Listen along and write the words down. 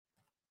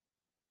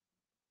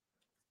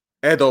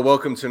Edo,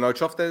 welcome to No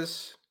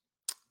Choftes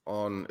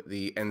on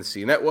the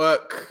NC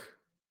Network.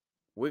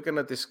 We're going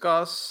to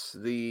discuss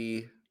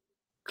the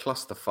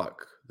clusterfuck,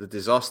 the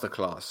disaster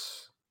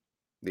class,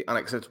 the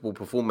unacceptable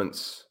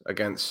performance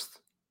against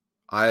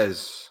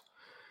Ayers.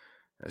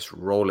 Let's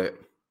roll it.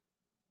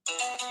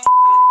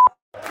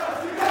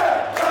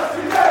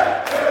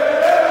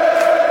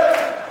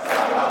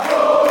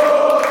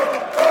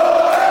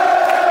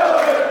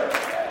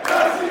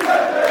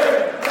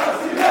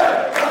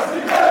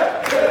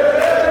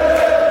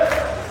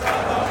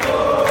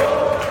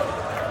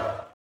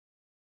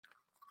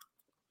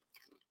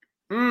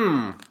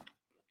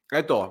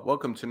 Edo,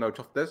 welcome to No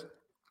Choftes.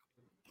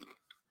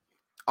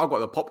 I've got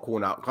the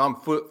popcorn out because I'm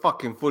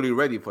fucking fully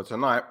ready for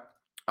tonight.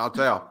 I'll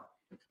tell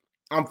you,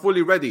 I'm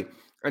fully ready.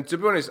 And to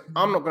be honest,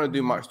 I'm not going to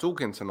do much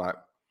talking tonight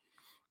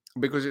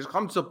because it's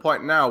come to a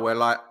point now where,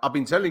 like, I've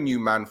been telling you,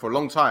 man, for a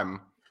long time,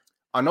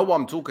 I know what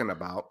I'm talking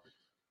about,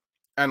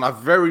 and I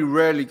very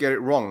rarely get it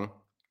wrong.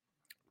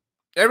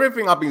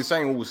 Everything I've been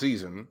saying all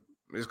season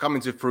is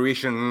coming to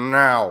fruition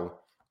now,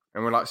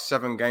 and we're like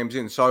 7 games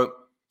in. So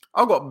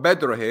I've got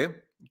Bedra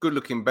here,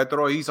 good-looking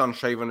Bedra. He's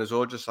unshaven as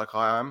well, just like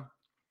I am.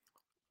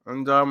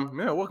 And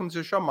yeah, welcome to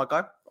the show, my guy.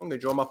 I'm gonna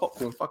enjoy my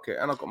popcorn. Fuck it,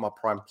 and I've got my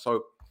Prime.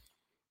 So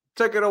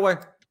take it away.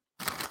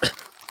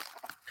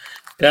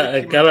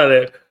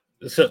 Καλά,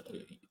 so,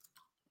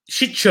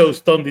 shit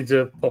shows don't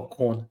deserve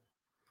popcorn.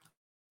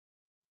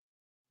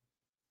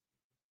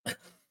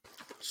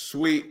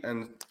 Sweet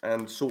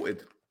and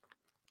salted.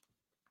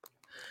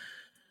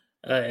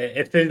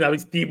 Θέλεις να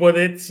πεις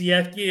τίποτε έτσι,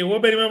 αρχή. Εγώ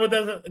περιμένω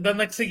όταν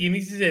να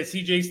ξεκινήσεις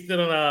εσύ και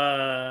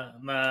ύστερα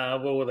να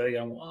πω εγώ τα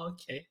δικά μου. Οκ.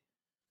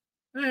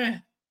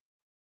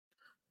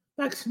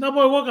 Εντάξει, να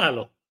πω εγώ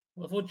καλό.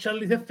 Αφού ο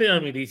Τσάρλις δεν θέλει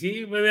να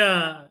μιλήσει,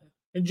 βέβαια,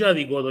 δεν είναι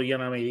αδικό το για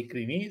να είμαι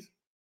ειλικρινής.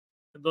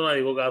 Δεν τον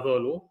αδικό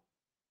καθόλου.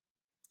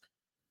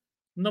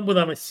 Να που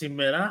είδαμε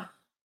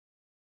σήμερα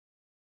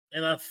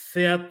ένα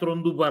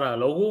θέατρο του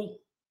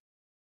παραλόγου,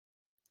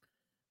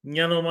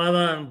 μια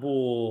ομάδα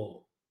που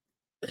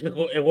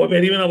εγώ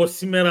περίμενα από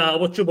σήμερα,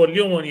 όπως και πολλοί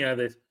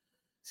Ομονιάτες,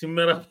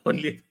 σήμερα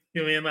πολλοί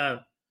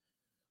περίμεναν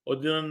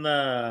ότι ήταν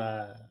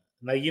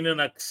να γίνει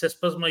ένα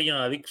ξέσπασμα για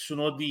να δείξουν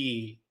ότι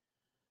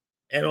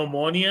είναι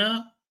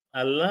Ομόνια,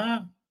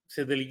 αλλά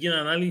σε τελική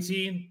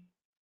ανάλυση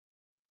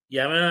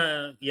για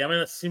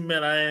μένα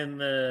σήμερα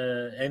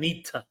είναι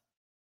ήττα.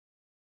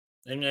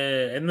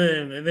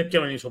 Δεν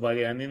πιάμε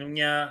ισοπαλία, είναι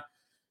μια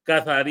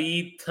καθαρή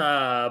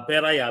ήττα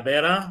πέρα για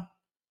πέρα,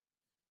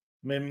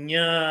 με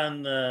μια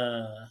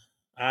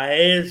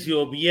ΑΕΣ η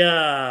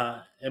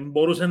οποία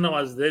μπορούσε να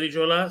μας δέρει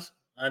κιόλας,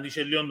 αν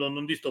είχε λίγο τον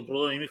νου της στο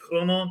πρώτο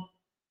ημίχρονο,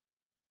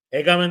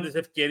 έκαμε τις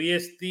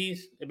ευκαιρίες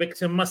της,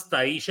 έπαιξε μας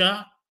τα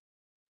ίσια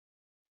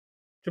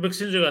και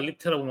έπαιξε και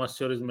καλύτερα που μας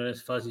σε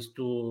ορισμένες φάσεις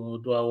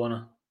του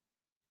αγώνα.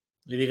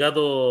 Ειδικά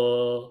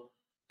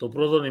το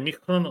πρώτο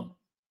ημίχρονο,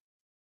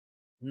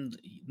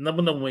 να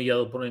πούμε για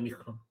το πρώτο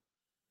ημίχρονο.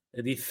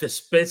 Δηλαδή,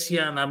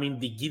 θεσπέσια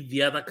αμυντική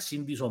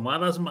διάταξη της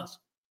ομάδας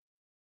μας.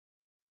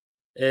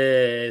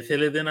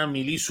 Θέλετε να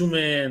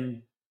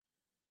μιλήσουμε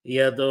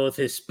για το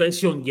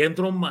θεσπέσιο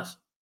κέντρο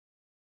μας.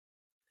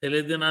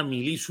 Θέλετε να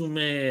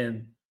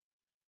μιλήσουμε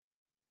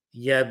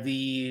για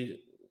τη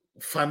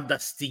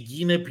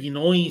φανταστική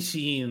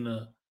επινόηση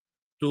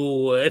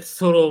του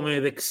έθωρο με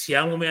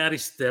δεξιά μου, με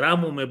αριστερά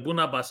μου, με πού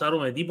να πασάρω,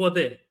 με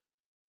τίποτε.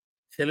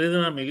 Θέλετε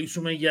να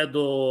μιλήσουμε για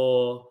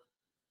το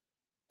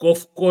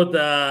κόφκο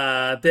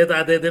τα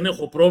τέτα-τέτ, δεν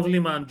έχω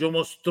πρόβλημα, κι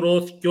όμως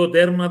τρώω 2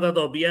 τέρματα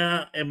τα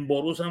οποία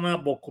μπορούσα να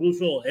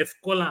αποκρούσω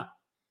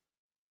εύκολα.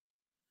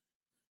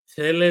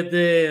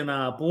 Θέλετε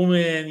να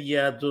πούμε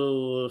για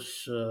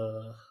τους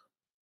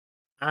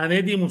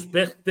ανέτοιμους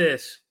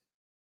παίχτες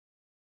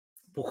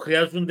που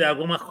χρειάζονται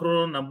ακόμα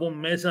χρόνο να μπουν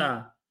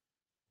μέσα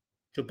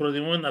και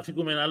προτιμούμε να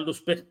φύγουμε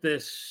άλλους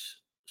παίχτες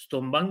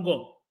στον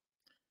πάγκο.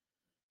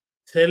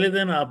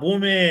 Θέλετε να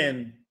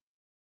πούμε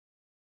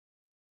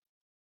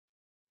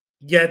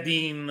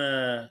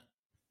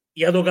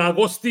για το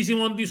κακό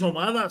στήσιμο της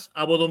ομάδας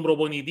από τον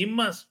προπονητή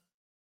μας.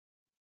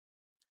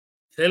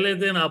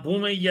 Θέλετε να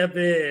πούμε για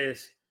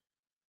τις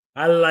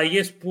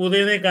αλλαγές που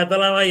δεν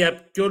κατάλαβα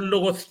για ποιο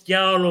λόγο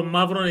θκιάολο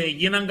μαύρων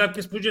έγιναν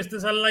κάποιες που και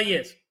στις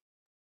αλλαγές.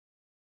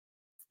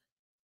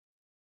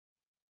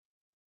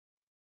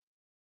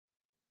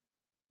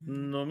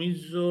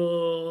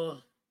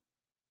 Νομίζω...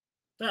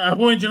 Θα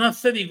πούμε και ένα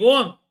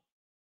θετικό.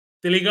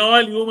 Τελικά ο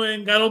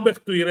Αλιούμε καλό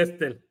παιχτούι, ρε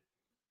Στέλ.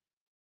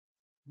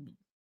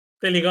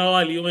 Τελικά ο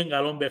Αλιούμε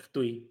καλό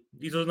παιχτούι.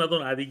 Ίσως να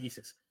τον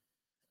αδίκησες.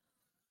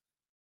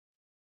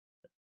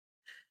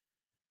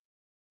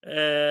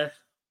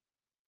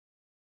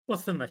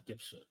 Πώς θέλω να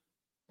σκέψω.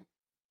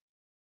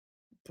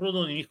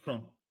 Πρώτον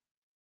ημίχρονο.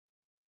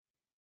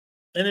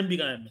 Δεν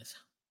μπήκαμε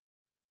μέσα.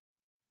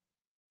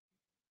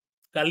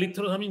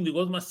 Καλύτερος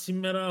αμυντικός μας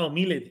σήμερα ο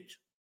Μίλετιτς.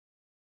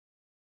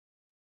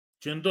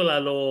 Και δεν το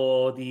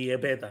λαλώ ότι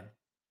επέταν.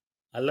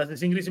 Αλλά σε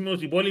σύγκριση με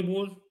τους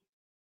υπόλοιπους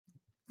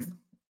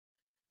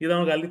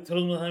ήταν ο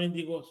καλύτερος μας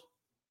αμυντικός.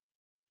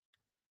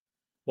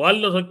 Ο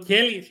άλλος ο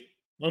Κέλλης,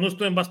 ο νους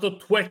του εμπάς στο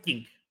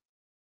twerking.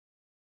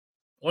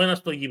 ο ένας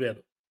στο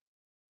γήπεδο.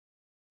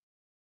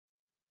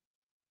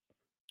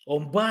 Ο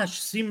Μπάς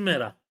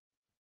σήμερα,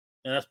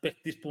 ένας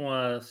παίκτης που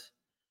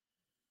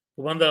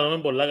πάντα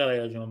λέμε πολλά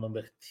καλά για τον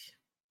παίκτη.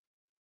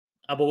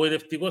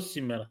 Απογοητευτικός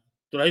σήμερα.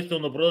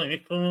 Τουλάχιστον το πρώτο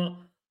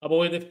ημίχρονο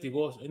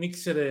απογοητευτικός. Δεν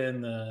ήξερε,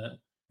 δεν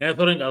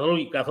έθωρε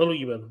καθόλου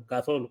γήπεδο.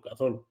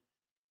 Καθόλου.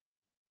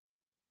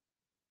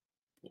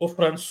 Ο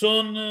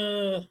Φρανσόν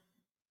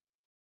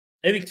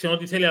έδειξε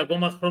ότι θέλει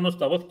ακόμα χρόνο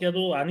στα πόδια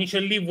του. Αν είχε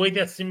λίγη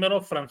βοήθεια σήμερα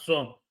ο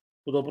Φρανσόν,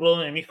 που το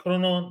πρώτο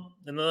ημίχρονο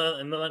δεν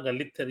ήταν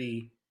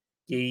καλύτερη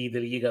και η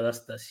τελική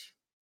κατάσταση.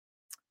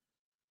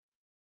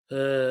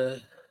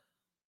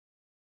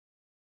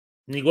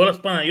 Νικόλας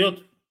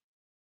Παναγιώτου.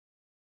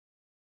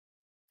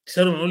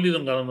 Ξέρουμε όλοι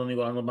τον καλό τον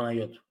Νικόλα τον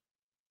Παναγιώτου.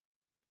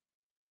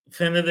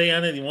 Φαίνεται η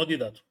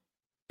ανετοιμότητα του.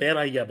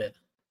 Πέρα για πέρα.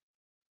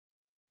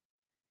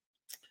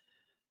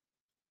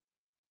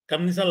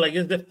 Κάμνεις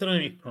αλλαγές δεύτερον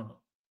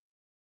ημίχρονο.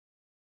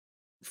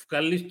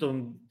 Βγάλεις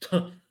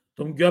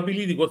τον πιο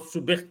απειλητικό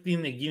σου παίχτη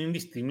εκείνη τη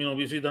στιγμή, ο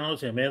οποίος ήταν ο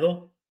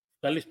Σεμέδο,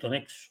 βγάλεις τον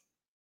έξω.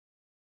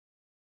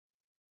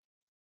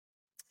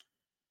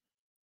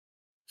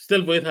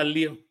 Στέλ βοήθα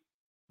λίγο.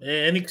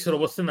 Δεν ήξερα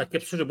πώς θα να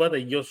σκέψω και πάτα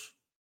γιος.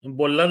 Είναι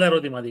πολλά τα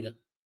ερωτηματικά.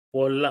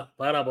 Πολλά,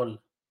 πάρα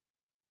πολλά.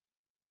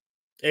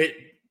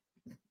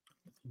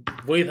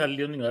 Βοήθα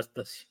λίγο την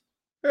κατάσταση.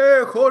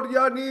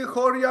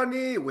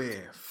 Χωριανή,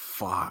 we're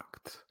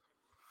fucked.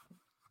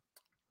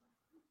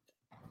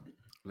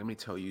 Let me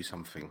tell you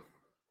something.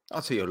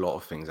 I'll tell you a lot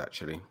of things,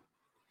 actually.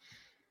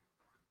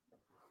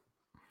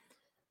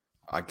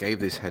 I gave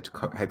this head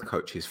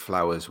coach his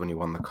flowers when he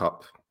won the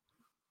cup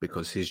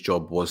because his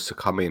job was to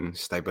come in,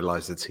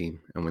 stabilize the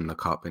team, and win the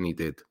cup, and he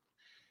did.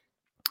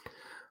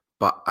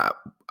 But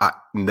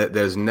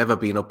there's never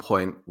been a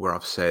point where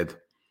I've said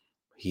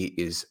he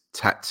is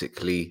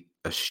tactically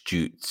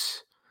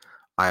astute.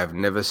 I have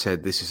never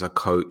said this is a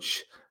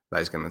coach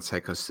that is going to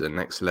take us to the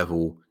next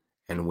level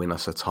and win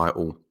us a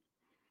title.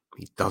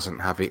 He doesn't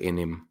have it in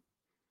him.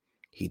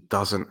 He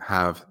doesn't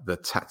have the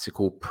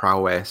tactical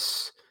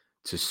prowess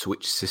to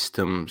switch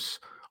systems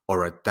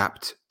or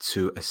adapt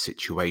to a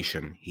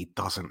situation. He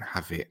doesn't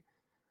have it.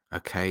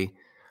 Okay?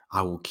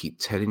 I will keep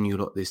telling you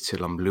like this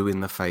till I'm blue in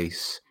the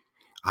face.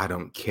 I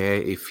don't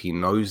care if he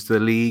knows the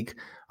league.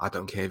 I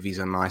don't care if he's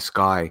a nice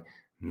guy.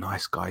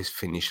 Nice guys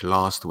finish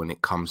last when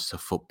it comes to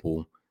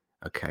football.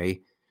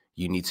 Okay?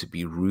 You need to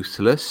be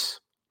ruthless.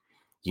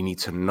 You need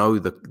to know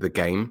the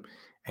game.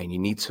 And you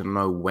need to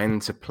know when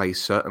to play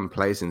certain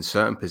players in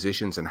certain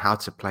positions and how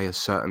to play a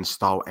certain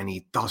style. And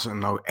he doesn't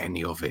know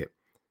any of it.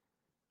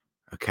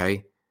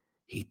 Okay?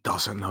 He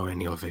doesn't know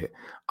any of it.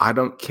 I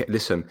don't care.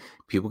 Listen,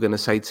 people are going to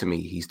say to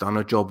me, he's done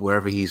a job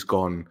wherever he's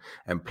gone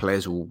and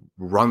players will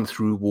run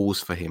through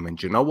walls for him. And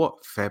do you know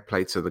what? Fair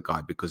play to the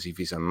guy, because if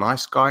he's a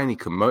nice guy and he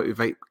can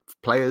motivate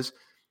players,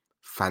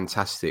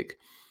 fantastic.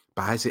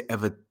 But has it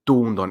ever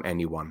dawned on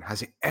anyone?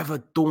 Has it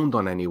ever dawned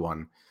on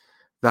anyone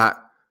that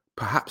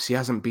perhaps he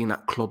hasn't been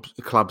at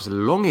clubs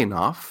long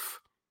enough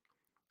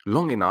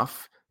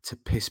to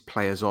piss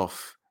players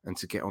off and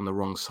to get on the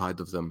wrong side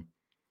of them?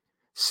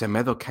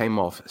 Semedo came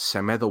off.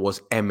 Semedo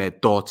was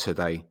Emedo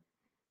today.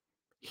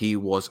 He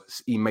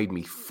made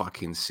me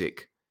fucking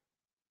sick.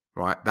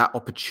 Right? That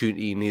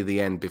opportunity near the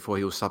end before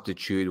he was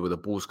substituted, where the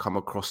balls come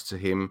across to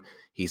him,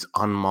 he's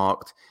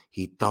unmarked.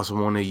 He doesn't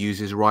want to use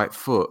his right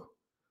foot.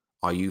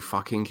 Are you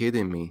fucking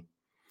kidding me?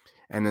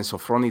 And then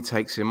Sofroni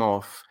takes him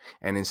off,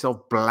 and instead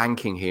of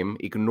blanking him,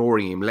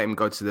 ignoring him, let him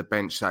go to the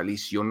bench, so at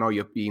least you'll know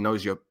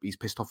he's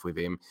pissed off with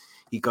him.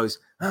 He goes,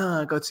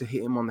 go to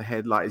hit him on the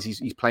head like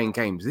he's playing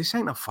games. This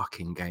ain't a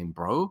fucking game,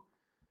 bro.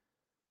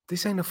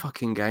 This ain't a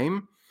fucking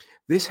game.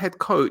 This head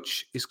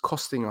coach is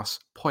costing us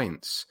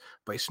points,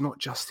 but it's not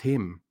just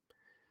him.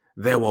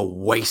 There were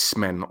waste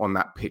men on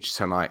that pitch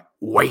tonight.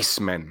 Waste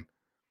men.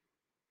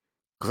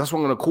 Because that's what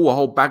I'm going to call a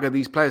whole bag of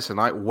these players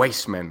tonight.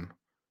 Waste men.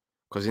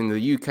 Because in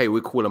the UK,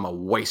 we call them a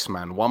waste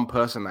man. One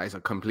person that is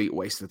a complete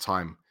waste of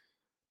time.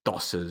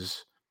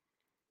 Dossers.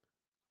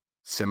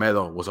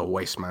 Semedo was a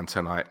waste man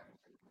tonight.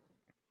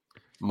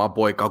 My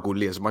boy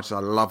Gaguli, as much as I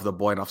love the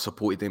boy and I've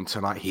supported him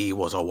tonight, he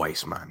was a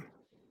waste man.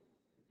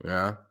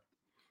 Yeah.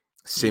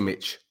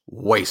 Simic,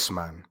 waste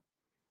man.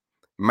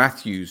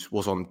 Matthews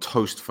was on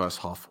toast first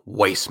half.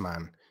 Waste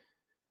man.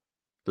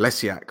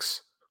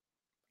 Lesiaks,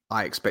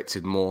 I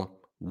expected more.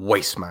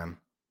 Waste man.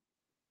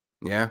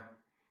 Yeah.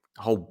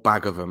 A whole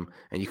bag of them.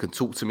 And you can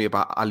talk to me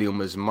about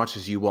Alium as much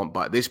as you want,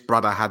 but this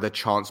brother had a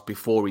chance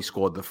before he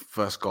scored the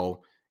first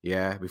goal.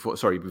 Yeah, before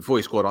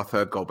he scored our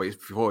third goal, but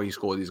before he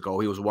scored his goal,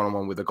 he was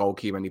one-on-one with the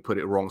goalkeeper and he put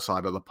it wrong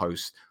side of the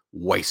post.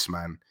 Waste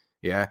man.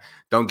 Yeah.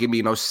 Don't give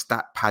me no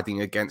stat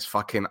padding against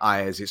fucking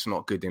Ayers. It's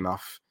not good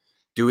enough.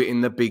 Do it in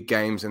the big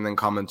games and then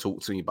come and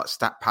talk to me. But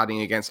stat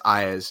padding against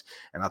Ayers.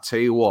 And I'll tell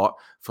you what,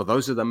 for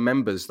those of the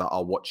members that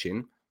are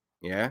watching,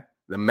 yeah,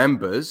 the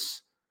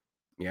members,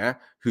 yeah,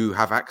 who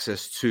have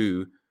access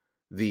to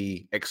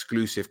the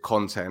exclusive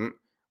content,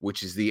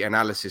 which is the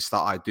analysis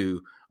that I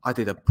do. I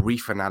did a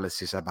brief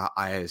analysis about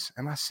Ayers,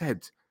 and I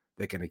said,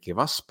 they're going to give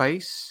us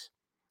space.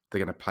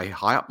 They're going to play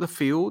high up the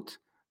field.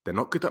 They're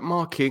not good at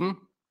marking.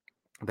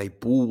 They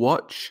ball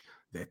watch.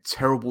 They're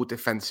terrible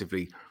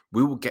defensively.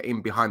 We will get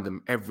in behind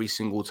them every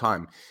single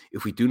time.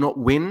 If we do not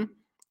win,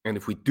 and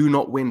if we do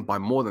not win by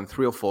more than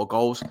 3 or 4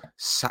 goals,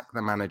 sack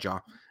the manager.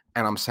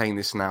 And I'm saying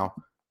this now,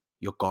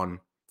 you're gone.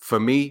 For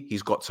me,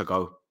 he's got to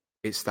go.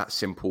 It's that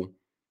simple.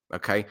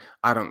 Okay?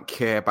 I don't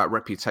care about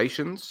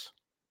reputations.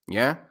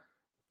 Yeah?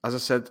 As I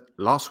said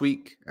last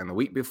week and the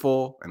week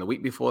before and the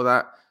week before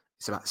that,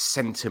 it's about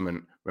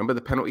sentiment. Remember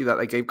the penalty that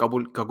they gave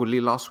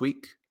Gaguli last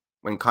week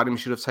when Karim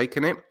should have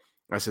taken it?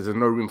 I said there's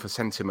no room for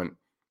sentiment.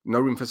 No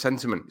room for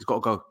sentiment. He's got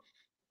to go.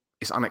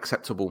 It's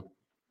unacceptable.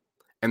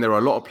 And there are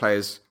a lot of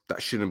players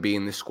that shouldn't be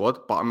in this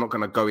squad, but I'm not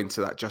going to go into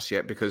that just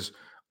yet because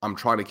I'm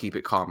trying to keep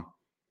it calm.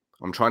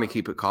 I'm trying to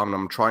keep it calm, and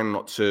I'm trying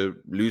not to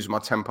lose my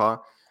temper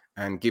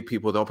and give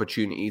people the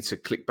opportunity to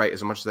clickbait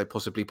as much as they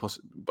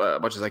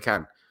much as they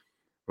can,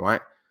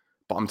 right?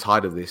 But I'm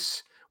tired of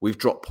this. We've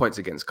dropped points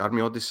against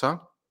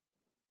Garmiodissa.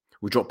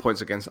 We dropped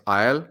points against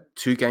IL.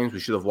 2 games we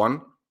should have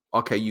won.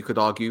 Okay, you could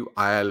argue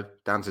IL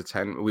down to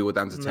 10. We were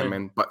down to 10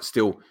 men, but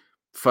still,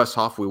 first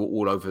half we were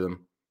all over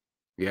them.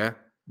 Yeah?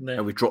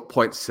 And we dropped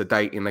points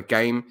today in a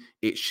game.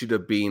 It should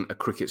have been a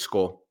cricket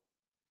score.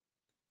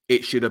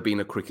 It should have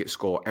been a cricket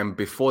score. And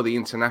before the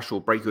international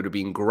break, it would have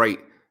been great,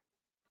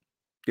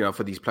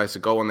 for these players to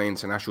go on the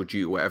international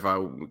duty,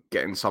 whatever,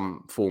 get in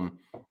some form.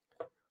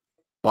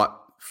 But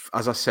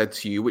as I said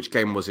to you, which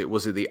game was it?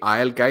 Was it the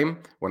IL game?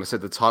 When I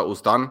said the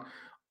title's done,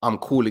 I'm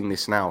calling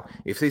this now.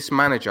 If this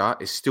manager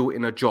is still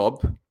in a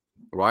job,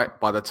 right,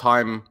 by the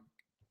time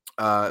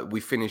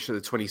we finish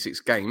the 26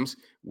 games,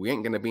 we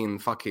ain't going to be in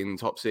fucking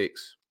top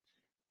 6.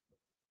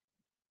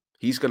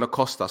 He's going to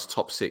cost us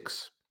top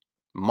 6.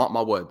 Mark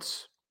my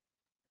words.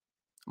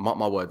 Mark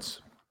my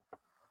words.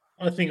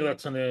 I think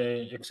that's an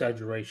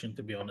exaggeration,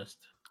 to be honest.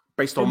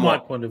 Based on From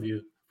what? my point of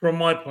view. From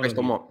my point Based of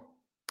on view. what?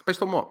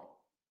 Based on what?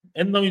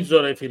 Δεν νομίζω,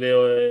 ρε φίλε,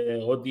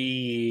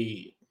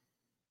 ότι...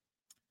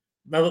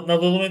 Να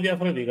το δούμε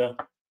διαφορετικά.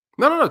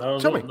 No.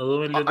 Tell me. Να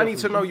δούμε λίγο I need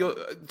to know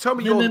tell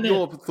me Ναι.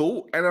 your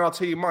thought, and then I'll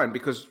tell you mine,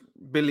 because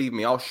believe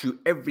me, I'll shoot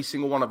every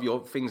single one of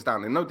your things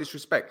down. And no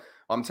disrespect,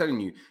 I'm telling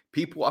you,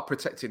 people are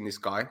protecting this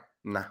guy.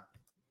 Nah.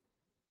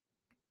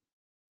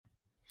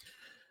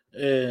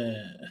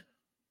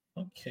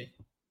 Okay.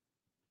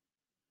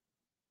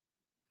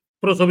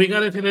 Προσωπικά,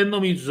 ρε φίλε,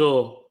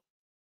 νομίζω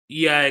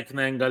η ΑΕΚ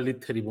να είναι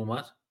καλύτερη από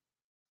εμάς.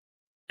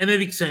 Εν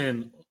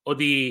έδειξε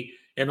ότι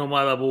είναι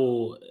ομάδα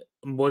που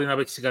μπορεί να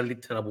παίξει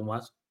καλύτερα από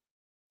εμάς.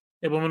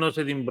 Επομένως,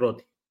 είναι την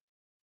πρώτη.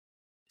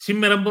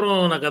 Σήμερα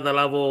μπορώ να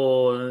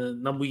καταλάβω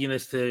να μου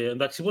γίνεστε...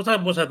 Εντάξει,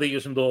 πώς θα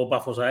τέλειωσε το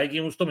Πάφος ΑΕΚ,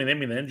 ήμουν στο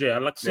 0-0 και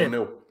άλλαξε.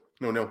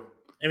 No.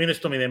 Έμεινε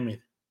στο 0-0.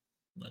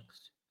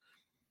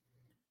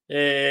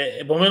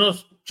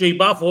 Επομένως, και η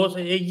Πάφος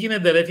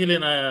γίνεται, ρε φίλε,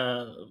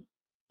 να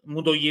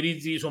μου το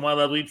γυρίζει η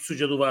ομάδα του ύψου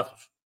και του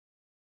βάθους.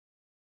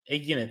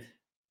 Γίνεται.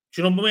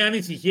 Και που με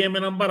ανησυχεί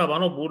εμέναν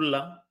παραπάνω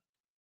πουλά,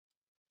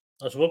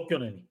 να σου πω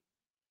ποιον είναι.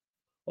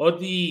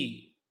 Ότι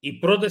οι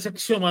πρώτες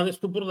 6 ομάδες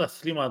του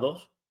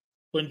πρωταθλήματος,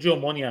 που είναι και η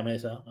Ομόνοια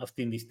μέσα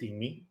αυτή τη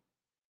στιγμή,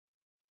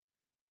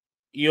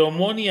 η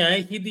Ομόνοια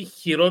έχει τη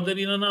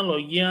χειρότερη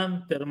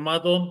αναλογία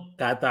τερμάτων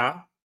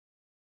κατά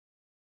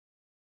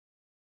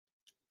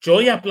και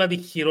όχι απλά τη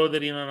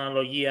χειρότερη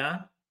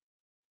αναλογία,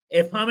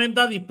 έφαμε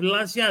τα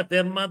διπλάσια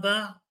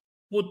τέρματα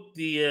που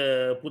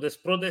τις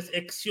πρώτες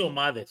 6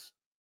 ομάδες.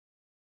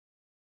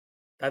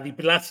 Τα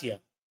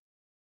διπλάσια.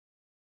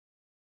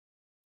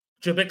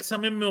 Και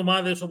παίξαμε με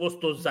ομάδες όπως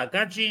το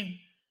Ζακάτσι,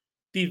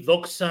 τη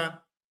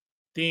Δόξα,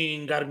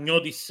 την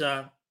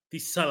Καρμιώτισσα, τη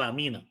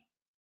Σαλαμίνα.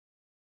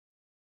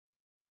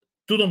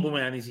 Τούτον που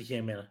με ανησυχεί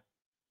εμένα.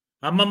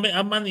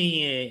 Άμα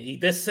οι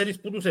 4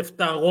 που τους 7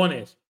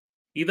 αγώνες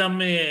ήταν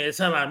με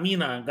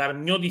Σαλαμίνα,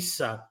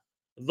 Καρμιώτισσα,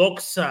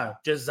 Δόξα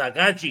και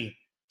Ζακάτσι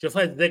και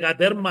φάει 10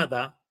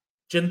 τέρματα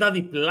και είναι τα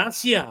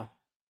διπλάσια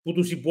που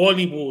τους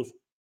υπόλοιπους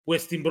που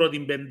είναι στην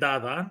πρώτη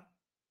πεντάδα,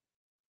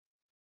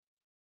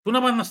 πού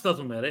να πάμε να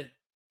σταθούμε, ρε?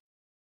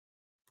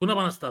 Πού να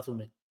πάμε να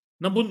σταθούμε?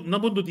 Να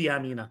πούν τούτη η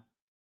άμυνα.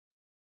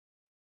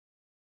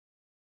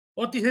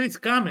 Ό,τι θέλεις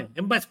κάμε.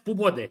 Εν πάεις πού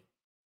ποτέ.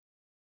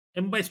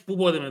 Εν πάεις πού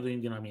ποτέ με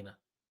την άμυνα.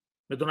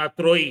 Με το να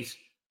τρώεις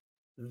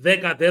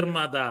 10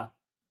 τέρματα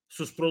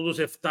στους πρώτους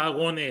 7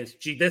 αγώνες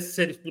και οι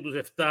 4 που τους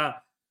 7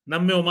 να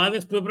με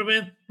ομάδες που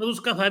έπρεπε να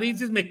τους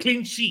καθαρίζεις με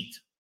clean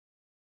sheet.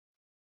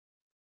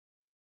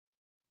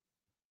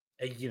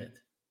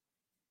 Εγίνεται.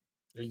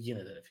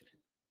 Εγίνεται, ρε φίλε.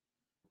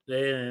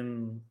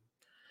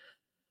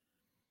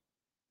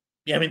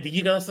 Η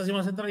αμυντική κατάσταση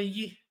μας είναι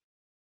τραγική.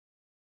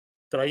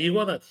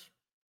 Τραγικότατη.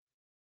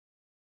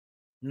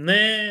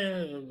 Ναι,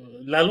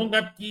 λαλούν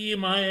κάποιοι,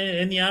 μα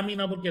είναι η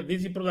άμυνα που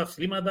κερδίζει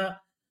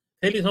πρωταθλήματα,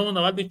 θέλεις όμως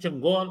να βάλεις και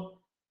γκολ.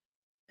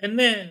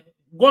 Ναι,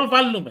 γκολ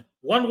βάλουμε.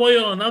 One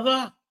way or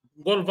another,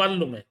 γκολ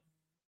βάλουμε.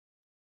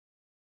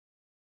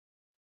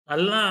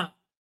 Αλλά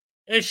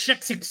έχει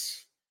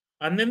εξήξει.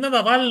 Αν δεν να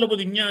τα βάλω από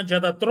τη μια και να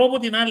τα τρώω από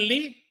την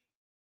άλλη,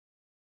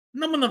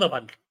 να μην να τα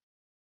βάλω.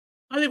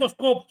 Άδικος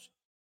κόπος.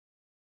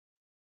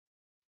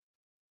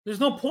 There's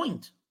no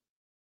point.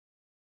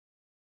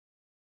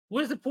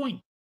 Where's the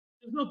point?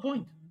 There's no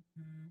point.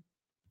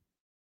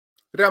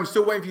 But then I'm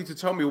still waiting for you to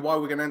tell me why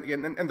we're going to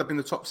end up in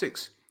the top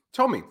 6.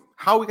 Tell me,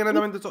 how are we going to end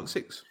up in the top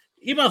 6?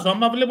 Είπα σου,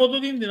 άμα βλέπω το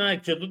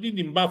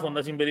την Πάφο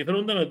να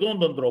συμπεριφέρονται με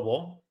τον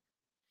τρόπο,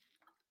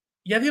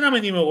 γιατί να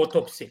μην είμαι εγώ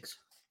top 6?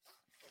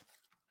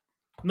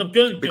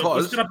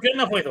 Ύστερα ποιον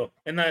να φοηθώ?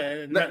 Να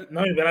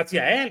με περάσει η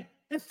ΑΕΛ?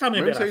 Δεν θα με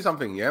περάσει. Let me tell you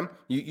something, yeah?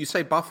 You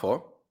say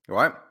Buffon,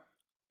 right?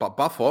 But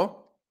Buffon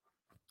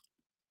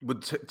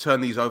would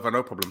turn these over,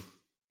 no problem.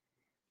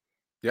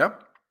 Yeah?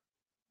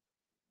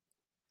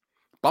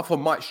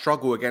 Buffon might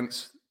struggle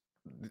against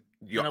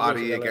your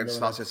Ari,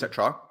 against us,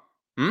 etc.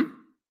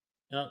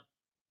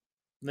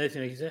 Ναι,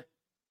 συνέχισε.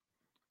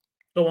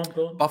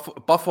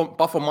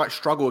 Buffon might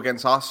struggle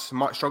against us,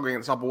 might struggle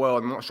against Upperwell,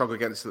 and might struggle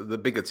against the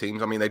bigger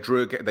teams. I mean, they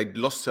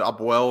lost to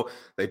Upperwell,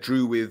 they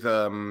drew with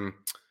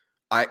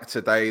Ike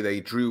today,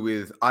 they drew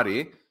with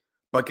Ari,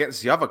 but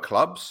against the other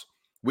clubs,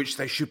 which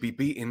they should be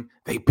beating,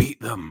 they beat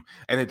them.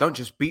 And they don't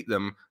just beat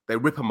them, they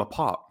rip them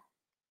apart.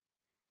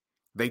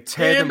 They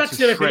tear them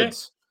to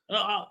shreds.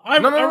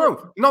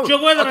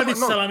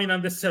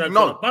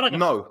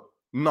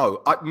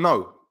 No.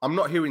 I'm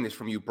not hearing this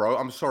from you, bro.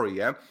 I'm sorry,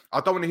 yeah?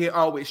 I don't want to hear,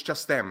 oh, it's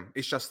just them.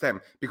 It's just them.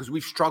 Because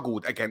we've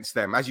struggled against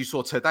them. As you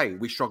saw today,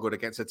 we struggled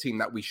against a team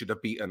that we should have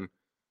beaten.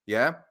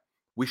 Yeah?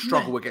 We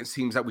struggle against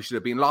teams that we should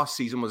have been. Last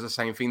season was the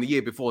same thing. The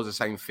year before was the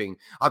same thing.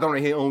 I don't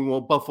want to hear, oh,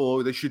 well,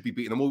 Buffalo, they should be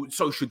beating them. Well,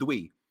 so should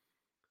we.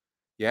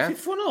 Yeah?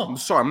 I'm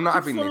sorry, I'm not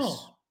having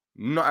this.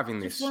 Not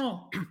having this.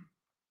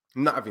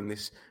 Not having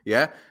this.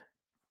 Yeah?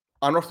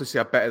 Anroftus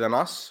are better than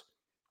us.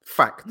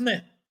 Fact.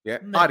 Yeah?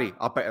 Ari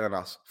are better than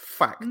us.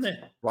 Fact.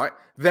 Right?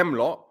 Them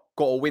lot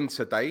got a win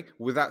today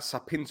with that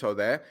Sapinto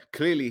there.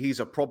 Clearly,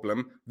 he's a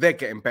problem. They're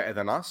getting better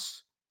than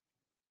us.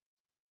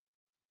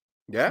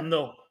 Yeah?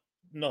 No.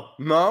 I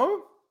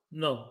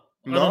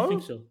don't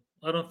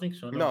think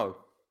so. No.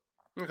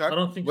 Okay. I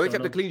don't think well, so. They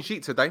kept a clean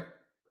sheet today.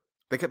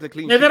 They kept a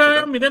clean sheet. They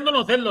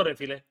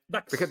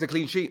kept a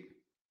clean sheet.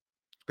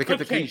 They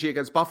kept a clean sheet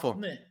against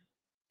Buffon.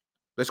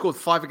 They scored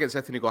 5 against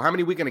Ethnico. How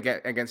many are we going to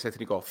get against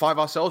Ethnico? 5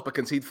 ourselves, but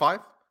concede 5?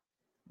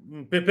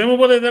 Πες μου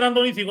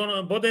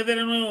πότε δεν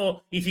είναι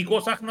ο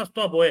ηθικός άχνας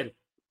το ΑΠΟΕΛ.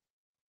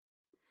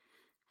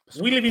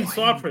 We live in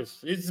Cyprus.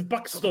 It's a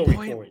backstory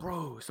for it.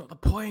 Bro, it's not the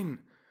point.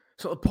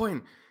 It's not the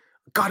point.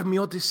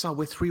 Garmiodissa,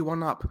 we're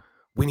 3-1 up.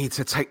 We need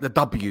to take the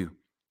W.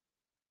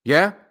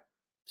 Yeah?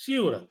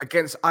 Sure.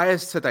 Against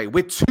IS today,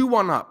 we're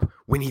 2-1 up.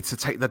 We need to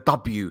take the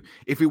W.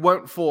 If it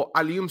weren't for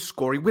Alium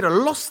scoring, we'd have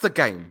lost the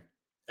game.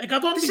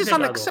 100%. This is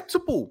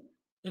unacceptable.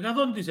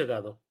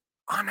 100%.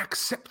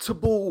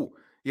 Unacceptable.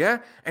 Yeah?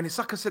 And it's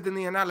like I said in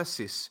the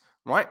analysis,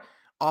 right?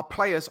 Our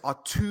players are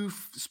too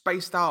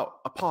spaced out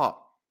apart.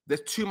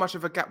 There's too much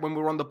of a gap when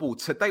we're on the ball.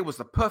 Today was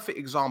the perfect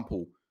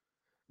example.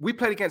 We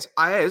played against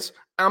Aez,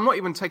 and I'm not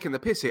even taking the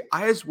piss here.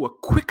 Aez were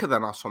quicker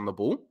than us on the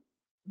ball.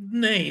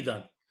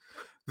 Neither.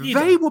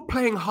 They were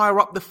playing higher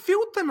up the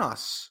field than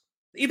us.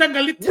 Ήταν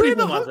καλύτεροι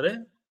που μας,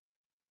 ρε.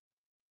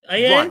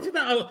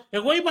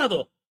 Εγώ είπα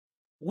το.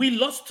 We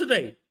lost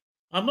today.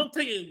 I'm not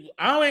taking...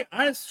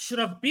 Aez should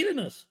have beaten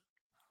us.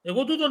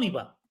 Εγώ τούτον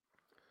είπα.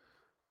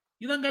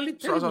 Ήταν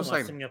καλύτεροι που μας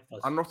σε μια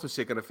φάση. I'm not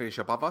going to finish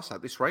above us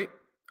at this rate.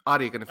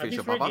 Ari are going to finish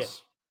above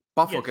us.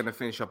 Buffon are going to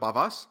finish above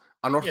us.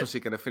 Anorthosis are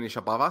going to finish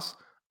above us.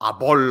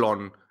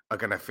 Apollon are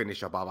going to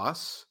finish above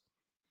us.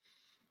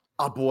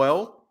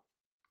 Abuel,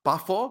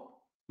 Buffon,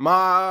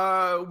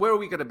 where are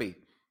we going to be?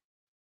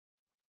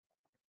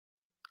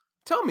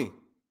 Tell me.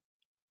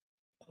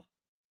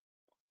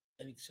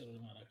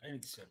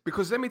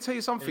 Because let me tell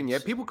you something, yeah.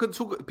 People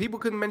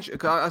can mention.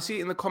 I see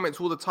it in the comments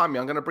all the time.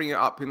 Yeah? I'm going to bring it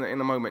up in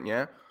a moment,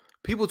 yeah.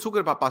 People talking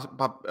about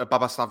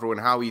Baba Stavro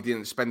and how he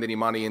didn't spend any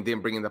money and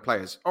didn't bring in the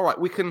players. All right,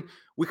 we can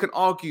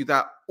argue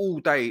that all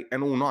day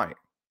and all night.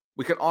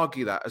 We can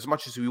argue that as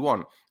much as we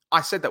want.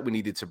 I said that we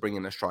needed to bring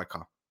in a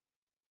striker.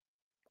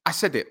 I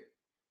said it.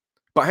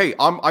 But hey,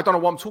 I don't know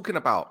what I'm talking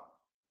about.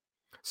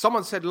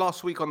 Someone said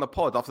last week on the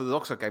pod after the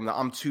Doxa game that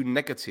I'm too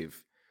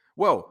negative.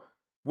 Well,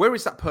 where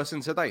is that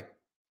person today?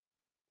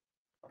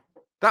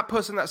 That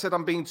person that said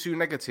I'm being too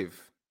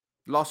negative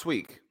last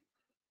week.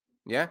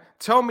 Yeah?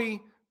 Tell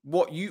me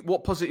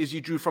what positives you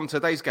drew from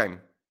today's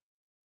game.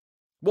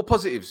 What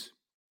positives?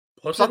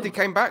 Sati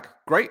came back.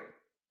 Great.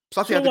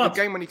 Sati had a good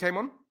game when he came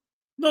on.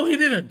 No, he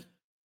didn't.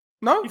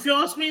 No? If you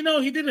ask me,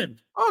 no, he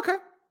didn't. Oh, okay.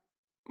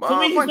 For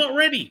me, he's not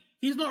ready.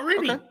 He's not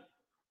ready. Okay.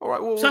 All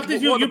right. Well,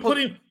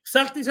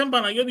 Saltis and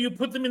Banayod, you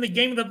put them in the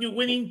game that you're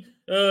winning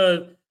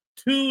 2-0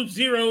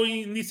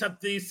 in the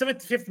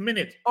 75th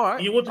minute. All right.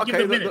 And you want to give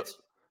them minutes.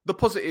 The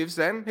positives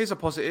then, here's a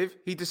positive.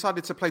 He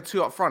decided to play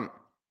 2 up front.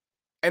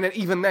 And then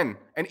even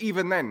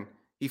then,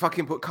 he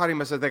fucking put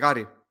Karim as a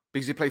Degari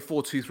because he played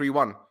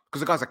 4-2-3-1 because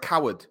the guy's a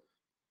coward.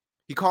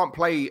 He can't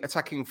play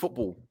attacking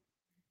football.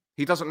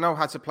 He doesn't know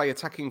how to play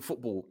attacking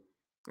football.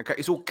 Okay,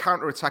 it's all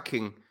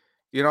counter-attacking,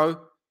 you know?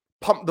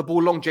 Pump the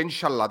ball long,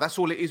 inshallah. That's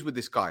all it is with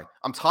this guy.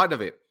 I'm tired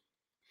of it.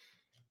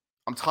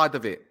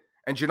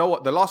 And you know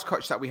what? The last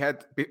coach that we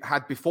had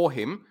before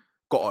him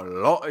got a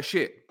lot of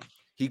shit.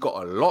 He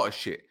got a lot of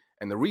shit.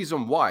 And the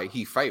reason why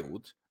he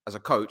failed as a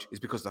coach is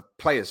because the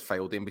players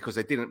failed him because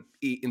they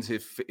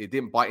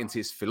didn't bite into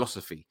his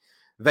philosophy.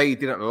 They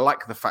didn't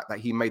like the fact that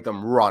he made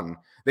them run.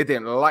 They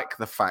didn't like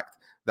the fact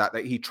that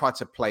he tried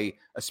to play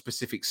a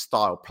specific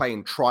style, play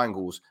in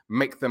triangles,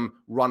 make them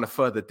run a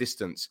further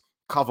distance,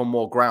 cover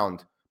more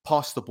ground,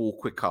 pass the ball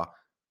quicker,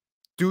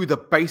 do the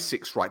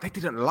basics right. They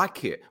didn't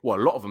like it. Well,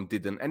 a lot of them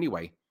didn't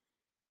anyway.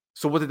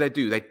 So what did they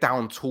do? They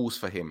down tools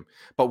for him.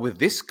 But with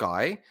this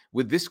guy,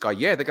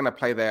 yeah, they're going to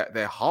play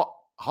their heart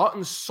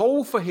and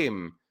soul for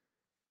him.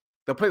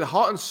 They'll play the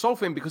heart and soul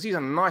for him because he's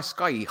a nice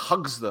guy. He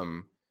hugs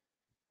them.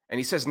 And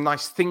he says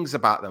nice things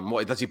about them.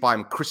 What does he buy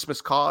them Christmas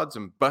cards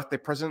and birthday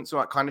presents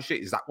and that kind of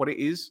shit? Is that what it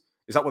is?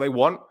 Is that what they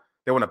want?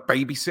 They want a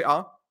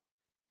babysitter?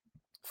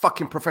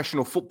 Fucking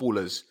professional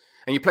footballers.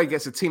 And you play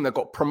against a team that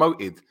got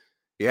promoted.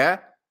 Yeah?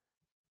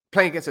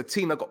 Playing against a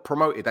team that got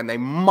promoted and they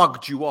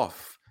mugged you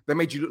off. They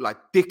made you look like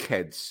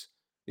dickheads.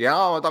 Yeah,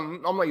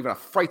 I'm not even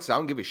afraid to say. I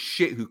don't give a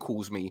shit who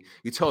calls me.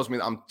 Who tells me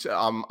that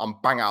I'm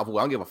bang out of order.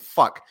 I don't give a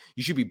fuck.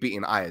 You should be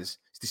beating eyes.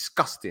 It's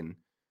disgusting.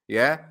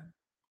 Yeah?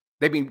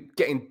 They've been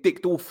getting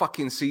dicked all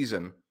fucking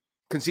season,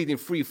 conceding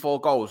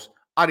 3-4 goals.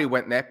 Adi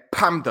went there,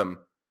 pammed them,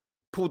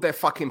 pulled their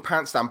fucking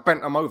pants down,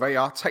 bent them over.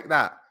 Yeah, I'll take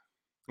that.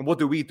 And what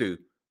do?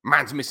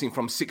 Man's missing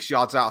from 6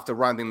 yards out after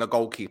rounding the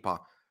goalkeeper.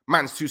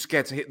 Man's too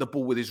scared to hit the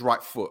ball with his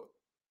right foot.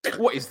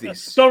 What is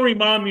this? Don't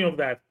remind me of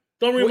that.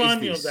 Don't remind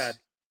me of that.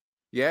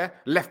 Yeah,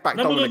 left back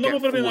don't want to get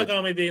forward. Left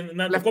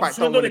back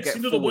don't want to get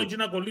forward.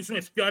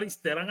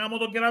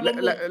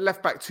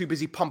 Left back too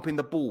busy pumping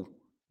the ball.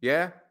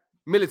 Yeah.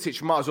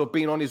 Militic might as well have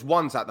been on his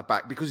ones at the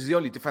back because he's the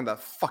only defender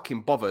that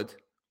fucking bothered.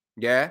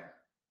 Yeah?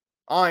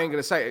 I ain't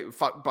going to say it,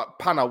 but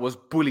Pana was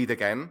bullied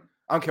again.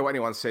 I don't care what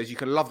anyone says. You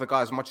can love the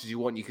guy as much as you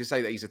want. You can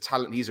say that he's a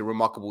talent. He's a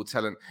remarkable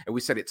talent. And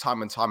we said it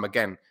time and time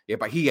again. Yeah,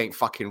 but he ain't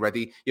fucking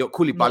ready. You got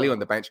Koulibaly on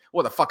the bench.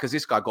 What the fuck has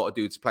this guy got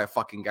to do to play a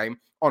fucking game?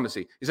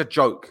 Honestly, it's a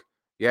joke.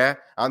 Yeah?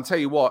 I'll tell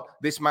you what,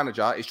 this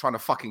manager is trying to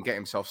fucking get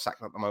himself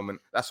sacked at the moment.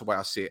 That's the way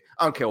I see it.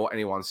 I don't care what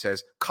anyone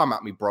says. Come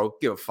at me, bro.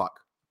 Give a fuck.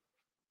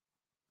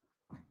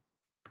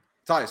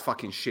 That is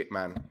fucking shit,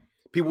 man.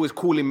 People was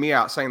calling me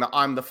out saying that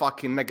I'm the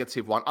fucking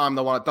negative one. I'm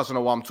the one that doesn't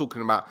know what I'm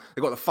talking about.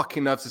 They got the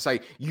fucking nerve to say,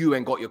 you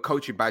ain't got your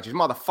coaching badges.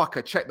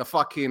 Motherfucker, check the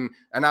fucking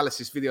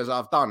analysis videos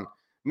I've done.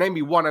 Name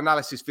me one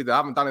analysis video I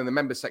haven't done in the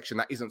member section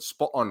that isn't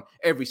spot on.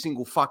 Every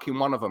single fucking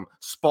one of them.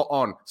 Spot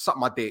on. Suck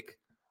my dick.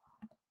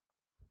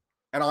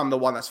 And I'm the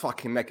one that's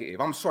fucking negative.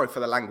 I'm sorry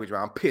for the language,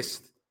 man. I'm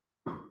pissed.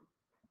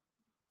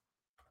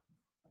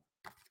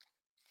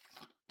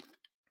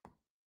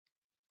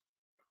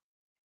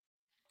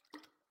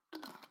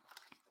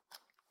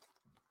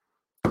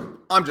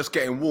 I'm just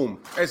getting warm.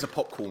 There's a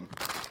popcorn.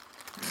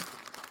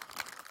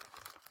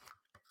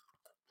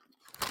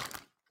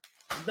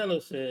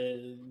 Τέλος,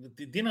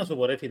 τι να σου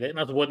πω ρε φίλε,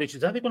 να σου πω ότι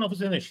έχεις άδικο να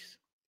φύσεις δεν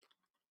έχεις.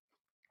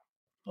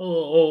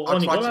 I'll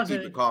try to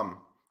keep it calm.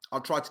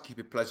 I'll try to keep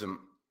it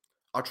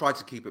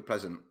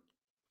pleasant.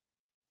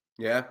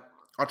 Yeah?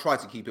 I'll try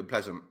to keep it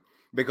pleasant.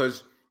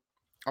 Because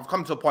I've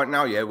come to a point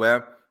now, yeah,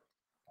 where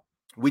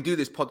we do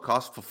this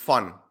podcast for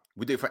fun.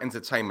 We do it for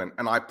entertainment.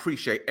 And I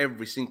appreciate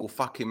every single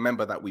fucking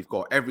member that we've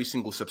got, every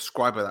single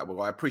subscriber that we've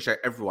got. I appreciate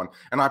everyone.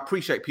 And I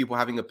appreciate people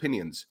having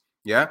opinions.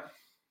 Yeah?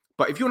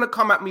 But if you want to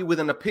come at me with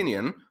an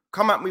opinion,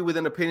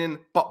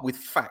 but with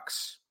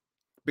facts.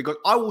 Because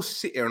I will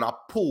sit here and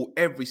I'll pull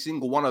every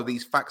single one of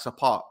these facts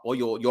apart or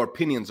your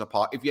opinions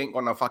apart if you ain't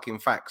got no fucking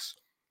facts.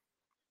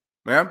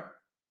 Yeah?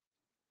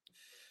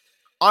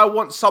 I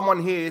want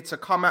someone here to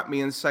come at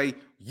me and say,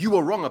 you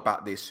were wrong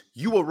about this.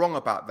 You were wrong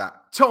about that.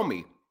 Tell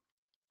me.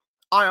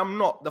 I am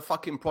not the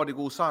fucking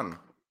prodigal son.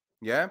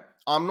 Yeah?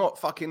 I'm not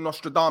fucking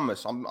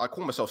Nostradamus. I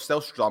call myself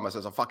Stelstradamus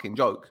as a fucking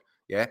joke.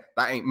 Yeah?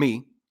 That ain't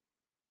me.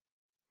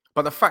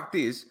 But the fact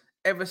is,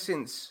 ever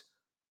since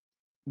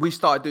we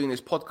started doing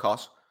this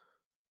podcast,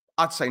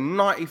 I'd say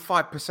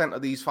 95%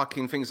 of these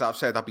fucking things that I've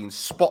said have been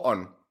spot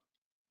on.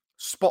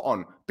 Spot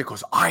on.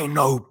 Because I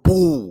know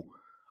ball.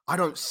 I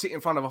don't sit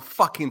in front of a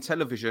fucking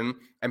television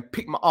and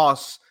pick my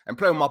ass and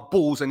play with my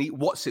balls and eat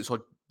Wotsits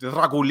or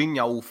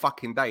Dragolinha all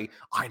fucking day.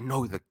 I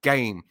know the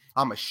game.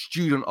 I'm a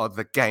student of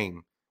the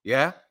game.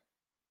 Yeah?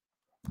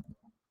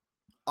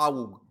 I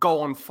will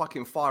go on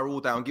fucking fire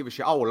all day and give a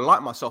shit. I will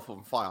light myself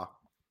on fire.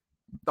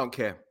 Don't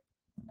care.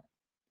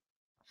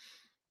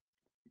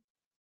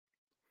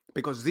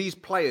 Because these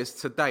players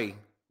today,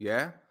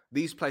 yeah?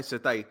 These players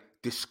today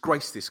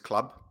disgrace this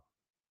club.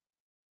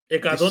 They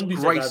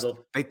disgrace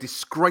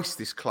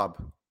this club.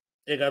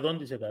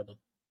 100%.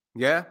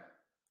 Yeah?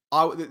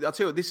 I'll tell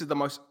you what, this is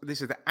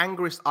the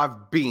angriest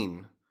I've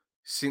been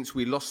since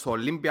we lost to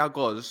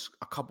Olympiacos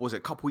a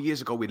couple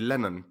years ago with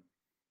Lennon.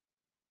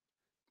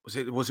 Was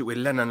it with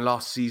Lennon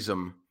last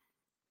season?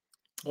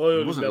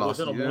 It wasn't last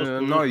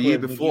season. No, the year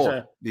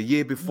before. The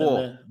year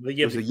before.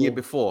 It was the year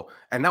before.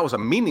 And that was a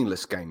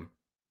meaningless game.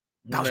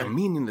 That was a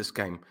meaningless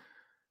game.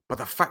 But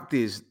the fact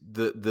is,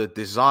 the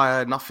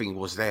desire, nothing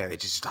was there. They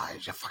just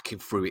fucking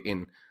threw it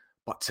in.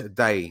 But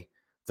today,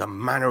 the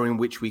manner in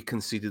which we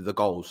conceded the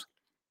goals,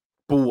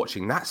 ball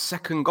watching, that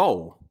second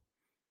goal,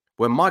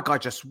 where my guy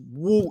just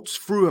walks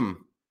through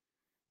him.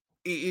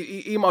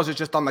 he might have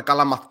just done the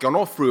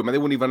Galamatkiano through him and they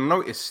wouldn't even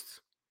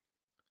noticed.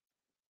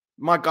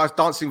 My guy's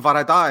dancing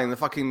Varada in the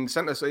fucking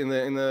center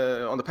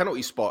on the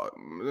penalty spot,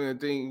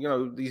 doing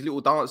these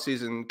little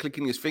dances and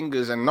clicking his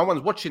fingers, and no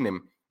one's watching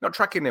him, not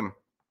tracking him.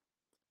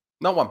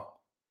 No one.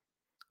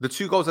 The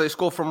 2 goals that they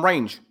score from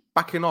range,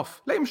 backing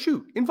off. Let him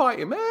shoot. Invite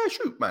him.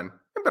 Shoot, man.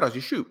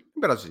 Shoot.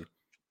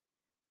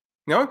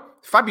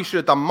 Fabi should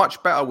have done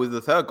much better with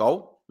the 3rd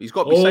goal. He's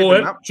got to be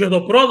saving that. Και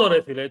το πρώτο,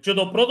 ρε φίλε. Και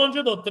το πρώτο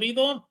και το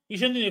τρίτο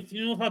είχαν την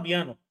ευθύνη ο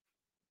Φαβιάνο.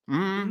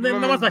 Δεν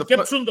να μας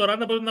ακέψουν τώρα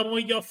να πούμε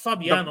για ο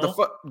Φαβιάνο.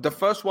 The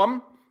first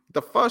one.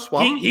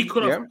 He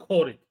could have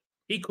caught it.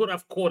 He could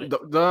have caught it.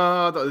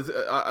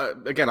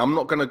 Again, I'm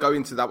not going to go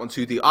into that one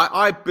too deep.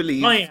 I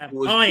believe it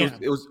was.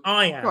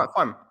 I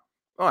am.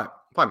 All right,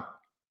 fine.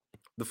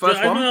 The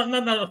first one.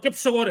 Να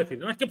σκέψω εγώ, ρε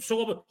φίλε. Να σκέψω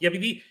εγώ.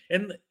 Γιατί,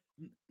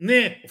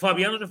 ναι, ο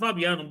Φαβιάνο και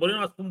Φαβιάνο μπορεί να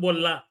μας πούν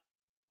πολλά.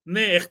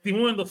 Ναι,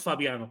 εκτιμούμε τον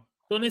Φαβιάνο.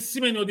 Το δεν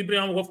σημαίνει ότι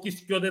πρέπει να μου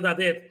κοφτείς και ο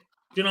τέτα-τέτ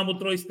και να μου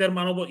τρώει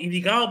στέρμα,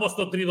 ειδικά όπως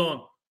το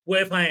τρίτο που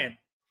έφαγε.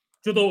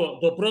 Και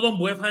το πρώτο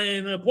που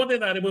έφαγε, πότε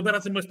τα ρε που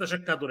πέρασε μέσα στα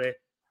σεκά του,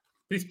 ρε.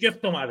 3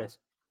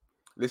 εβδομάδες.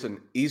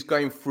 Listen, he's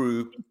going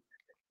through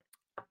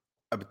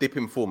a dip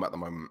in form at the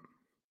moment.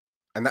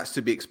 And that's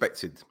to be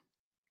expected.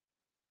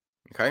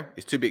 Okay?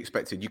 It's to be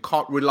expected. You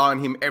can't rely on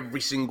him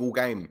every single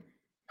game.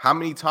 How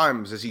many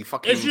times has he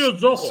fucking... Εσύ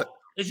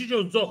και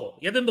ο Ζόχο.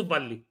 Γιατί δεν το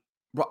βάλει.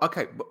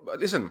 Okay, but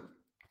listen.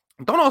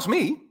 Don't ask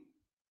me.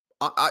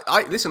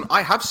 Listen,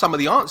 I have some of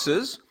the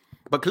answers,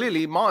 but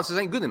clearly my answers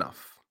ain't good enough.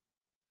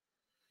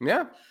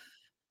 Yeah?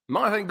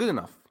 Mine ain't good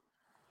enough.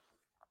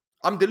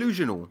 I'm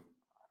delusional.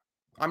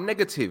 I'm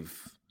negative.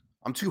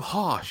 I'm too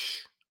harsh.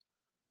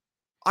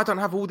 I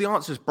don't have all the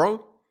answers, bro.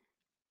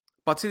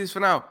 But to this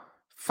for now,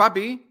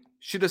 Fabi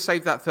should have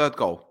saved that 3rd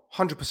goal.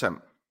 100%.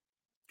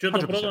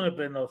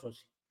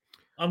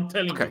 I'm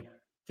telling okay.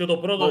 you.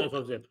 Well,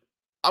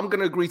 I'm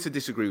going to agree to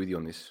disagree with you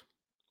on this.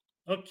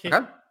 Okay?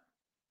 I'm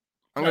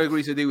going to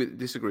agree to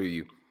disagree with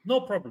you.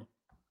 No problem.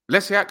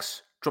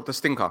 Lesiaks dropped a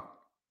stinker.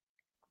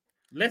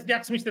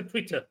 Lesiaks Mr.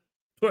 Twitter.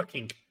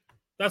 Twerking.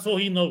 That's all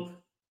he knows.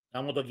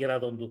 I'm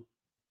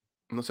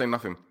not saying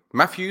nothing.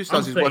 Matthews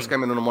does his worst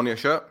game in an Omonoia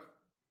shirt.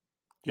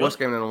 Worst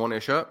game in an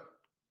Omonoia shirt.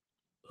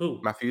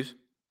 Who? Matthews.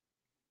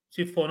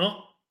 Sifono.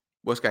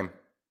 Worst game.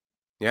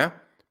 Yeah?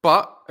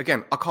 But,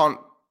 again, I can't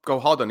go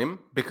hard on him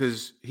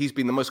because he's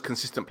been the most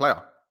consistent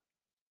player.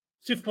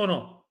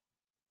 Sifono.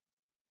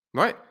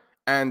 Right?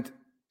 And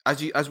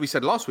as we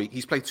said last week,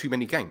 he's played too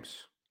many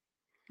games.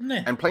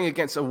 Nah. And playing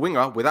against a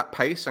winger with that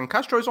pace, and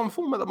Castro's on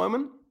form at the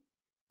moment.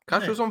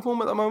 On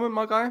form at the moment,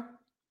 my guy.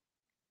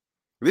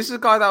 This is a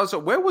guy that was...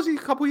 Where was he a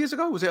couple of years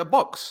ago? Was it a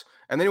Box?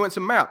 And then he went to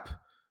Map.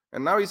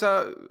 And now he's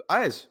at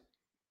Ayers.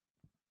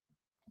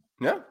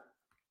 Yeah?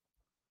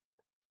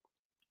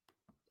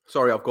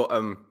 Sorry, I've got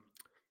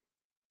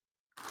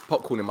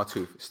popcorn in my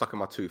tooth. It's stuck in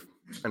my tooth.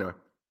 Anyway.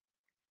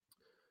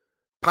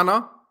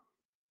 Pana,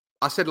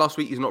 I said last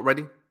week he's not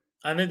ready.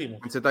 And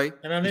today,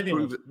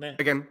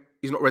 again,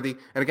 he's not ready.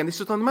 And again,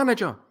 this is on the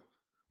manager.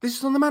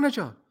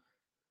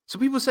 So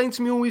people are saying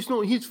to me, oh, it's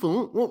not his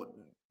fault. What?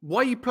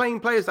 Why are you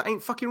playing players that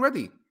ain't fucking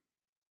ready?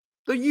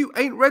 That you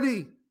ain't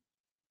ready.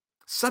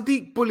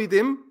 Sadiq bullied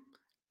him.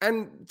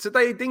 And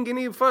today,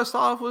 Dingini in the first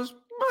half was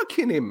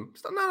murking him.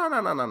 No.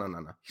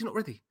 He's not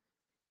ready.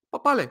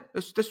 But Bale,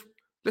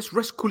 let's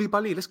rest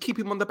Koulibaly. Let's keep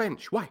him on the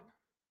bench. Why?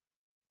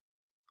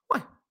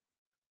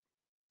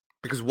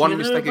 Because one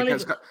mistake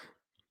against...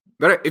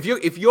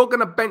 If you're going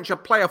to bench a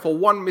player for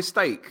one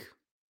mistake,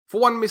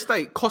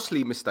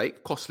 costly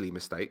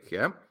mistake,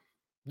 yeah,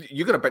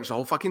 you're going to bench the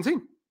whole fucking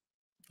team.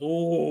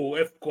 Oh,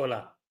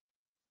 F-Cola.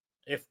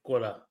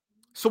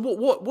 So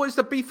what is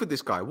the beef with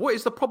this guy? What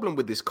is the problem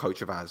with this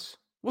coach of ours?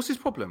 What's his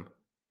problem?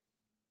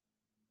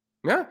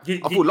 Yeah? I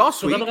thought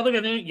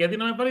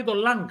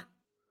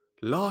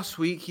last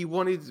week he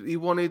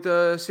wanted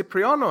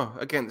Cipriano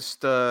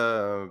against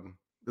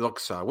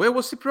Loxa. Where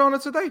was Cipriano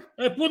today?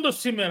 Where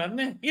was he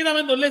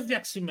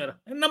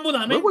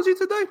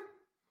today?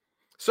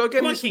 So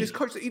again, this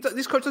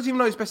coach doesn't even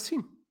know his best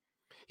team.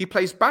 He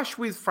plays Bash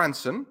with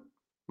Franson,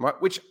 right?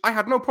 Which I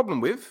had no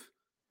problem with.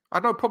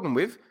 But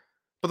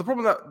the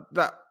problem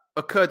that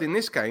occurred in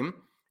this game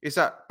is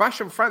that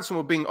Bash and Franson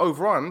were being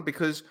overrun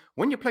because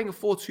when you're playing a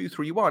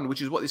 4-2-3-1,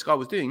 which is what this guy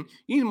was doing,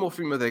 you need more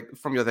from your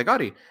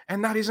Degari.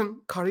 And that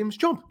isn't Karim's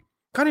job.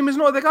 Karim is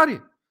not a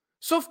Degari.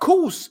 So, of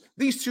course,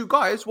 these two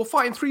guys were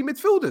fighting 3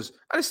 midfielders.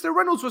 Alistair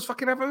Reynolds was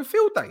fucking having a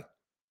field day.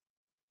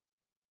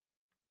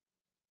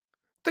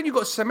 Then you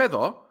got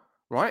Semedo,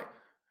 right?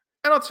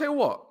 And I'll tell you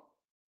what,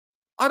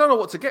 I don't know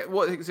what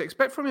to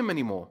expect from him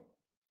anymore.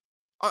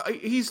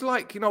 He's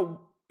like,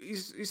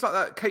 he's like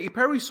that Katy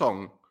Perry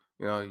song,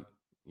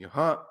 you're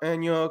hot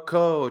and you're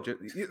cold.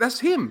 That's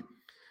him.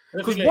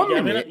 Because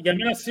για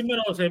μένα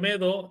σήμερα ο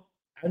Σεμέδο,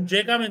 αν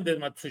τσέκαμε τις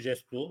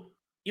ματσούκες του,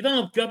 ήταν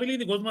ο πιο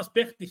απειλητικός μας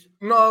παίχτης.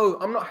 No,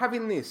 I'm not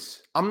having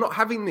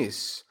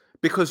this.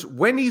 Because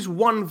when he's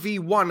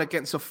 1v1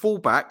 against a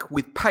fullback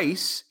with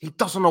pace, he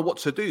doesn't know what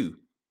to do.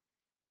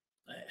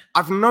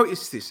 I've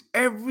noticed this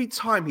every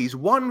time he's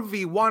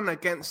 1v1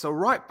 against a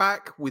right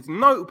back with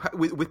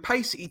with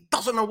pace, he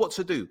doesn't know what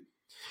to do.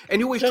 And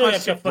he always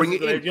tries to bring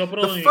it in.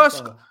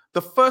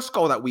 The first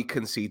goal that we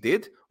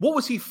conceded, what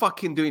was he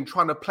fucking doing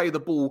trying to play the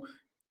ball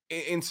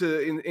in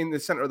the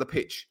center of the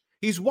pitch?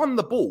 He's won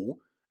the ball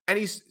and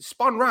he's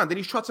spun round and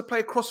he's tried to play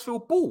a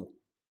crossfield ball.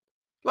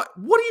 Like,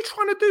 what are you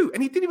trying to do?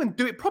 And he didn't even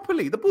do it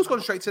properly. The ball's gone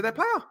straight to their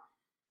player.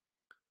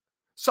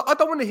 So I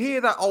don't want to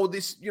hear that,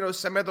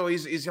 Semedo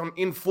is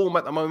in form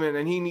at the moment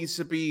and he needs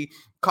to be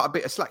cut a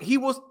bit of slack. He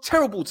was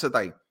terrible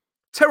today.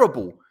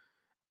 Terrible.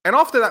 And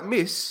after that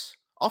miss,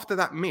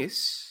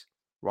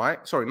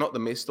 right? Sorry, not the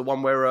miss, the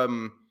one where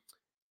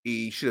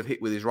he should have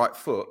hit with his right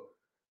foot.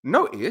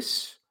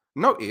 Notice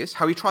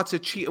how he tried to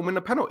cheat and win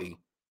a penalty.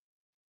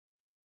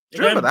 Do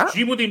you remember that?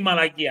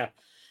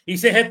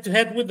 He's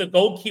head-to-head with the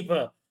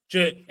goalkeeper.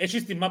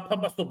 It's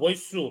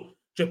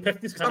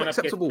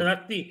unacceptable.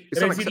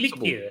 It's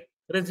unacceptable. Yeah.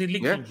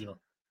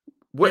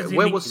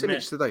 Where was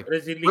Simic today?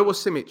 Where was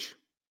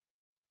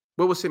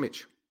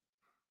Simic?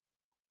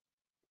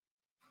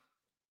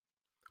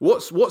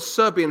 What's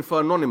Serbian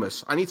for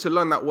anonymous? I need to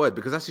learn that word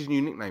because that's his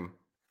new nickname.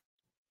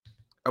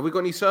 Have we got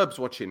any Serbs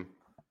watching?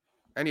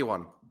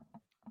 Anyone?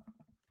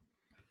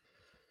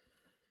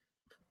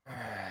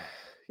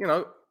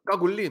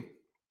 Gaguli.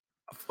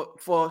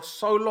 For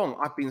so long,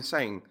 I've been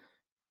saying,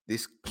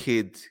 this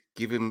kid,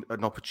 give him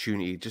an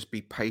opportunity. Just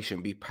be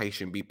patient.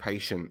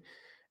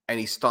 And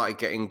he started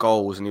getting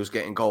goals, and he was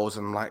getting goals.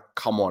 And I'm like,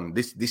 come on,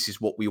 this is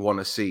what we want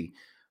to see.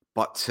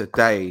 But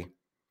today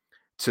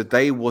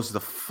was the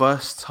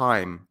first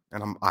time,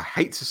 and I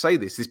hate to say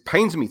this. This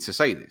pains me to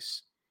say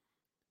this.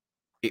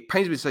 It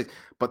pains me to say,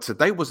 but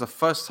today was the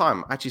first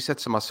time I actually said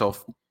to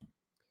myself,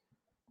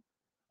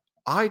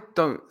 I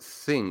don't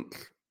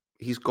think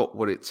he's got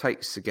what it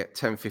takes to get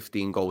 10,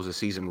 15 goals a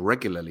season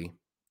regularly.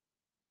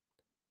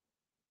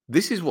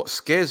 This is what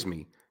scares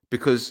me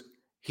because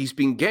he's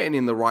been getting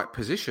in the right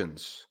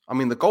positions. I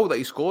mean, the goal that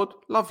he scored,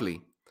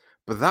 lovely.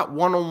 But that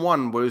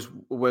one-on-one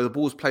where the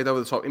ball's played over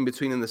the top in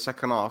between in the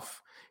second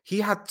half, he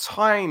had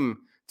time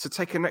to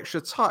take an extra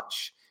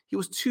touch. He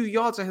was 2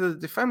 yards ahead of the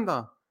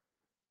defender.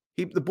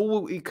 He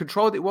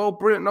controlled it well,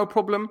 brilliant, no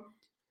problem.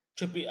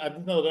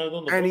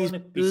 And he's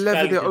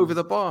levered it over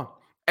the bar.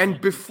 And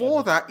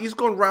before that, he's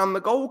gone round the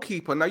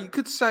goalkeeper. Now, you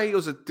could say it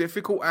was a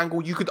difficult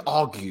angle. You could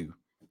argue.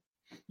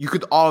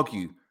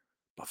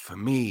 But for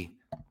me,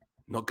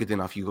 not good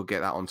enough. You could get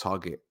that on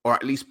target. Or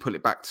at least pull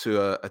it back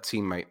to a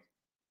teammate.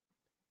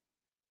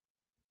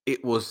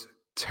 It was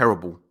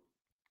terrible.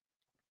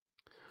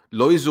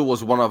 Loizu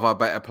was one of our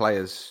better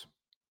players.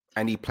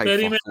 And he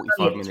played for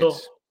 45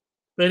 minutes.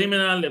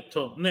 Περίμενε ένα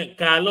λεπτό. Ναι,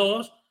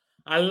 καλός,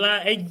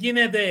 αλλά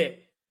έγινε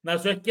να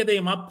σου έρχεται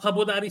η μάπα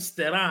από τα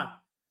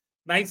αριστερά.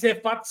 Να είσαι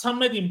φάτσα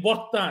με την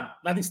πόρτα.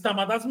 Να τη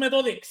σταματάς με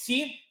το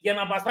δεξί για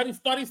να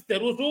πασάρεις το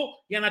αριστερού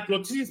σου για να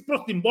κλωτσίσεις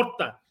προς την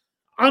πόρτα.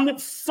 Αν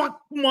fuck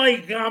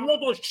my γάμο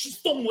το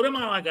σύστο μου ρε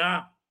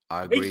μαλακά.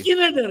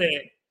 Γίνεται ρε.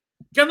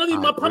 Και αν τη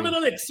μάπα με το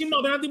δεξί μου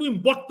απέναντι που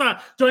την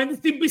πόρτα και αν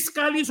την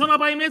πισκαλίσω να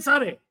πάει μέσα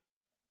ρε.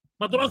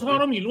 Μα τώρα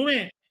σοβαρό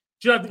μιλούμε.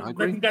 Και να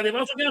την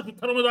κατεβάσω και να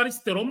σουτάρω με το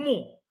αριστερό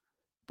μου.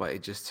 But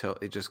it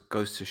just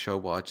goes to show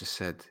what I just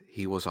said.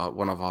 He was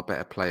one of our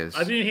better players.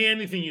 I didn't hear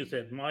anything you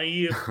said. My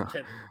ears.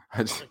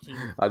 I just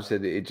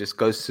said it just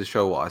goes to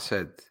show what I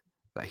said,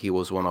 that he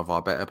was one of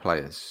our better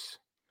players,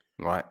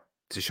 right?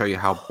 To show you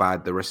how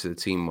bad the rest of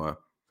the team were.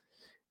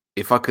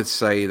 If I could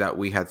say that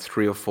we had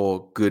 3 or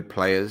 4 good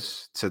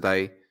players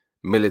today,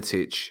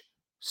 Militic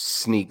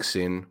sneaks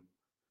in,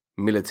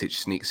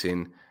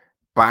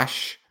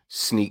 Bash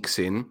sneaks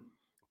in.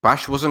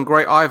 Bash wasn't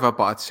great either,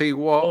 but I tell you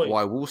what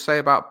I will say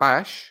about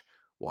Bash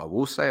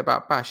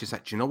is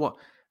that, do you know what?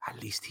 At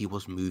least he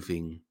was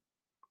moving.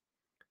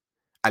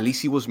 Do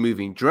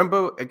you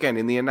remember, again,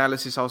 in the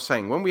analysis I was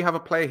saying, when we have a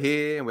player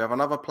here and we have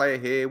another player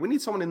here, we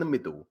need someone in the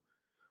middle.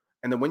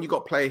 And then when you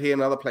got a player here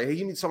and another player here,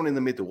 you need someone in the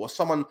middle or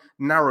someone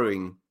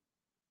narrowing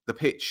the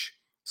pitch.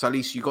 So at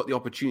least you got the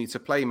opportunity to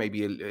play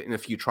maybe in a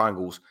few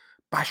triangles.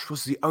 Bash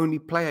was the only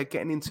player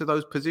getting into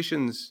those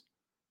positions.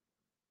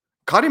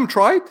 Karim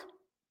tried.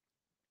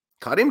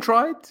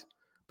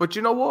 But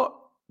you know what?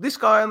 This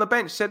guy on the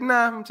bench said,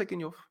 nah, I'm taking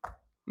you off.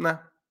 Nah.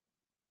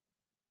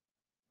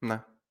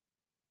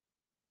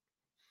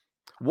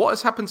 What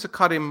has happened to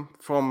Karim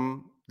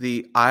from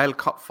the AL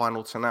Cup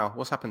final to now?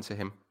 What's happened to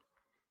him?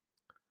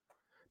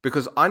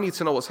 Because I need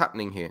to know what's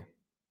happening here.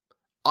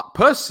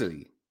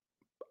 Personally,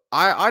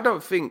 I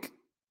don't think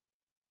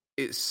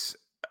it's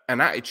an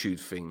attitude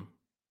thing.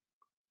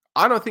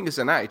 I don't think it's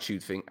an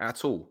attitude thing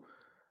at all.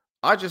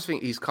 I just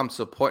think he's come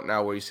to a point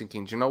now where he's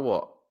thinking, do you know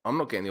what? I'm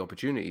not getting the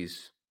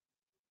opportunities.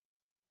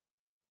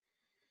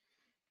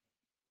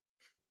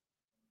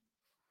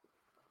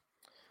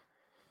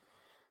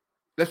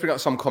 Let's bring up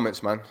some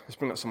comments, man.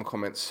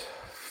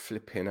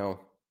 Flipping hell.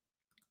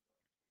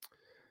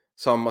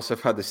 Someone must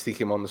have had to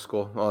stick him on the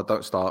score. Oh,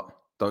 don't start.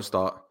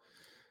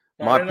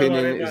 My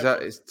opinion is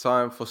that it's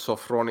time for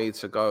Sofroni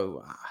to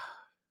go.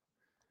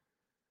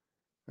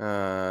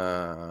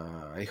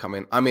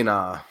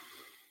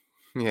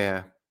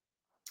 Yeah.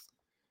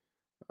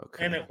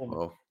 Okay. Δεν έχουμε.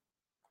 Well,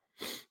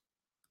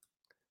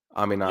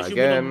 άμυνα Εσύ που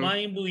τον again.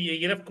 Μάιν που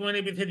γυρεύκουμε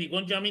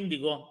επιθετικό και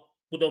αμυντικό,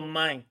 που τον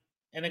Μάιν,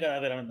 δεν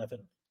καταφέραμε να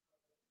φέρουμε.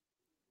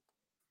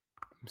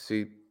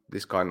 See,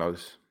 this guy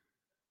knows.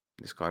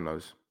 This guy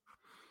knows.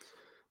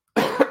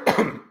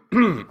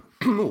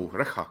 Ooh,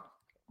 recha.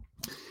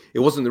 It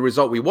wasn't the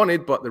result we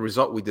wanted, but the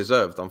result we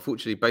deserved.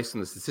 Unfortunately, based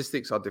on the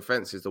statistics, our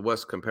defense is the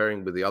worst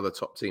comparing with the other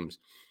top teams.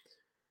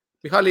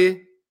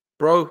 Michali,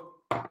 bro,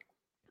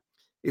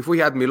 if we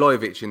had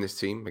Milojevic in this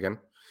team again,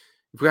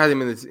 if we had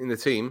him in the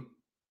team,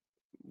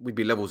 we'd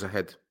be levels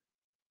ahead.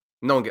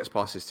 No one gets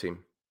past this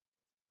team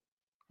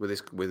with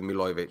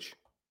Milojevic.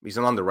 He's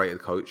an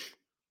underrated coach,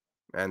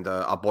 and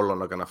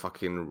Apollon are gonna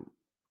fucking,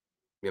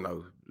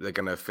 they're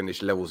gonna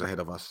finish levels ahead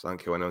of us. I don't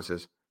care what anyone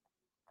says.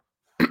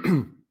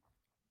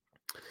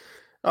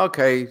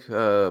 Okay,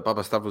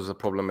 Baba Stavros is a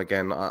problem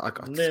again. I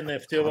don't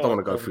want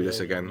to go through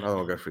this again. I don't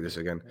want to go through this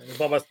again. Ο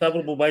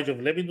Παπασταύρου που πάει και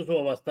βλέπει τους, ο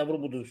Παπασταύρου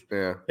που τους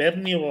Yeah.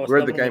 παίρνει, ο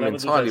Read the Παπασταύρου game μιλά με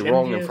τους entirely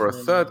wrong, and for a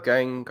αγέντιες. third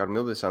game,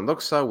 Carmildes and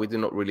Doxa, we did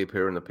not really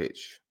appear on the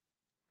pitch.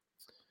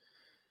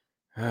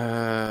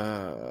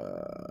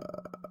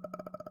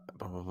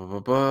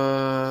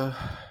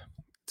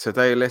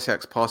 Today,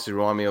 Lesiak's passes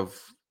remind me of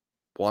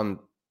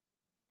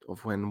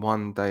when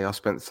one day I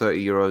spent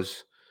 30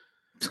 euros.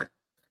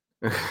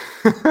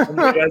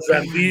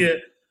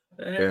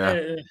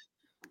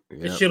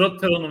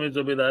 Χειρότερο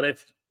νομίζω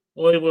πιταρέφει.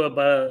 Όχι που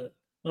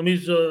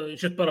νομίζω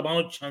είχες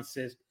παραπάνω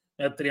chances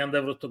με 30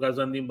 ευρώ στο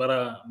Καζαντίν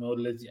παρά με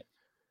όλες.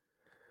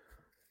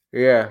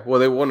 Yeah, well,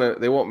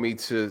 they want me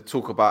to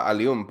talk about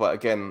Alium, but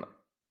again,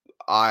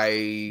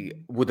 I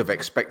would have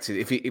expected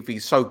if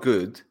he's so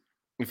good,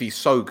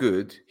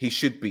 he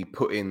should be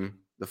putting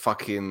the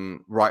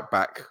fucking right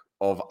back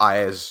of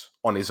Ayers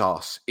on his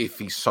ass if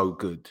he's so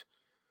good.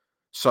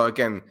 So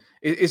again,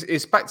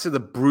 it's back to the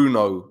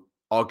Bruno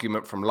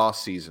argument from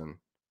last season,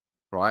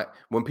 right?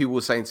 When people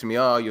were saying to me,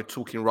 "Oh, you're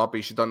talking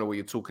rubbish. You don't know what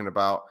you're talking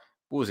about."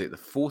 What was it? The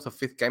 4th or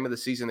 5th game of the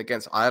season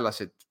against Ayers? I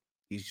said,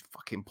 he's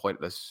fucking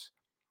pointless.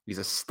 He's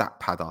a stat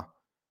padder,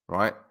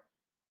 right?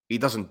 He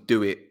doesn't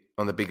do it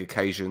on the big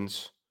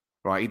occasions,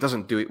 right? He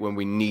doesn't do it when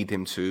we need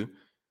him to.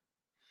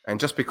 And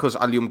just because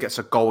Alium gets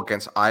a goal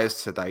against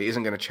Ayers today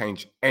isn't going to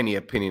change any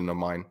opinion of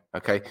mine,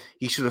 okay?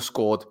 He should have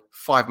scored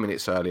 5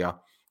 minutes earlier.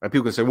 And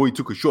people can say, well, he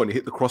took a shot and he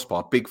hit the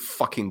crossbar. Big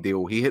fucking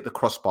deal. He hit the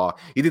crossbar.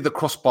 He did the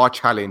crossbar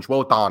challenge.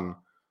 Well done,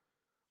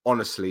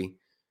 honestly.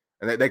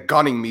 And they're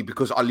gunning me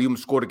because Alium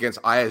scored against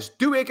Ayers.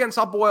 Do it against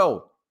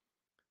Abuel.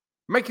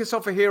 Make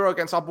yourself a hero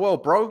against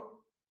Abuel, bro.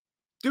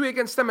 Do it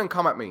against them and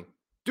come at me.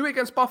 Do it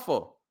against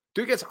Buffalo.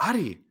 Do it against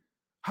Ari.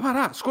 How about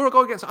that? Score a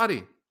goal against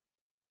Ari.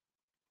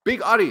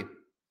 Big Ari.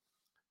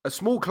 A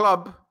small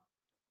club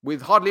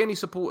with hardly any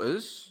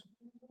supporters,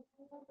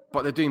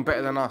 but they're doing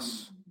better than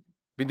us.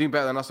 Been doing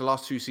better than us the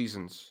last 2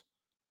 seasons.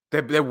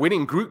 They're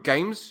winning group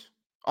games,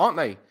 aren't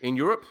they, in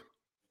Europe?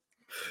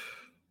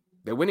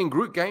 They're winning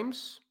group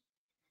games.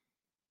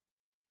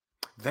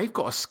 They've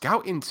got a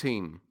scouting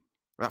team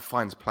that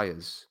finds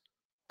players.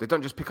 They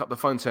don't just pick up the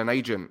phone to an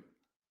agent.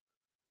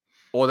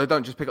 Or they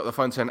don't just pick up the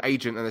phone to an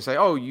agent and they say,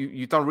 oh,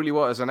 you've done really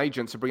well as an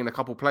agent to bring in a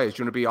couple players.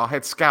 Do you want to be our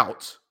head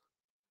scout?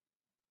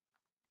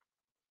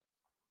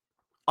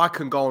 I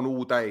can go on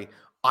all day.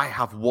 I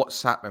have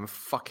WhatsApp and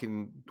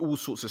fucking all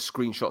sorts of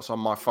screenshots on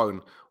my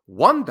phone.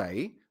 One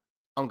day,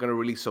 I'm going to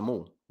release them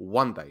all.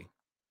 One day.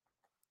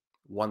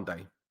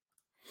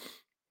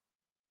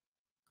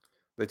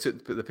 They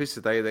took the piss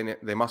today.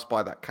 They must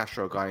buy that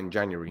Castro guy in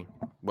January.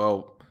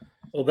 Well,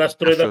 ο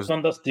Castro ήταν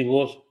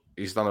φανταστικός.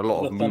 He's done a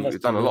lot of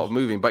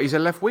moving, but he's a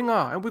left winger,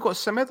 and we've got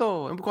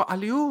Semedo, and we've got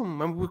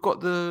Alium, and we've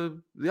got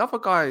the other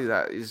guy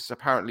that is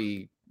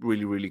apparently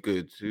really, really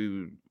good,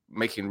 who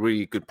making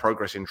really good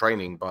progress in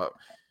training, but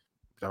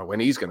I don't know when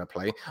he's going to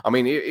play. I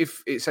mean,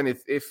 if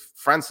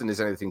Franson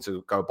is anything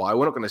to go by,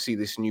 we're not going to see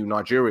this new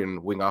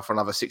Nigerian winger for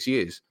another 6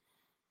 years.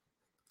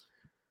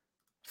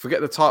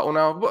 Forget the title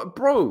now, but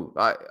bro,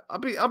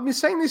 I've been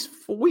saying this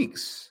for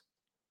weeks.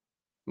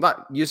 Like,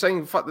 you're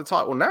saying fuck the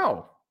title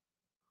now,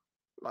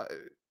 like.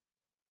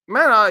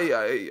 Man,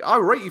 I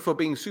rate you for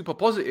being super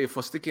positive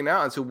for sticking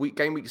out until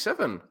game week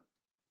 7.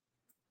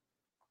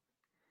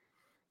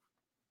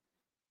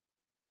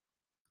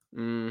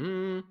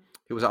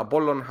 He was at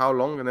Apollon how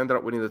long and ended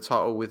up winning the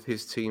title with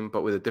his team,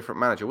 but with a different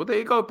manager. Well, there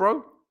you go,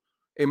 bro.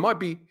 It might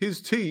be his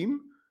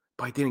team,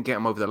 but he didn't get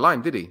him over the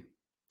line, did he?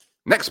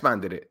 Next man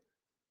did it.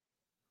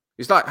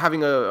 It's like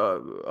having a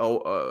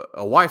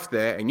wife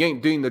there and you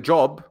ain't doing the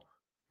job.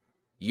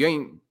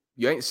 You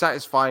ain't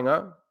satisfying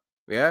her.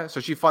 Yeah, so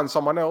she finds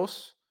someone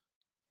else.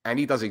 And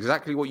he does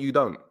exactly what you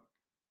don't.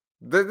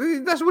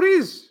 That's what it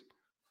is.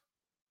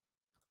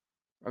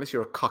 Unless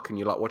you're a cuck and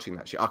you like watching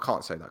that shit. I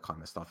can't say that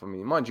kind of stuff. I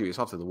mean, mind you, it's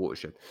after the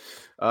watershed.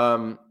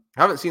 I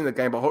haven't seen the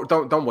game, but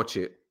don't watch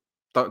it.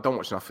 Don't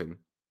watch nothing.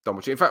 Don't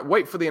watch it. In fact,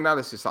 wait for the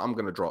analysis that I'm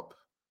going to drop.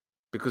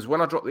 Because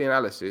when I drop the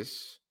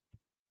analysis,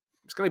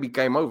 it's going to be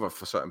game over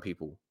for certain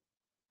people.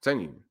 I'm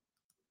telling you.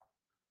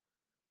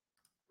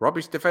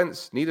 Rubbish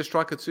defense. Need a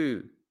striker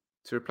too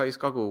to replace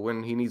Guggle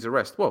when he needs a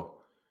rest. Well,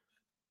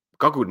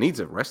 Guggle needs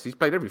a rest. He's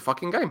played every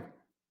fucking game.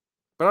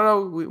 But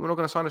no, we're not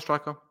going to sign a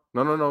striker.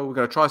 No. We're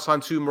going to try to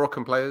sign 2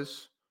 Moroccan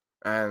players.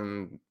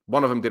 And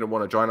one of them didn't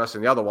want to join us.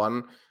 And the other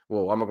one,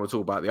 well, I'm not going to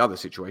talk about the other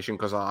situation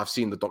because I've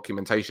seen the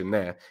documentation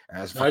there.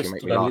 And it's fucking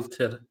make me laugh.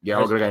 Yeah,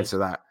 I'm not going to get into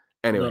that.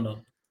 Anyway, No.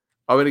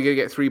 are we going to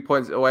get 3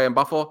 points away in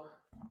Buffer?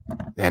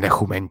 Then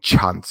έχουμε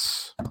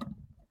chance.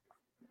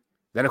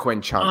 And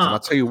I'll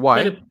tell you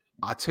why.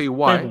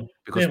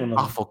 Because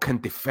Buffer can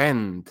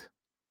defend.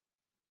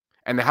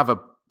 And they have a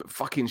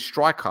fucking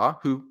striker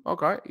who,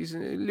 okay, he's a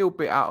little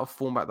bit out of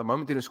form at the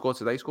moment. Didn't score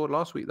today, scored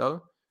last week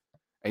though.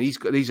 And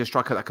he's a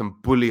striker that can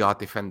bully our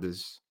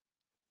defenders.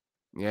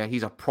 Yeah,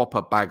 he's a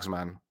proper bags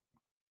man.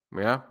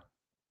 Yeah.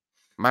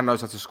 Man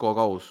knows how to score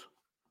goals.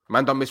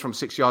 Man don't miss from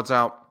 6 yards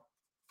out.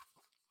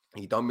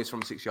 He don't miss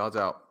from 6 yards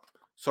out.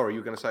 Sorry, you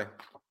were going to say.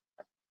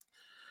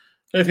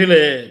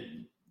 Φίλε,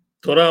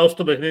 τώρα ως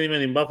το παιχνίδι με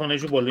την Πάφων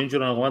έχει πολύ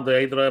γύρω ακόμα το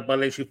Αίτρα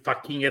πάλι έχει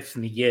fucking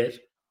εθνικές.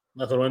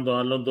 Να θέλουμε τον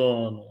άλλον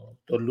τον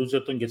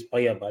loser τον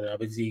Κεσπάγια πάλι να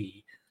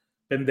παίζει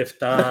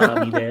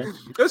 5-7-0.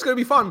 It's going to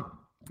be fun.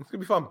 It's going to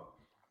be fun.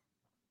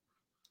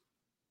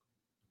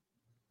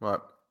 Right.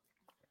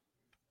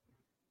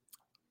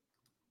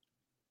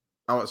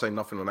 I won't say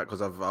nothing on that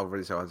because I've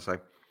already said what I had to say.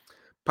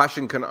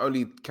 Passion can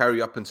only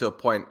carry up until a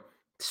point.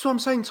 This is what I'm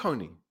saying,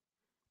 Tony.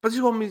 But this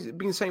is what I've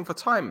been saying for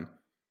time.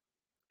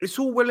 It's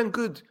all well and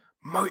good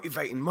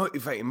motivating.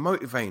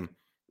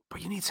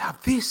 But you need to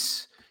have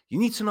this. You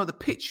need to know the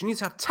pitch. You need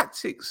to have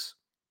tactics.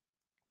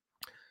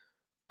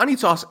 I need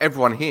to ask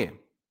everyone here.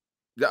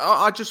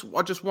 I just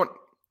want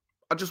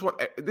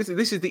this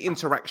is the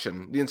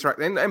interaction.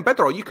 And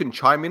Bedro, you can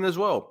chime in as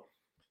well.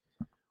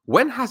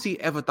 When has he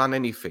ever done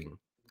anything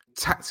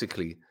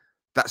tactically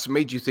that's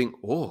made you think,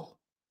 oh,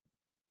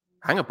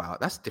 hang about,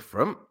 that's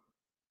different.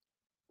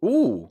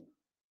 Ooh,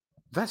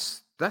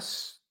 that's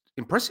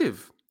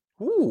impressive.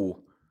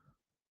 Ooh.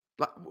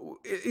 Like,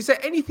 is there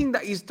anything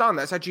that he's done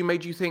that's actually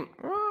made you think,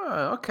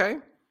 oh, okay,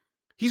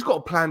 he's got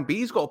a plan B,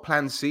 he's got a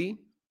plan C?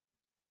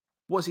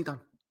 What has he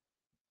done?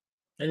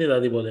 For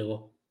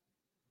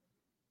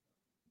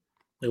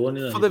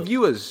the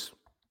viewers,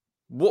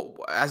 what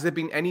has there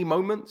been any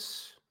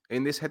moments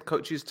in this head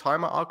coach's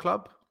time at our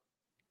club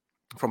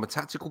from a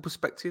tactical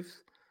perspective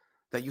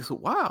that you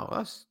thought, wow,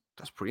 that's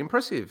pretty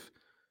impressive?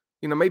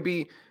 You know,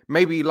 maybe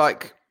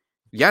like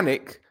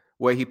Yannick,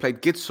 where he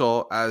played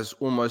Gitso as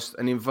almost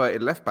an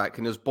inverted left back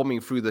and he was bombing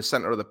through the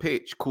center of the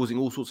pitch, causing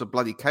all sorts of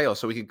bloody chaos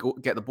so he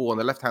could get the ball on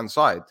the left-hand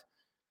side.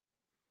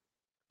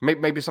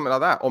 Maybe something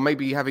like that. Or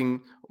maybe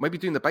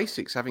doing the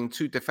basics, having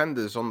 2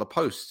 defenders on the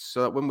posts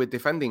so that when we're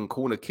defending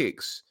corner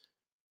kicks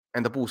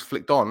and the ball's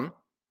flicked on,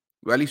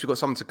 well, at least we've got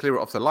someone to clear it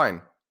off the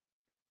line.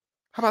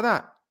 How about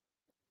that?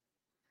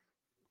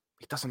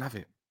 He doesn't have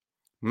it.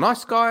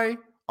 Nice guy.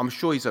 I'm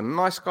sure he's a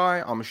nice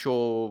guy. I'm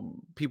sure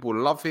people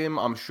love him.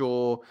 I'm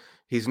sure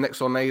his next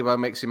door neighbor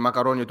makes him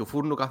macaroni to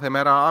furno κάθε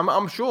μέρα.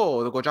 I'm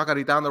sure the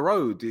Gojakari down the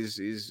road has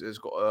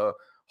got a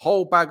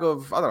whole bag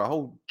of, a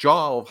whole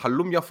jar of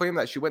halumia for him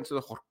that she went to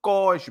the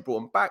Jorko and she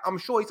brought him back. I'm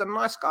sure he's a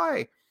nice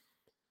guy.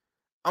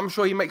 I'm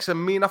sure he makes a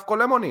enough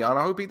golemoni, and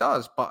I hope he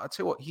does. But I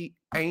tell you what, he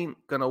ain't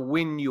going to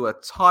win you a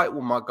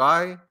title, my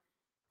guy.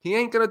 He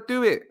ain't going to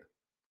do it.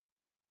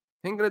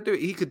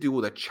 He could do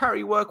all the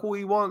charity work all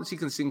he wants. He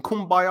can sing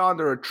Kumbaya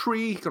under a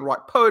tree. He can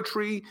write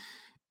poetry.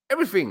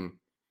 Everything.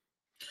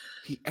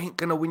 He ain't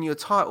going to win you a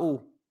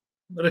title.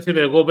 Ρε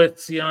φίλε, εγώ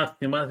πέτσι αν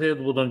θυμάστε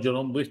από τον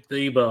καιρό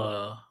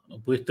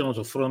που ήρθε ο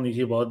Σοφρόνης,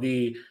 είπα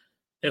ότι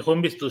έχω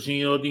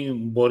εμπιστοσύνη ότι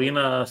μπορεί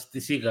να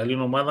στήσει καλή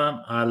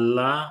ομάδα,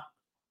 αλλά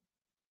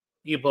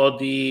είπα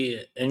ότι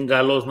είναι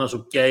καλός να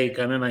σου πιάει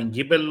κανέναν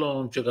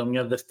κύπελλο και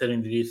καμιά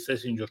δεύτερη τρίτη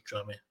θέση και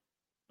ορτσάμε.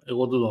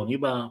 Εγώ του τον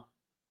είπα,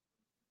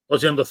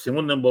 όσοι αν το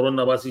θυμούν μπορούν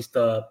να πάσει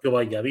στα πιο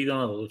παγιά βίντεο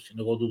να το δώσουν.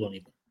 Εγώ του τον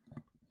είπα.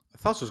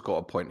 Thassa's got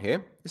a point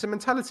here. It's a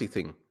mentality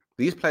thing.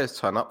 These players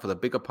turn up for the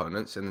big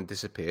opponents and then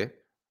disappear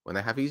when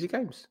they have easy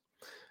games.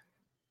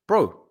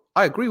 Bro,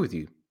 I agree with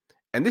you.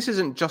 And this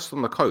isn't just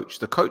on the coach.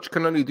 The coach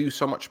can only do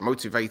so much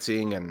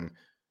motivating and,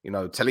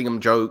 telling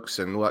them jokes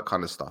and all that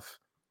kind of stuff.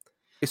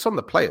 It's on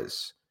the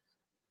players.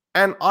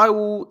 And I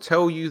will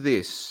tell you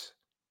this.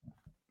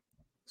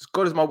 As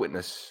God is my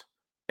witness.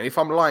 And if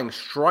I'm lying,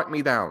 strike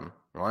me down,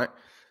 right?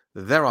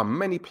 There are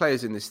many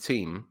players in this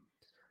team,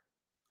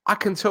 I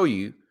can tell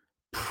you,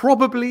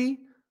 probably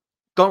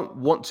don't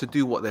want to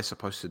do what they're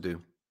supposed to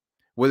do.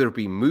 Whether it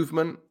be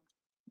movement,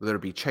 whether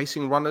it be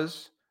chasing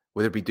runners,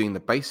 whether it be doing the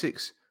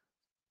basics.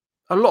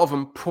 A lot of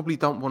them probably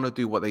don't want to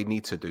do what they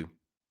need to do.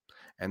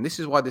 And this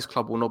is why this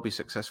club will not be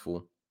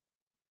successful.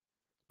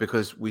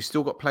 Because we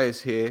still got players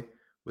here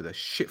with a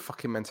shit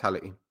fucking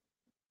mentality.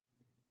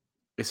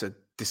 It's a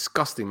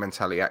disgusting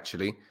mentality,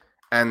 actually.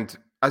 And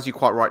as you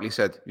quite rightly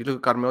said, you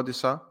look at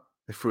Garmiodisa,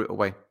 they threw it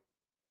away.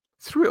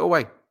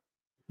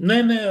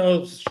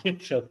 No,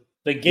 shit shot.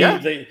 They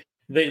gave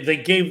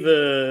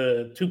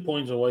the 2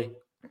 points away.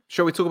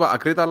 Shall we talk about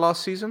Agreda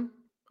last season?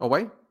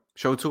 Away?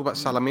 Shall we talk about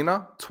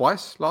Salamina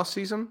twice last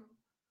season?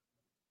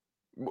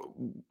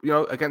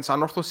 Against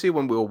Anorthosi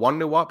when we were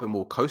 1-0 up and we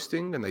were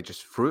coasting and they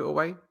just threw it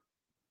away.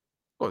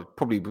 Well,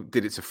 probably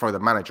did it to throw the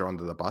manager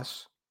under the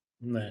bus.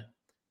 Ναι.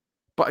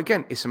 But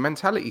again, it's a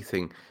mentality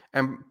thing.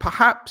 And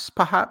perhaps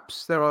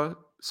there are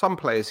some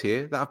players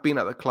here that have been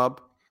at the club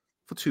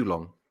for too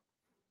long.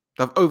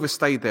 They've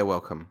overstayed their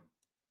welcome.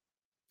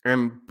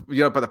 And,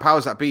 but the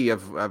powers that be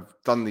have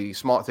done the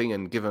smart thing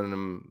and given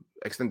them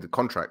extended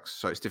contracts.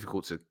 So it's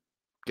difficult to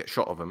get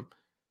shot of them.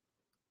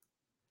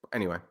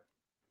 Anyway,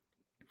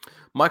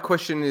 my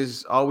question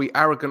is, are we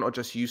arrogant or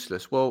just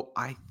useless? Well,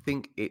 I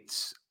think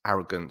it's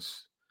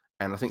arrogance.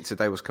 And I think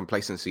today was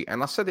complacency.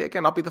 And I said it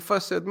again, I'll be the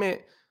first to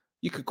admit,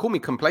 you could call me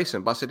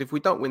complacent, but I said, if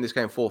we don't win this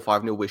game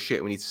 4-5-0, we're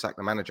shit. We need to sack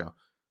the manager.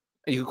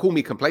 And you could call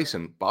me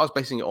complacent, but I was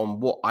basing it on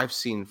what I've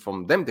seen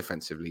from them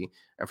defensively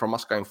and from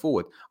us going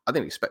forward. I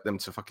didn't expect them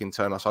to fucking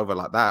turn us over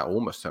like that, or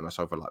almost turn us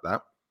over like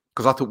that,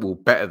 because I thought we were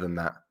better than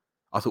that.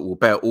 I thought we were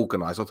better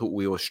organized. I thought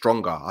we were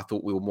stronger. I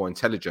thought we were more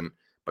intelligent.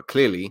 But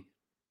clearly,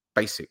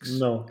 basics.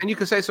 No. And you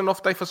could say it's an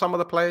off day for some of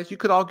the players. You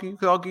could argue.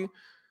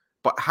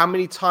 But how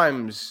many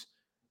times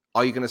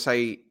are you going to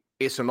say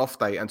it's an off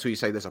day until you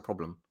say there's a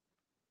problem?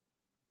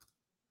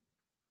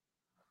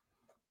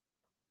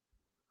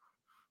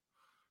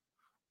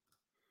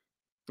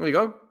 There you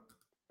go.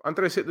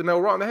 Andres hit the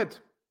nail right on the head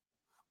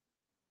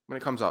when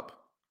it comes up.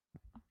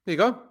 There you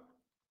go.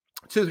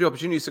 2-3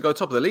 opportunities to go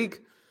top of the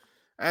league.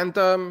 And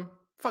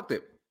fucked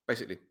it,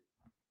 basically.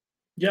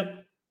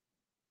 Yep.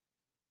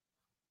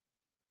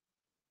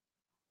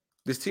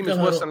 This team is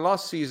worse than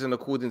last season,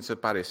 according to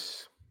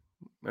Paris,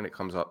 when it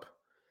comes up.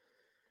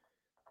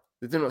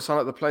 They do not sound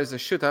like the players they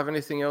should have.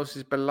 Anything else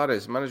is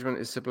Bellares. Management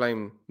is to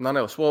blame. None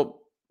else.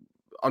 Well,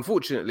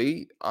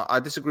 unfortunately, I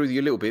disagree with you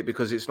a little bit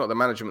because it's not the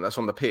management that's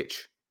on the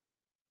pitch.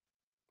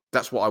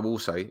 That's what I will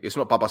say. It's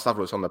not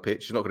Papastavros on the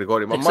pitch. It's not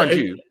Grigorian. Mind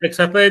you.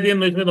 Except for the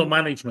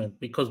management,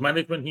 because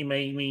management, he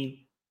may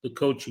mean the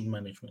coaching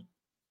management.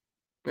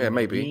 Yeah,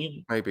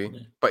 maybe. Yeah.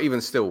 But even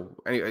still,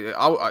 anyway,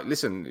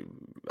 listen,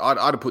 I'd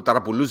have put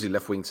Darabuluzi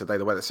left wing today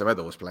the way that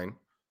Semedo was playing.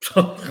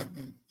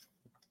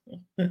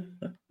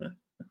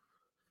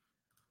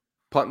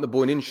 Putting the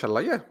ball in,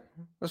 inshallah. Yeah,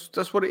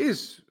 that's what it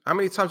is. How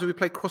many times have we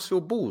played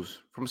crossfield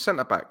balls from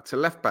centre back to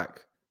left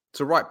back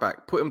to right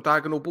back? Put them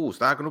diagonal balls,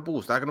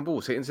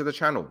 hit into the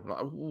channel.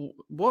 Like,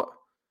 what?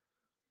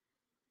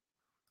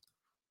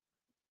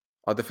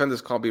 Our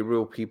defenders can't be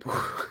real people.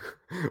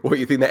 What,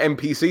 you think they're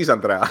NPCs,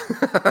 Andrea?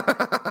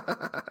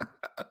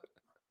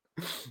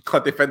 Our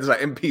defenders are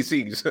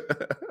NPCs.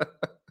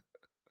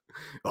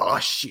 Oh,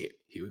 shit.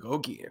 Here we go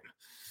again.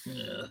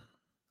 Yeah.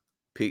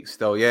 Peak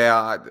still.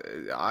 Yeah,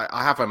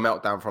 I have a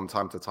meltdown from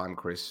time to time,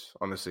 Chris.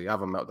 Honestly, I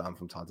have a meltdown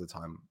from time to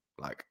time.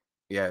 Like,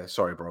 yeah,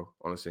 sorry, bro.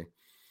 Honestly.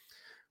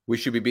 We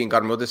should be being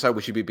Garmil this side.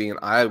 We should be being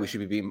Ayaz. We should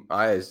be being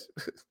Ayaz.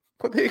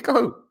 But there you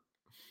go.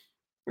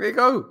 There you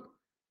go.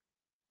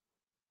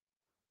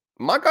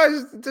 My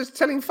guy's just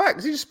telling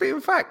facts. He's just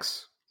spitting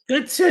facts.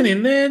 But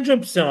Philip,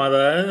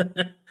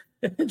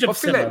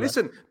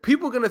 listen,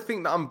 people are going to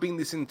think that I'm being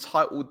this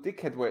entitled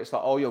dickhead where it's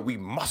like, oh, yeah, we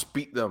must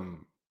beat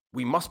them.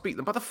 We must beat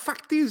them. But the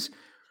fact is,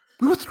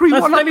 we were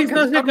 3-1 up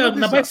against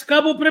να πάει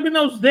κάπου πρέπει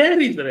να τους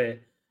δέρεις,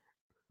 ρε.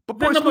 But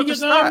bro, it's not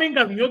just that.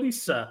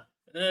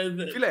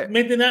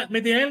 Με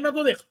την άλλη να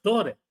το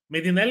δεχτώ, ρε. Με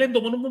την άλλη είναι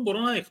το μόνο που μπορώ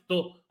να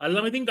δεχτώ.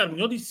 Αλλά με την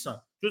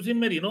Καρμιώτισσα, το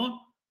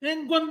σημερινό,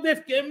 δεν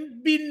κοντεύει,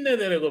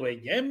 εμπίνεται, ρε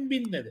κοπέγια,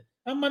 εμπίνεται.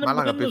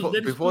 Malaga,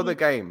 before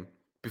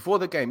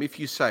the game, if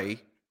you say,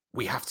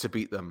 we have to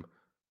beat them,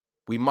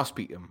 we must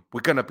beat them, we're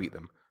going to beat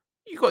them,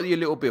 you got a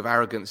little bit of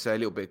arrogance there, a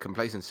little bit of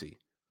complacency.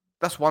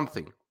 That's one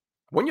thing.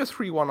 When you're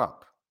 3-1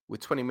 up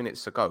with 20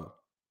 minutes to go,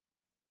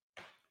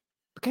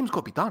 the game's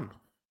got to be done.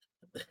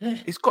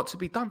 It's got to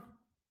be done.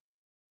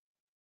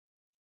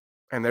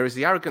 And there is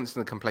the arrogance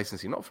and the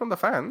complacency, not from the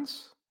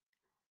fans,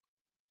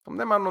 from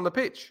them man on the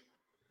pitch.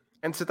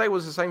 And today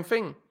was the same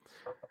thing.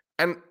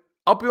 And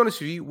I'll be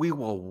honest with you, we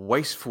were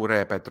wasteful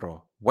there,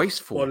 Pedro.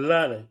 Wasteful.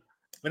 I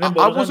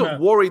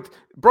wasn't worried.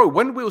 Bro,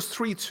 when it was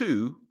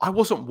 3-2, I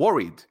wasn't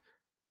worried.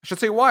 I should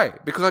tell you why.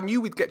 Because I knew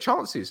we'd get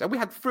chances. And we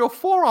had 3 or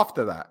 4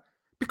 after that.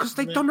 Because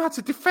they don't know how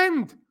to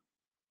defend.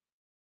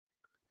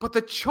 But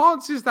the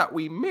chances that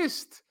we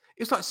missed,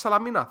 it's like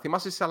Salamina. They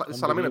must say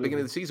Salamina at the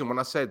beginning of the season when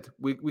I said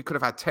we could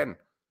have had 10.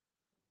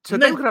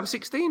 Today we could have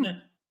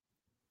 16.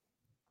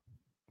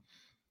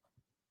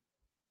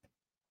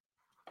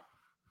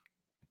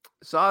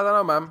 So I don't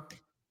know, man.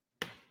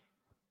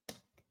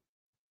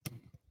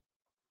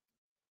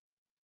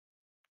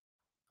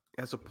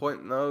 As a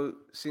point, no.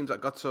 Seems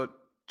like Gatso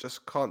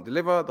just can't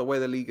deliver the way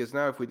the league is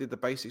now. If we did the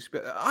basics,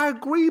 I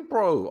agree,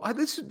 bro.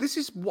 This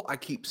is what I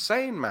keep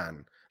saying,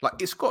 man.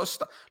 Like, it's got to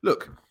start.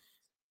 Look,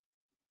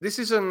 this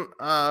isn't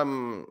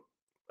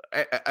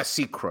a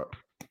secret,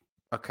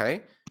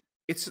 okay?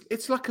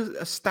 It's like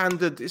a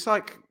standard. It's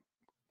like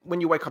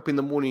when you wake up in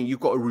the morning, you've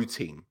got a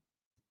routine.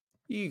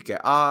 You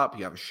get up,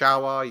 you have a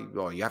shower,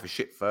 you have a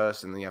shit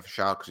first, and then you have a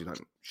shower because you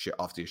don't shit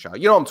after your shower.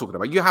 You know what I'm talking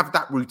about. You have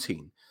that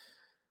routine.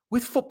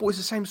 With football, it's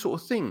the same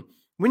sort of thing.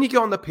 When you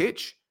get on the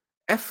pitch,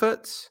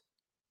 effort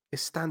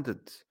is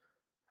standard.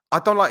 I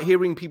don't like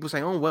hearing people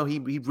saying, oh, well, he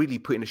really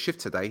put in a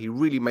shift today. He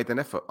really made an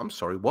effort. I'm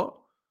sorry, what?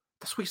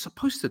 That's what you're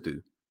supposed to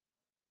do.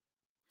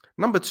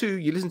 Number two,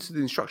 you listen to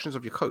the instructions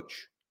of your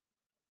coach,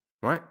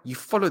 right? You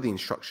follow the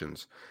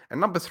instructions. And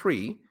number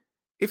three,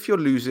 if you're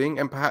losing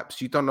and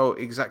perhaps you don't know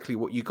exactly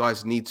what you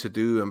guys need to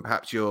do, and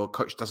perhaps your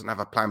coach doesn't have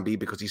a plan B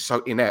because he's so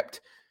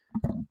inept,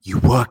 you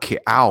work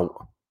it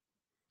out.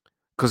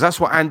 Because that's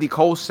what Andy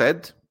Cole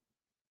said.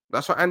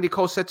 That's what Andy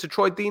Cole said to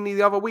Troy Deeney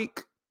the other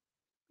week.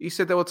 He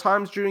said there were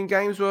times during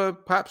games where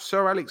perhaps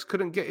Sir Alex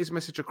couldn't get his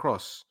message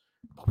across,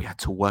 but we had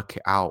to work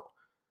it out.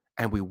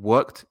 And we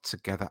worked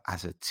together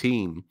as a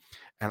team.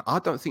 And I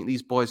don't think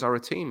these boys are a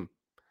team.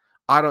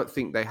 I don't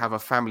think they have a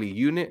family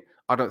unit.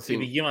 I don't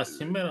think...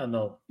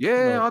 No.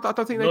 Yeah, No. I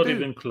don't think they Not do.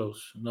 even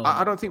close. No.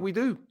 I don't think we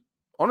do.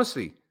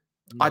 Honestly.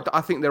 No.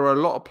 I think there are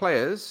a lot of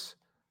players,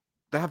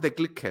 they have their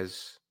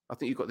glickes. I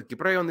think you've got the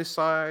Gibre on this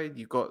side.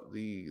 You've got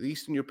the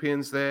Eastern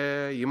Europeans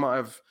there. You might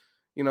have,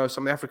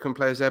 some of the African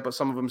players there, but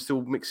some of them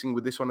still mixing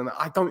with this one and that.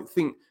 I don't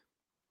think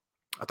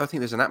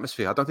there's an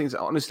atmosphere. I don't think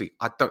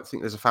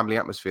there's a family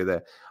atmosphere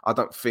there. I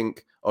don't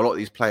think a lot of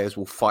these players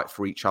will fight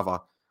for each other.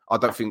 I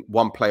don't think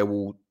one player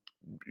will,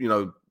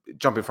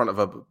 jump in front of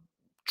a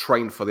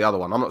train for the other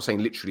one. I'm not saying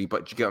literally,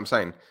 but do you get what I'm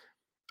saying?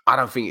 I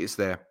don't think it's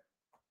there.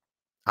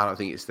 I don't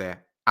think it's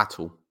there at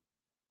all.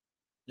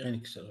 I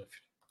think so.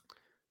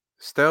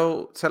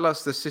 Still, tell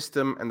us the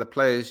system and the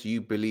players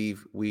you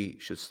believe we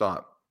should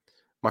start.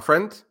 My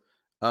friend,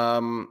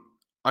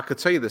 I could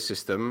tell you the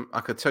system,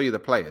 I could tell you the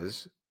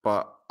players,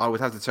 but I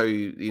would have to tell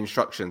you the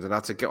instructions and I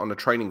had to get on the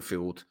training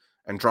field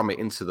and drum it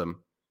into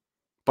them.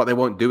 But they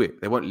won't do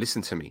it. They won't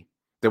listen to me.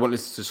 They won't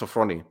listen to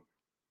Sofroni.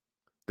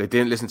 They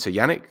didn't listen to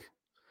Yannick.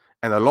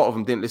 And a lot of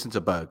them didn't listen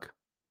to Berg.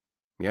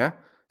 Yeah?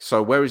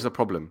 So where is the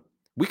problem?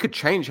 We could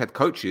change head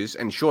coaches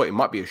and sure, it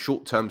might be a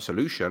short-term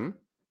solution.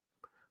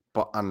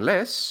 But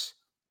unless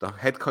the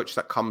head coach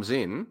that comes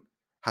in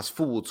has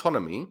full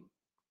autonomy,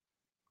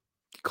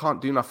 you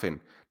can't do nothing.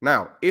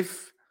 Now,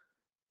 if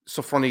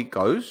Sofroni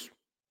goes,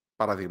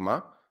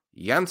 Paradigma,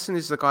 Janssen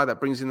is the guy that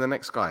brings in the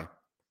next guy.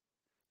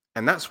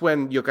 And that's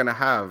when you're going to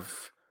have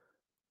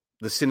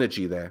the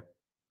synergy there.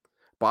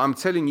 But I'm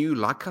telling you,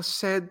 like I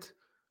said,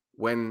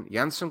 when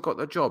Janssen got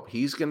the job,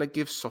 he's going to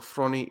give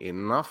Sofroni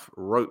enough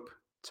rope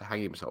to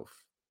hang himself.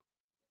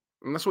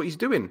 And that's what he's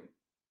doing.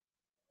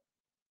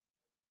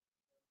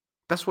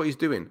 That's what he's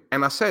doing.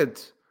 And I said,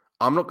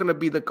 I'm not going to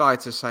be the guy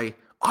to say,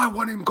 I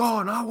want him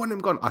gone.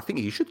 I think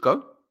he should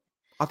go.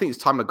 I think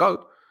it's time to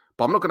go.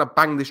 But I'm not going to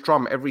bang this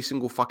drum every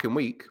single fucking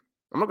week.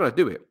 I'm not going to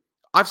do it.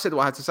 I've said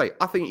what I had to say.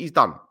 I think he's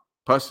done,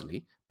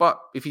 personally.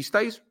 But if he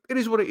stays, it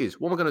is what it is.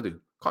 What am I going to do?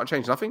 Can't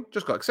change nothing.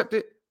 Just got to accept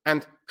it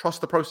and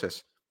trust the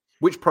process.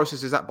 Which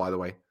process is that, by the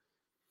way?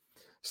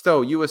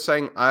 Still, you were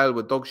saying Isle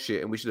were dog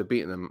shit and we should have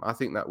beaten them. I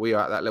think that we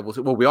are at that level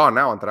too. Well, we are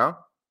now, Andrea.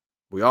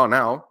 We are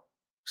now.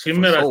 Sure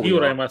we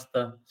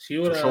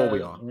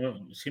are.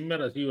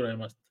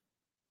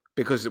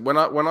 Because when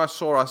I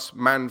saw us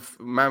man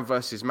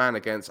versus man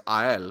against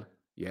AL,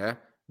 yeah,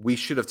 we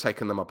should have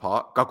taken them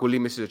apart. Gaguli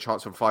misses a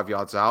chance from 5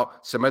 yards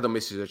out. Semedo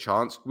misses a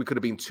chance. We could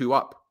have been 2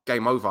 up.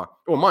 Game over.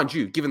 Well, mind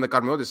you, given the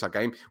Garmiodisa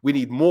game, we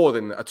need more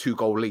than a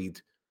 2-goal lead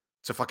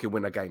to fucking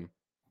win a game.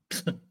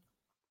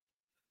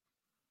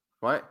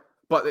 Right?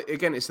 But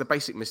again, it's the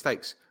basic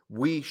mistakes.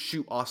 We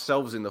shoot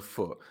ourselves in the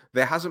foot.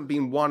 There hasn't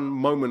been one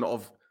moment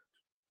of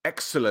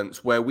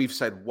excellence where we've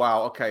said,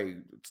 wow, okay,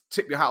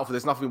 tip your hat off,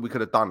 there's nothing we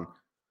could have done.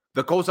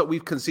 The goals that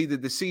we've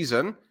conceded this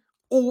season,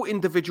 all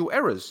individual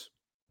errors.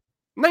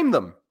 Name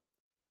them.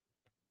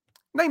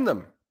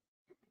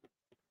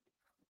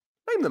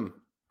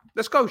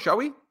 Let's go, shall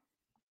we?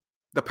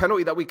 The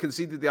penalty that we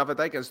conceded the other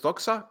day against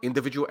Doxa,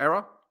 individual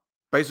error.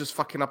 Bezos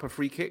fucking up a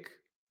free kick,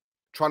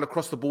 trying to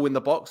cross the ball in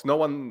the box, no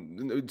one,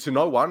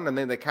 and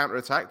then they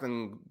counter-attacked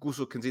and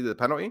Gusul conceded the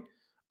penalty.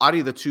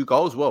 Ari, the 2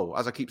 goals, well,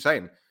 as I keep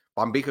saying,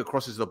 Bambika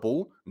crosses the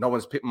ball, no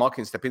one's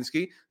marking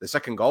Stepinski. The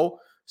second goal,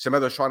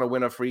 Semedo's trying to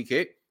win a free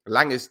kick.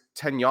 Lang is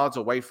 10 yards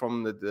away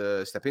from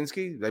the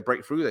Stepinski. They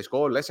break through, they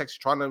score. Lesek's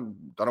trying to,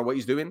 don't know what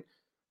he's doing.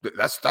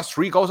 That's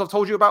 3 goals I've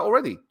told you about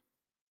already.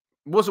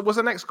 What's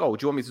the next goal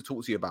do you want me to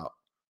talk to you about?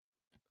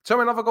 Tell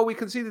me another goal we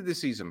conceded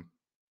this season.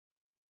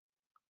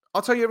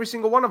 I'll tell you every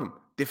single one of them.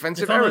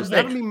 Defensive errors. They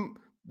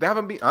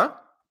haven't been, huh?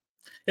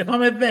 If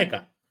I'm at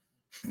Vega.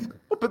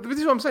 Well, but this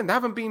is what I'm saying. They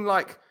haven't been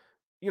like,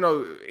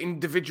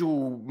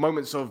 individual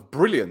moments of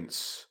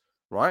brilliance,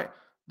 right?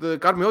 The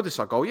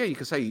Garmiodisa goal, yeah, you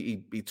can say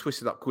he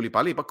twisted up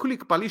Koulibaly, but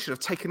Koulibaly should have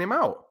taken him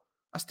out.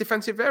 That's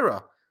defensive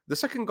error. The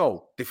second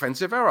goal,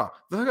 defensive error.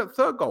 The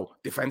third goal,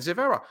 defensive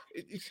error.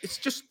 It's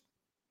just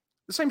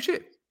the same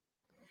shit.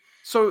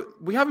 So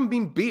we haven't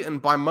been beaten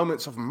by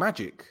moments of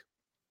magic.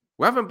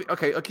 We haven't been,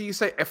 okay, you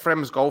say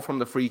Ephraim's goal from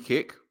the free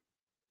kick.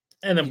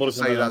 And then you can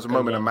say that's a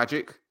moment of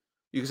magic.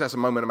 You can say that's a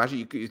moment of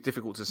magic. It's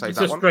difficult to say it's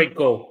that one. It's a straight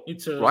goal.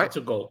 It's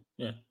a goal.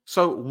 Yeah.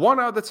 So 1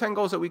 out of the 10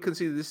 goals that we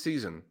conceded this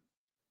season,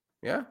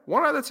 yeah?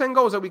 1 out of the 10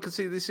 goals that we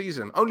conceded this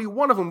season, only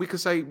one of them we could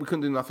say we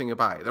couldn't do nothing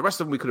about it. The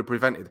rest of them we could have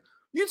prevented.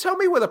 You tell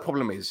me where the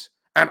problem is.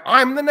 And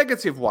I'm the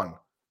negative one.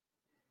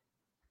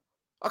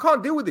 I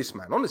can't deal with this,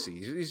 man. Honestly,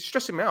 he's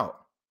stressing me out.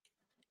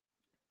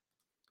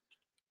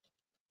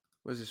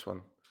 Where's this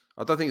one?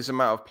 I don't think it's a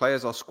matter of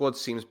players. Our squad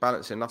seems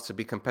balanced enough to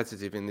be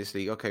competitive in this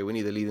league. Okay, we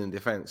need a lead in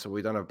defense, so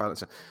we don't have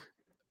balance.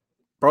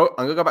 Bro,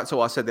 I'm gonna go back to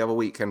what I said the other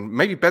week, and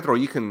maybe Bedro,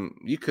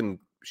 you can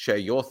share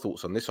your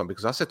thoughts on this one,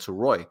 because I said to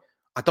Roy,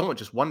 I don't want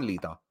just one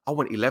leader. I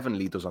want 11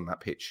 leaders on that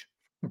pitch.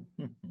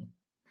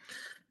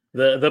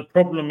 The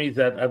problem is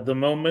that at the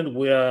moment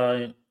we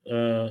are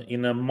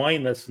in a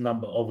minus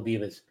number of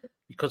leaders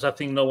because I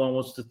think no one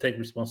wants to take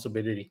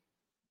responsibility.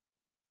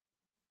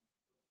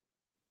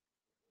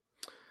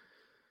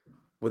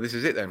 Well, this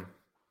is it then.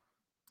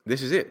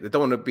 This is it. They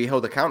don't want to be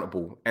held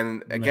accountable.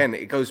 And again,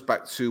 it goes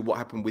back to what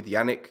happened with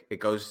Yannick.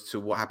 It goes to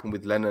what happened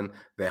with Lennon.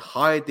 They're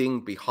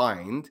hiding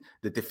behind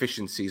the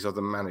deficiencies of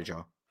the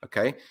manager.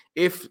 Okay.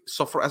 If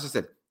Sofroni, as I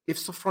said, if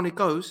Sofroni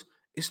goes,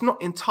 it's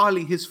not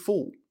entirely his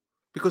fault,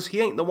 because he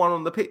ain't the one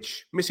on the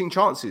pitch missing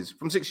chances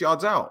from 6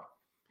 yards out.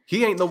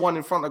 He ain't the one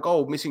in front of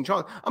goal missing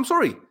chances. I'm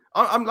sorry.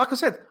 I'm like I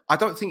said, I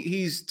don't think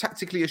he's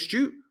tactically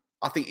astute.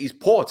 I think he's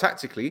poor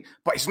tactically,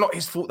 but it's not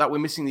his fault that we're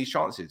missing these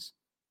chances.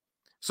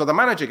 So the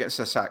manager gets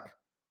a sack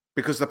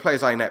because the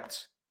players are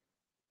inept.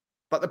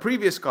 But the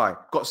previous guy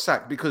got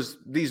sacked because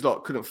these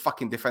lot couldn't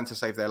fucking defend to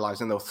save their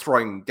lives, and they were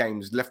throwing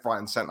games left, right,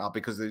 and centre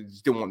because they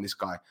didn't want this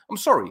guy. I'm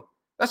sorry.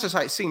 That's just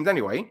how it seemed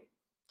anyway.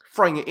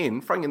 Throwing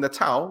in the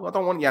towel. I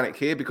don't want Yannick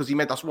here because he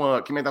made us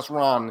work. He made us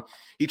run.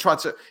 He tried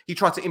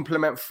to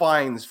implement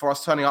fines for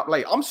us turning up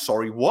late. I'm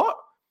sorry, what?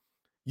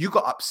 You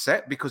got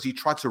upset because he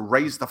tried to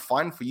raise the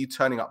fine for you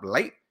turning up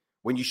late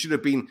when you should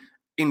have been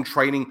in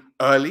training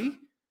early?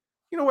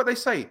 You know what they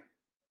say?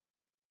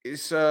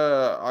 It's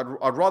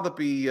I'd rather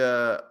be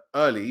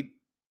early.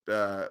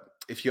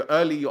 If you're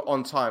early, you're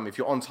on time. If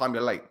you're on time,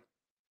 you're late.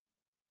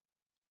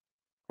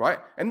 Right?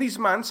 And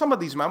some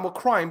of these men were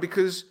crying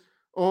because,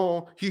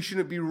 oh, he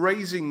shouldn't be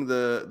raising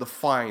the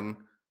fine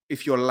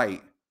if you're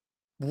late.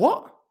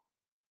 What?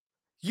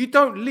 You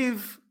don't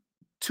live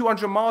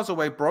 200 miles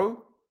away,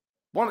 bro.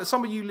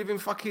 Some of you live in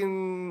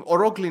fucking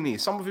Oroglini.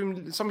 Some of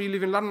you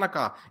live in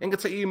Larnaca. It can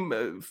take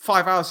you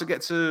 5 hours to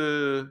get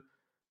to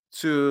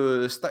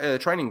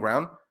training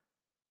ground.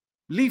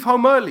 Leave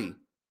home early.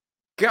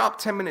 Get up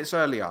 10 minutes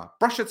earlier.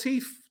 Brush your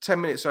teeth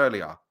 10 minutes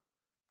earlier.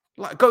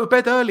 Like, go to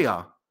bed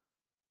earlier.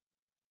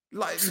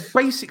 Like,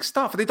 basic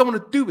stuff. They don't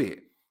want to do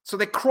it. So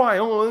they cry,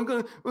 oh,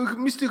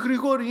 Mr.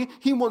 Grigori,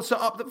 he wants to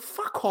up.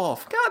 Fuck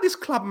off. Get out of this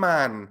club,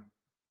 man.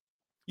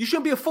 You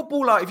shouldn't be a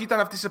footballer if you don't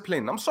have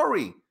discipline. I'm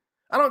sorry.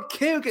 I don't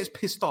care who gets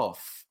pissed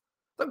off.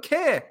 I don't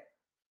care.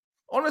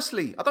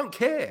 Honestly, I don't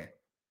care.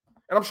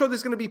 And I'm sure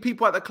there's going to be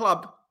people at the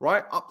club,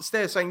 right,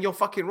 upstairs saying, you're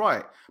fucking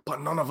right.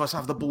 But none of us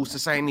have the balls to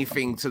say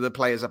anything to the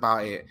players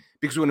about it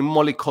because we want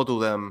to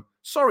mollycoddle them.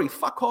 Sorry,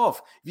 fuck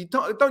off. If you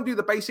don't do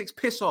the basics,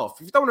 piss off.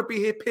 If you don't want to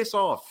be here, piss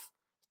off.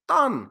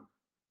 Done.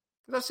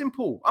 That's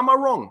simple. Am I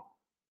wrong?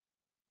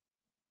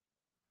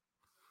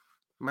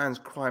 Man's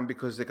crying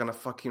because they're going to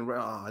fucking...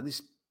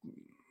 this...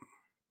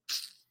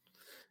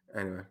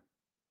 Anyway.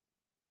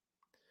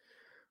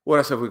 What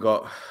else have we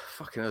got?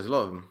 Fucking, there's a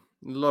lot of them.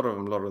 A lot of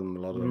them.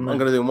 I'm going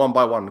to do them one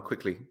by one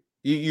quickly.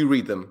 You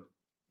read them.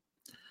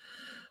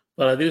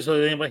 Παρατήρησα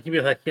ότι δεν υπάρχει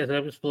πειθαρχία σε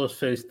κάποιους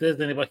ποδοσφαιριστές,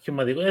 δεν υπάρχει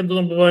ομαδικό. Εν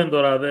τούτον που πάμε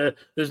τώρα,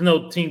 there's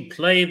no team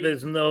play,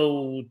 there's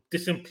no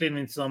discipline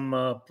in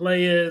some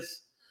players,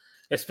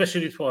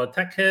 especially for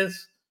attackers.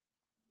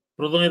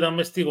 Πρώτον ήταν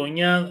μες στη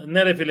γωνιά.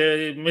 Ναι ρε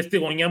φίλε, μες στη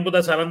γωνιά που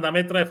τα 40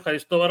 μέτρα,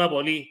 ευχαριστώ πάρα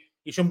πολύ.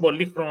 Ήσουν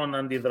πολύ χρόνο να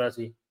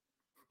αντιδράσει.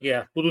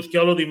 Που τους και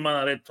όλο την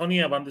μάνα ρε.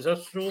 Τόνι, απάντησα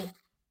σου.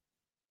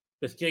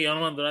 Παιδιά, για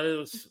όνομα τώρα,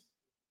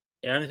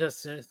 εάν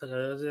είσαστε στα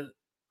κατάσταση...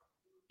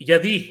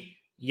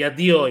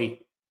 Γιατί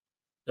όχι.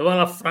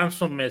 Έβαλα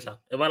Φράνσον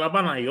μέσα, έβαλα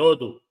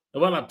Παναγιώτου,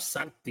 έβαλα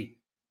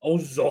Ψάρτη. Ο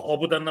Ζόχο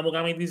που ήταν να μου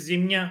κάνει τη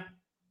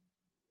ζημιά.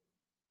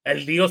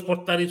 Ελίος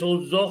πορτάρις ο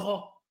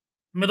Ζόχο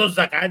με το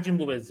Ζακάτσι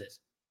που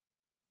παίζες.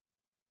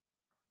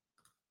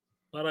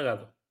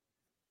 Παρακάτω.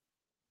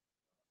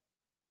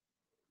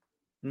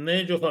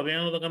 Ναι, και ο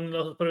Φαβιάνο το κάνει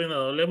λάθος, πρέπει να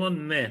το λέμε,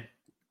 ναι.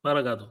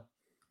 Παρακάτω.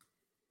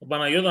 Ο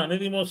Παναγιώτου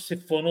ανέτοιμος,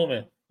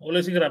 συμφωνούμε.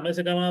 Όλες οι γραμμές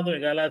έκαναν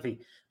ατομικά λάθη.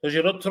 Το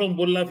χειρότερο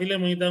πολλά, φίλε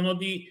μου, ήταν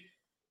ότι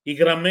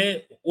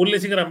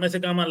όλες οι γραμμές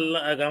έκαναν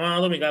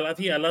ατομικά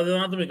λάθη, αλλά δεν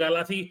ήταν ατομικά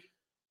λάθη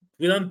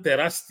που ήταν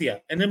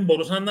τεράστια. Δεν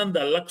μπορούσαν να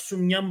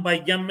ανταλλάξουν μια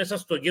μπαγιά μέσα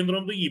στο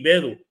κέντρο του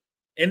γηπέδου.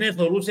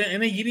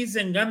 Δεν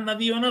γυρίζαν καν να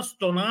δει ο ένας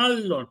τον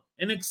άλλον.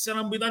 Δεν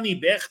ξέραν που ήταν οι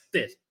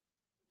παίχτες.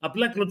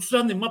 Απλά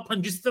κλωτσούσαν την μάπα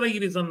και ύστερα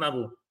γυρίζαν να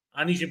δουν.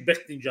 Αν είχε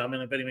παίχτη για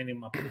μένα, περιμένει η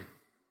μάπα.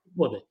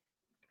 Οπότε,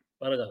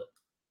 παρακάτω.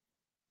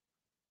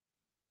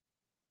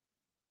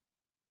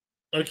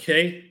 Οκ.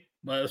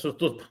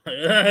 Σωστό.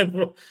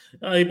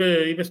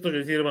 Είπες το και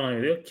εσύ ρε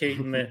Παναγιώτη.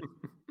 Οκ, ναι.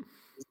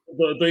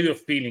 Το ίδιο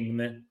feeling,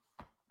 ναι.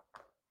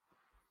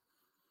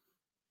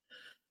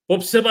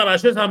 Πόψε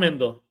παρασέσαμε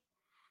το.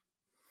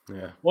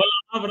 Όλα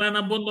μαύρα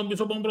έναν πόντον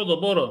πίσω από τον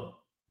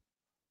πρωτοπόρο.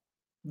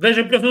 Δεν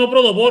και ποιος είναι ο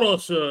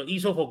πρωτοπόρος ή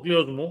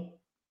Σοφοκλείος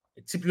μου.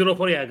 Έτσι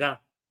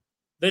πληροφοριακά.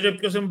 Δεν και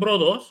ποιος είναι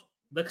πρώτος.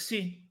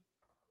 Εντάξει.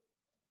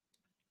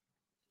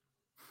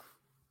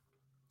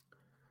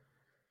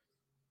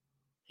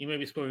 he may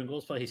be scoring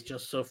goals, but he's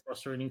just so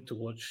frustrating to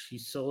watch.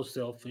 He's so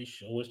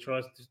selfish. Always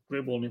tries to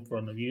dribble in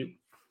front of you.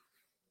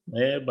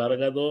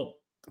 Bargado.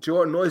 Do you know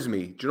what annoys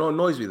me? Do you know what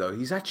annoys me though?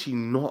 He's actually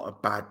not a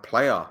bad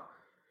player.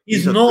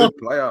 He's a not good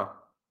player.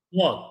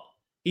 what?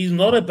 He's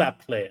not a bad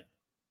player.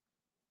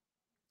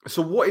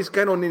 So what is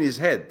going on in his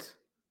head?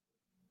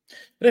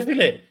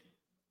 Refile,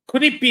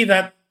 could it be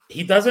that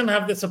he doesn't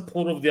have the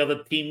support of the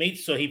other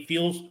teammates, so he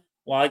feels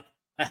like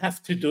I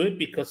have to do it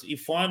because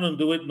if I don't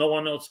do it, no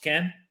one else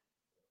can?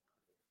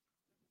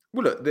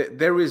 Well, look,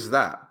 there is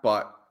that,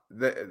 but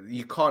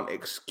you can't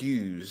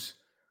excuse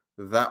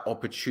that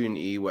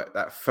opportunity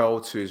that fell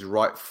to his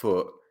right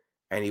foot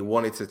and he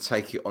wanted to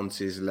take it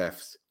onto his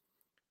left.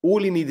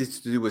 All he needed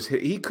to do was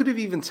hit. He could have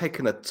even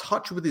taken a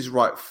touch with his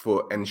right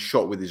foot and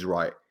shot with his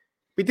right.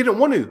 But he didn't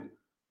want to.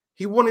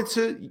 He wanted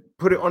to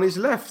put it on his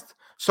left.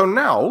 So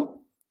now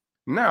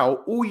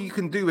all you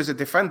can do as a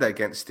defender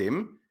against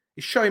him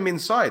is show him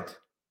inside.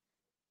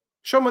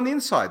 Show him on the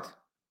inside.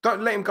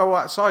 Don't let him go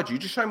outside you.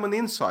 Just show him on the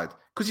inside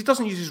because he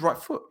doesn't use his right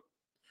foot.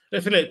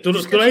 Φίλε,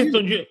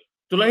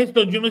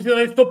 τουλάχιστον γίνος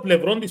ήταν στο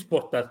πλευρό της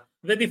πόρτας.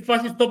 Δεν τη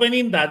φάση στο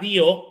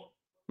 52,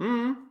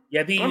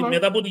 γιατί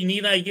μετά από την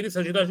είδα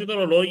γύρισα και το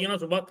ρολόι για να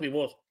σου πω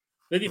ακριβώς.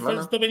 Δεν τη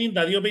φάση στο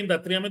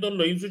 52-53 με τον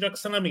Λοΐν σου και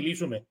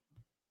ξαναμιλήσουμε.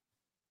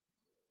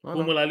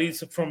 Που μου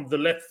λαλείς from the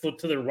left foot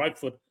to the right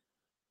foot.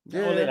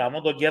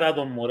 Το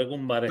κέρατο μου, ρε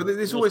κουμπάρε. But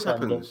this always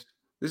happens.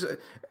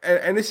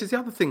 And this is the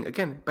other thing,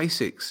 again,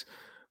 basics.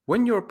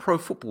 When you're a pro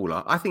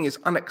footballer, I think it's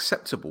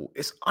unacceptable.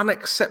 It's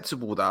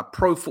unacceptable that a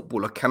pro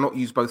footballer cannot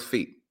use both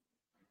feet.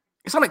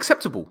 It's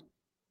unacceptable.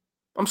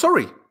 I'm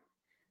sorry.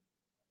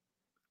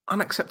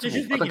 Unacceptable.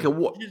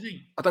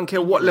 I don't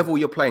care what level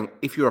you're playing.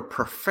 If you're a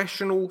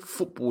professional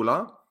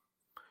footballer,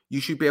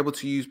 you should be able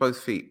to use both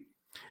feet.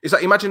 It's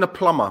like, imagine a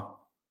plumber,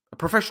 a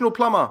professional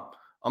plumber.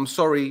 I'm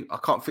sorry, I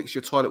can't fix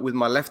your toilet with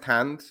my left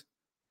hand.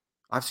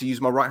 I have to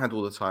use my right hand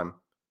all the time.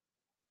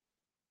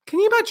 Can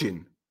you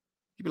imagine?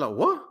 You'd be like,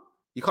 what?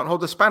 You can't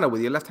hold the spanner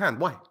with your left hand.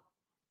 Why?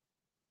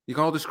 You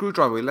can't hold the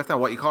screwdriver with your left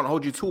hand. Why? You can't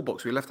hold your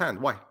toolbox with your left hand.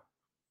 Why?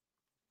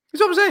 You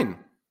know what I'm saying?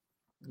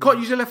 You can't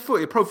use your left foot.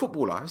 You're a pro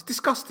footballer. It's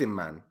disgusting,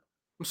 man.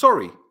 I'm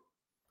sorry.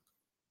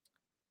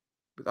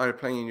 But either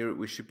playing in Europe,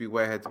 we should be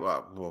way ahead.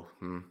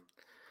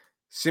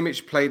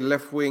 Simic played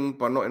left wing,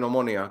 but not in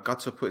Omonoia.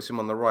 Gatto puts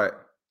him on the right.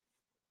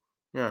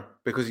 Yeah,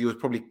 because he was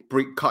probably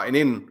cutting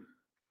in,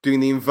 doing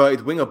the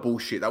inverted winger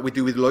bullshit that we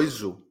do with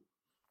Loizu.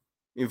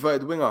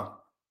 Inverted winger.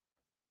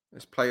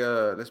 Let's play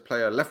a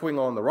left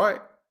winger on the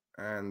right,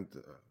 and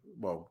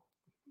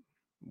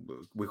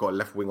we got a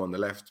left wing on the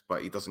left,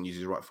 but he doesn't use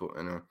his right foot.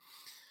 Anyway,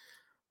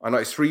 I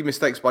noticed 3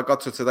 mistakes by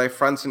Gatto today.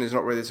 Franson is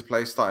not ready to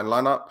play starting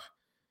lineup.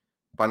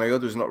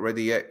 Banayodo is not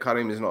ready yet.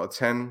 Karim is not a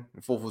 10.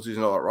 4-4-2 is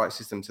not the right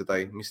system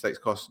today. Mistakes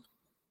cost.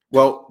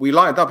 Well, we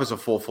lined up as a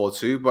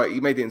 4-4-2, but he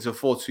made it into a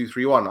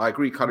 4-2-3-1. I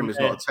agree. Karim is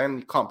not a 10.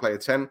 He can't play a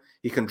 10.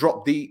 He can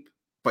drop deep,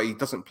 but he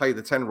doesn't play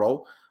the 10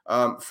 role.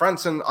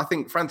 Franson, I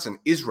think Franson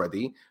is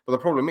ready, but the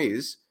problem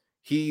is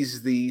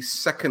he's the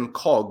second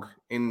cog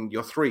in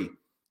your 3.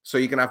 So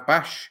you're going to have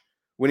Bash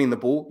winning the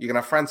ball, you're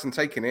going to have Franson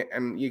taking it,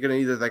 and you're going to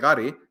need a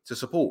Degari to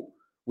support,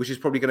 which is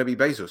probably going to be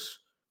Bezos.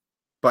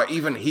 But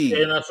even he,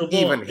 I'm not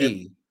going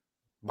to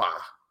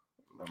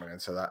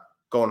answer that.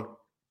 Go on.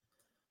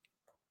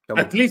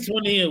 At least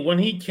when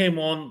he came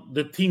on,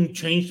 the team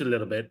changed a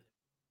little bit.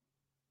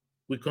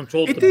 We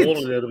controlled the ball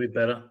a little bit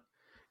better.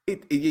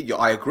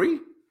 I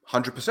agree.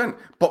 100%.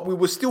 But we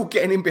were still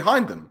getting in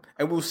behind them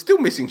and we were still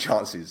missing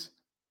chances.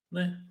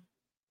 Yeah.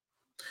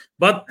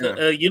 But,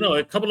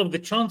 a couple of the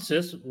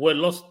chances were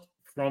lost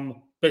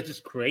from Pettis'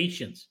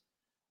 creations.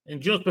 And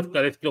just yeah.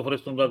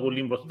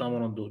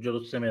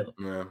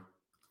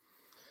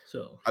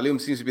 So Alium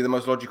seems to be the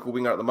most logical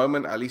winger at the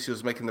moment.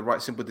 Alicia's making the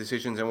right simple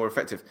decisions and were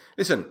effective.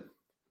 Listen,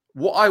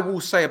 what I will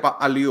say about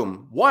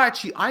Alium, I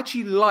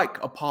actually like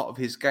a part of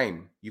his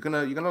game. You're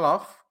gonna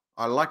laugh.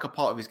 I like a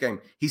part of his game.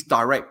 He's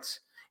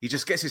direct. He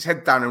just gets his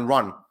head down and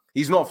run.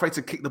 He's not afraid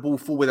to kick the ball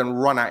forward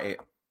and run at it.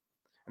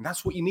 And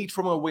that's what you need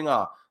from a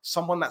winger.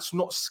 Someone that's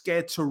not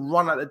scared to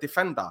run at the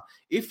defender.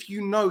 If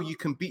you know you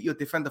can beat your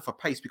defender for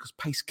pace, because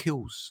pace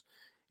kills.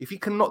 If he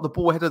can knock the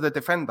ball ahead of the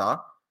defender,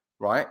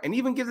 right, and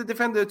even give the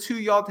defender a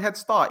 2-yard head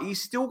start,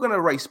 he's still going to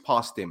race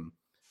past him.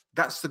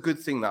 That's the good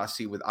thing that I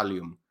see with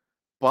Alium.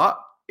 But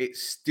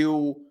he's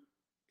still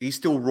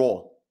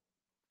raw.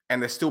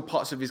 And there's still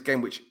parts of his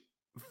game which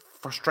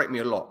frustrate me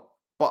a lot.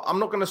 But I'm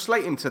not going to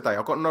slate him today.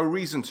 I've got no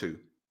reason to.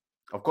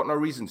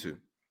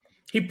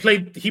 He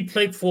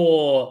played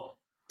for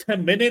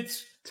 10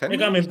 minutes. 10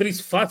 minutes?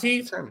 3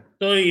 φάσεις.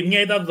 So η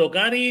μια ήταν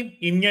δοκάρι,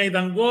 η μια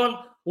ήταν goal.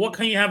 What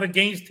can you have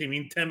against him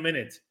in 10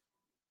 minutes?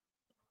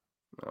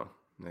 Oh,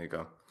 there you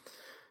go.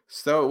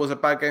 Still, it was a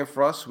bad game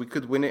for us. We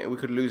could win it, we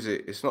could lose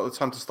it. It's not the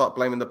time to start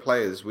blaming the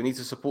players. We need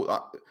to support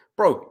that.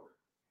 Bro,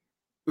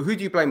 who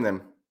do you blame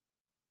then?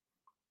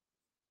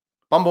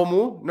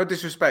 Bumblemu? No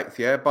disrespect,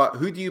 yeah? But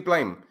who do you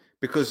blame?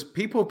 Because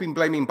people have been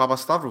blaming Baba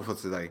Stavro for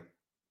today.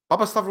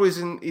 Baba Stavro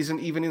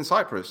isn't even in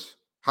Cyprus.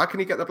 How can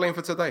he get the blame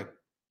for today?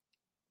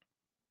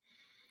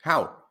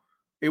 How?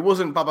 It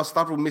wasn't Baba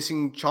Stavro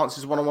missing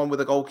chances one-on-one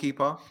with a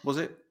goalkeeper, was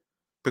it?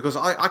 Because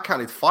I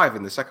counted 5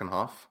 in the second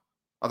half.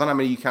 I don't know how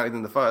many you counted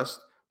in the first,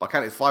 but I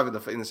counted 5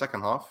 in the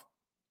second half.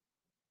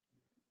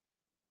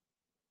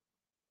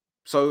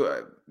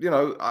 So,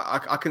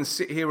 I can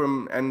sit here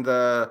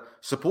and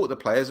support the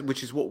players,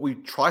 which is what we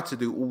try to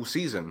do all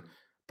season.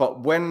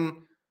 But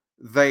when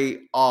they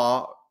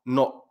are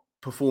not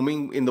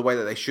performing in the way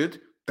that they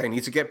should, they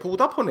need to get pulled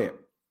up on it.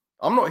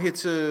 I'm not here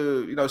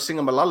to, sing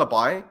them a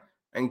lullaby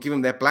and give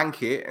them their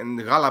blanket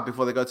and gala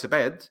before they go to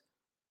bed,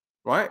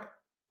 right?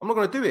 I'm not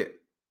going to do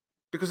it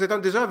because they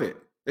don't deserve it.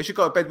 They should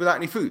go to bed without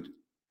any food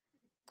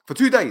for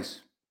 2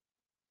 days.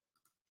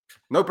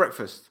 No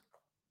breakfast.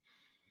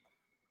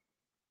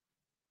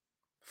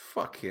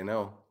 Fucking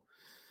hell.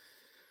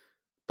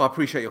 But I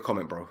appreciate your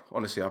comment, bro.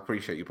 Honestly, I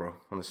appreciate you, bro.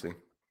 Honestly.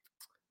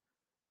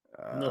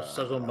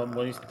 Νόσα στον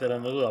Παμπονί στη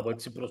Τερανοδού, από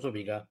έτσι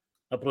προσωπικά.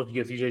 Να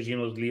προσγειωθεί ο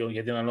εκείνος λίγο,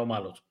 γιατί είναι άλλο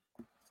μάλλος.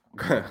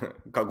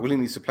 Gaguli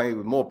needs to play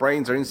with more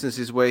brains. There are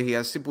instances where he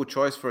has simple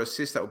choice for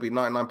assist that would be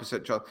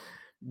 99% chance.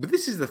 But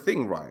this is the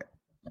thing, right?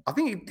 I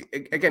think,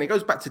 again, it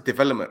goes back to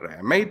development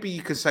there. Maybe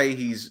you could say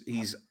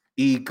he's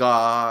eager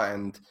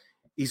and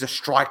he's a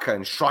striker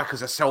and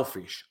strikers are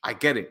selfish. I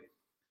get it.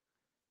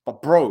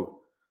 But,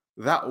 bro,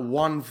 that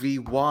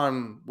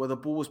 1v1 where the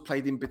ball was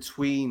played in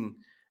between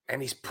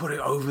and he's put it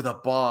over the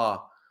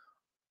bar,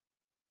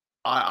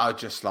 I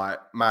just like,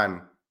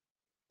 man,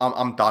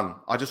 I'm done.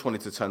 I just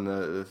wanted to turn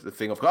the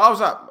thing off. I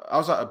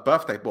was at a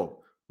birthday.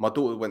 Well, my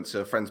daughter went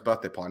to a friend's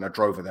birthday party and I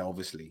drove her there,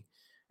 obviously.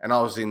 And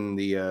I was in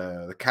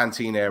the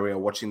canteen area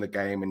watching the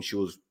game and she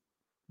was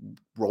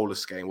roller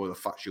skating, what the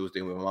fuck she was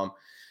doing with my mum.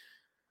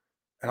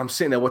 And I'm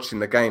sitting there watching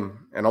the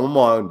game and I'm on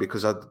my own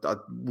because I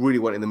really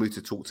wasn't in the mood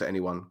to talk to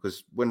anyone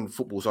because when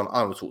football's on,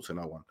 I don't talk to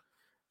no one.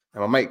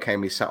 And my mate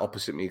came, he sat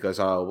opposite me, he goes,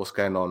 oh, what's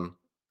going on?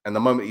 And the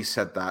moment he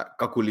said that,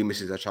 Gakuli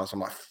misses a chance. I'm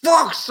like,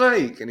 fuck's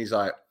sake! And he's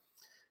like,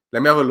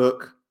 let me have a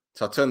look.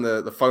 So I turn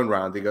the phone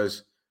round. He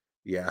goes,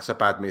 yeah, that's a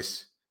bad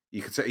miss.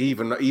 You could say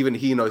even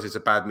he knows it's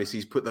a bad miss.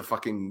 He's put the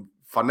fucking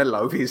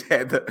fanella over his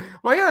head.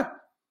 Well, yeah.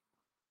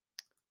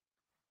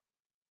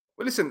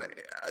 Well, listen,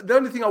 the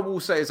only thing I will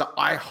say is that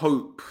I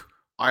hope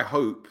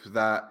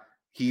that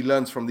he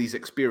learns from these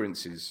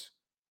experiences.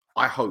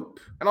 I hope.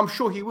 And I'm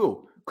sure he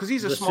will. Because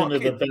he's a smart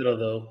kid. The sooner the better,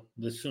 though.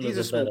 The sooner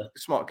the better.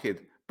 Smart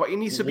kid. But he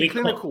needs to be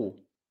clinical.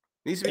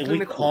 We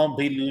can't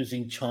be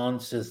losing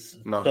chances.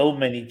 No. So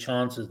many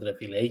chances, ρε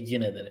φίλε.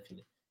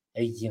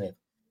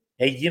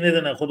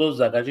 Έγινε να έχω το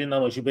Ζακάτσι να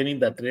μου έχει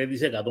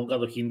 53%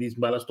 κατοχήν της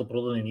μπάλας στο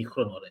πρώτο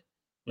ημίχρονο, ρε.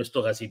 Μες στο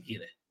γασίπι,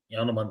 ρε.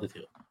 Για όνομα του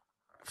Θεού.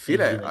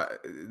 Φίλε,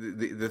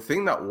 the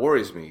thing that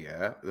worries me,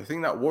 yeah? The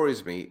thing that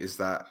worries me is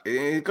that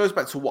it goes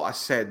back to what I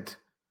said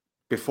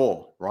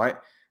before, right?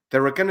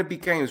 There are going to be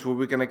games where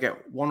we're going to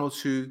get 1 or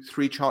 2,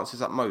 3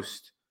 chances at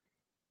most.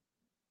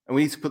 And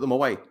we need to put them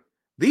away.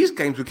 These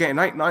games we're getting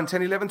 8, 9,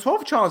 10, 11,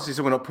 12 chances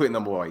and we're not putting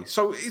them away.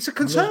 So it's a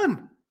concern.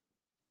 Yeah.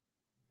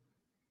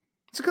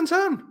 It's a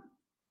concern.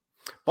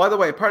 By the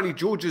way, apparently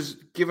George has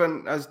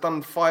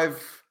done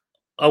 5.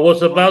 I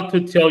was about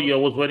to tell you. I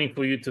was waiting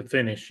for you to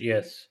finish.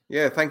 Yes.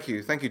 Yeah, thank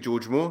you. Thank you,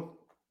 George Moore.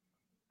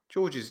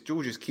 George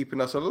is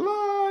keeping us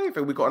alive.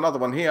 And we got another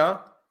one here.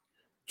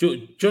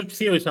 George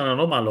Theo is an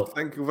anomaly.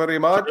 Thank you very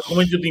much.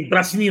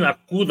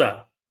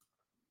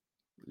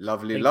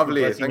 Lovely.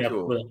 Thank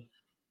you.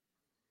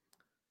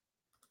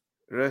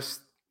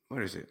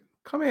 Where is it?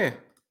 Come here.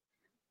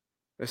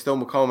 Estelle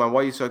McCall, man,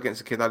 why are you so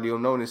against the kid Ali?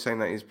 No one is saying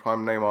that his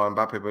prime Neymar and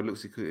Mbappe, but it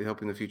looks like he could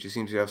help in the future.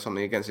 Seems to have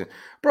something against him.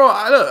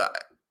 Bro,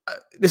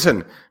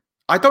 listen,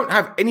 I don't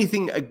have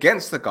anything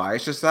against the guy.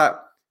 It's just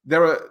that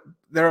there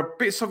are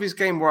bits of his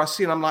game where I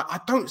see and I'm like, I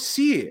don't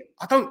see it.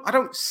 I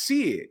don't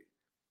see it.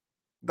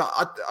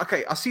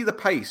 I see the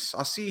pace.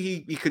 I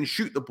see he can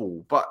shoot the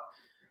ball, but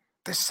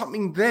there's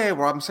something there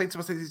where I'm saying to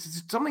myself,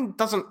 something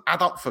doesn't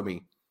add up for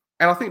me.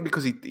 And I think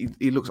because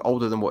he looks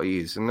older than what he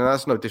is, and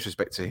that's no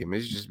disrespect to him.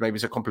 It's just maybe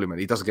it's a compliment.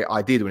 He doesn't get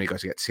ID'd when he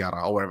goes to get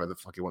Ciara or wherever the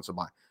fuck he wants to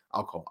buy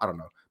alcohol. I don't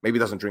know. Maybe he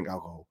doesn't drink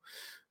alcohol.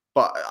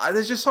 But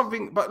there's just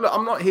something. But look,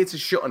 I'm not here to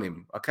shit on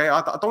him. Okay,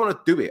 I don't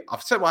want to do it.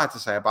 I've said what I had to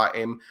say about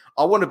him.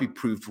 I want to be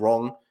proved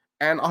wrong,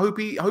 and I hope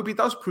he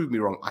does prove me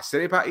wrong. I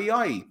said it about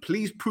EI.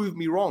 Please prove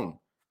me wrong,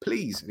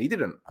 please. And he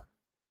didn't.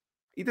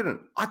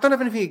 I don't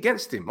have anything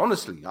against him,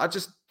 honestly. I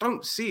just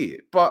don't see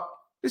it. But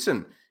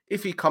listen.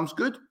 If he comes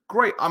good,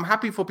 great. I'm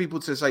happy for people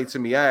to say to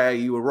me, hey,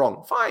 you were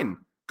wrong. Fine.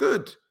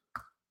 Good.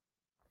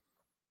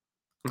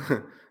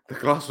 The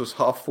glass was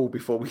half full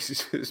before we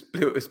spilled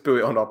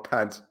it on our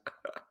pants.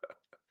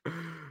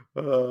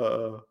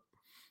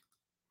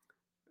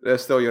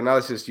 Estelle, your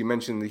analysis, you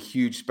mentioned the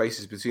huge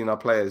spaces between our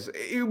players.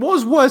 It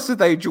was worse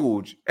today,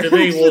 George.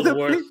 Today was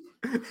worse.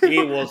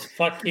 It was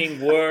fucking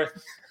worse.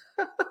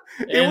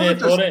 Yeah,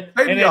 but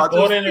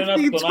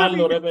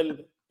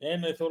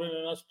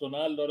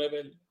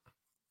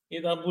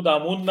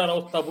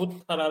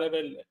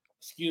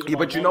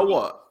you know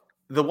what?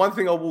 The one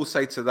thing I will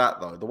say to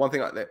that, though,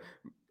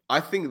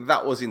 I think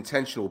that was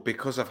intentional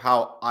because of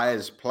how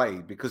Ayers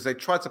played, because they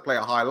tried to play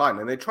a high line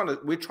and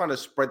we're trying to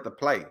spread the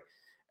play.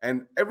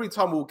 And every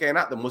time we were getting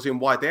at them was in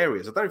wide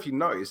areas. I don't know if you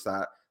noticed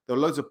that. There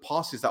were loads of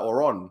passes that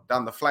were on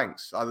down the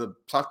flanks. Either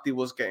Platti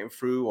was getting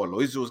through or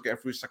Loiza was getting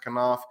through second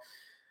half.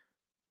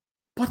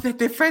 But they're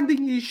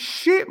defending his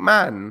shit,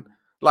 man.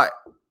 Like,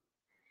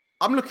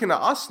 I'm looking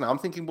at us now. I'm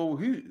thinking, well,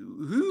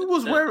 who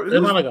was wearing...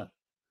 Who was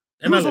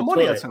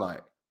Omonoia tonight?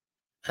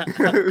 Have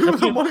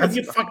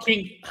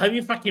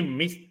you fucking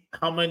missed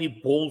how many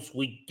balls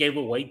we gave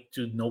away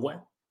to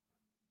nowhere?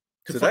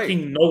 To Today?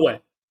 fucking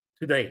nowhere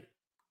today.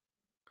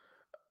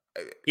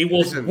 It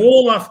was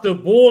ball after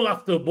ball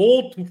after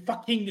ball to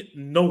fucking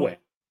nowhere.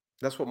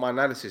 What my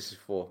analysis is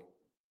for.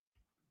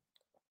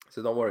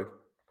 So don't worry.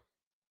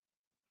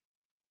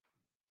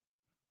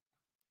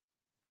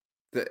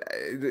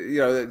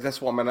 That's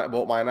what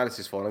my analysis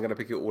is for. And I'm going to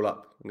pick it all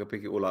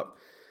up.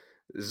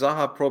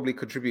 Zaha probably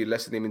contributed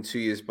less than him in 2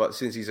 years, but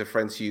since he's a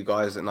friend to you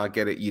guys, and I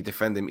get it, you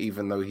defend him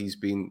even though he's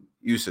been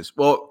useless.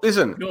 Well,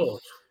 listen.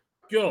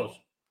 Yours.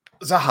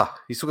 Zaha.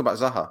 He's talking about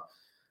Zaha.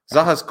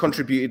 Zaha's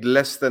contributed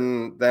less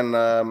than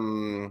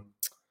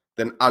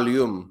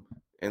Alium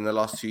in the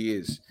last 2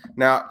 years.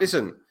 Now,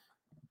 listen.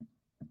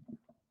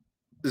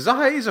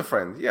 Zaha is a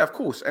friend, yeah, of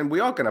course, and we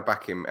are going to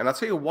back him. And I'll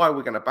tell you why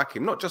we're going to back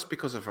him, not just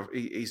because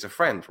he's a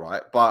friend,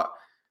 right? But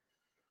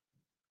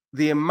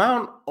the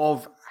amount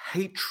of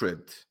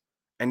hatred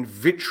and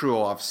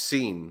vitriol I've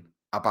seen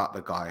about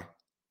the guy,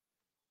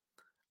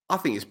 I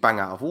think it's bang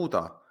out of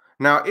order.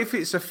 Now, if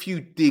it's a few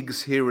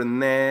digs here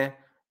and there,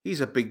 he's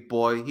a big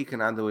boy. He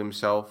can handle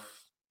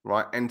himself,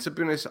 right? And to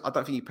be honest, I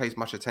don't think he pays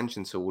much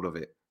attention to all of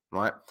it,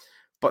 right?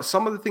 But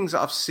some of the things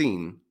that I've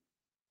seen,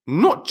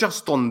 not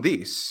just on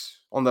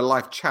the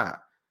live chat,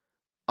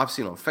 I've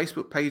seen on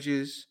Facebook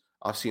pages,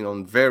 I've seen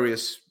on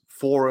various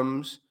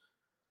forums,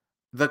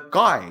 the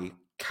guy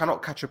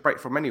cannot catch a break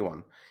from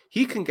anyone.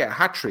 He can get a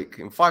hat-trick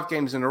in 5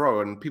 games in a row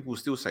and people will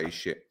still say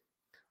shit.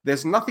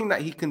 There's nothing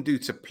that he can do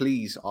to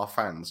please our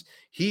fans.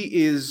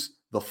 He is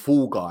the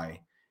fall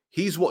guy.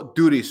 He's what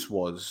Duris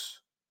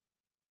was.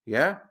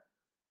 Yeah?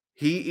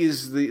 He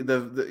is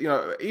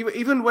the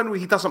even when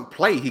he doesn't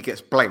play, he gets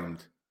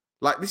blamed.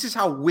 Like, this is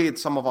how weird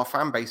some of our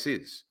fan base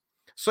is.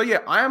 So, yeah,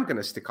 I am going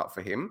to stick up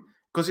for him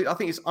because I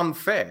think it's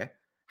unfair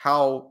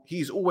how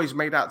he's always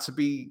made out to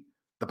be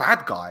the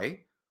bad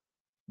guy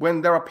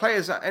when there are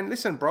players that, and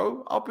listen,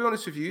 bro, I'll be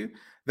honest with you,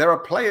 there are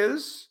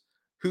players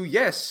who,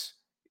 yes,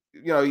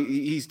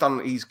 he's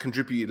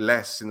contributed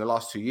less in the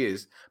last 2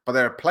 years, but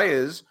there are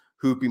players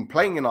who've been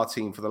playing in our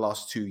team for the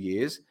last 2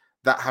 years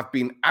that have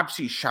been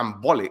absolutely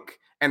shambolic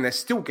and they're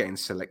still getting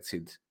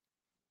selected,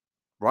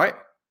 right?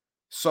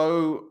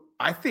 So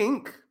I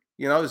think,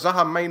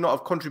 Zaha may not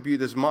have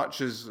contributed as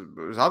much as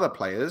other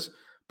players,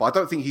 but I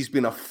don't think he's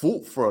been a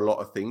fault for a lot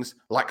of things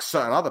like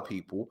certain other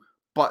people.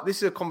 But this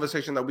is a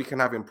conversation that we can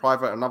have in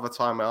private another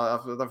time. I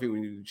don't think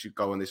we should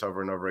go on this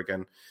over and over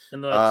again.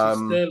 And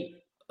I've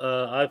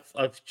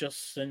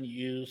just sent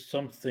you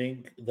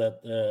something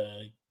that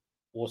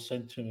was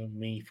sent to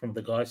me from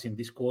the guys in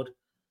Discord.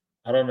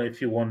 I don't know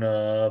if you want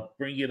to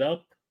bring it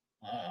up.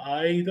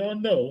 I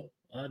don't know.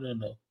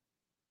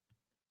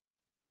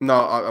 No,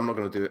 I'm not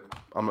going to do it.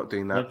 I'm not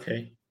doing that.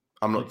 Okay.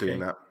 I'm not doing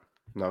that.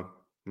 No,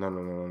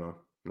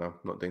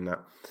 not doing that.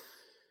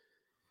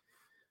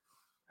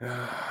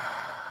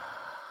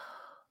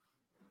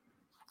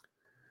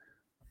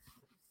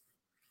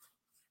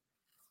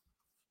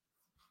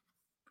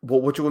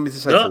 What do you want me to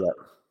say to that?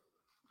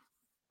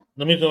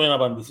 Let me go in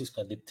about this.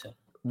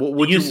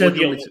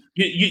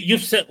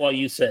 You've said what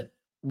you said.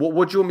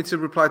 What do you want me to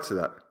reply to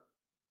that?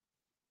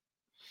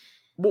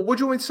 What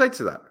do you want me to say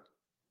to that?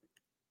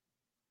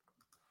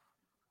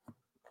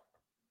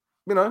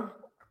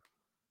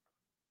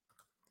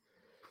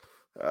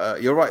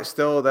 You're right.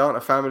 Still, they aren't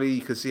a family.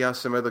 You can see how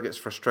Semedo gets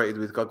frustrated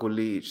with Gaguli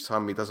each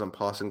time he doesn't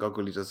pass, and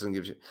Gaguli doesn't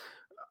give you.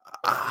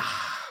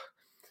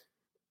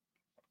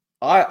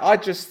 I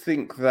just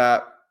think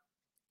that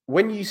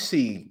when you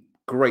see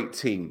great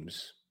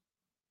teams,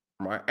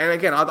 right? And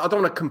again, I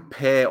don't want to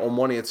compare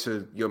Omonoia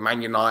to your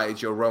Man United,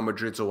 your Real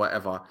Madrids, or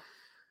whatever.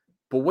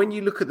 But when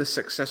you look at the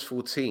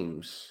successful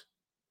teams,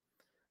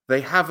 they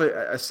have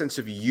a sense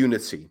of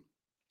unity.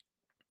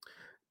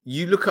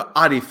 You look at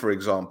Ari, for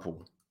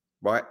example,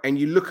 right? And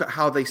you look at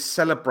how they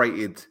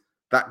celebrated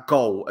that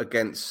goal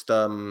against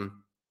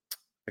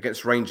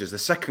Rangers, the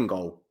second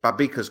goal,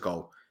 Babika's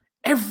goal.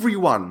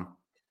 Everyone,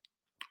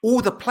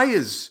 all the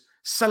players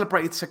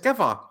celebrated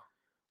together.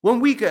 When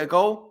we get a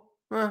goal,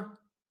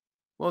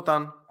 well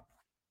done.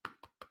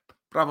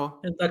 Bravo.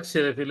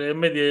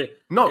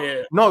 No.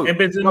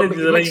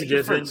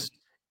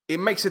 It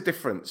makes a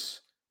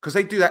difference because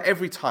they do that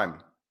every time.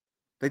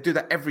 Yeah? They do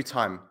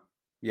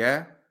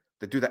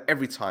that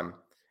every time.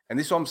 And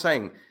this is what I'm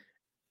saying.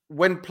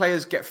 When our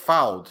players get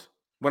fouled,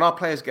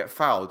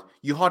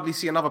 you hardly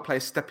see another player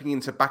stepping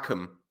in to back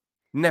them.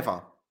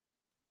 Never.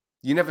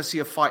 You never see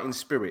a fighting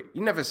spirit.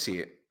 You never see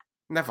it.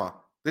 Never.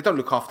 They don't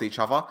look after each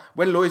other.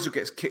 When Loiza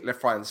gets kicked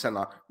left, right, and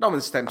centre, no one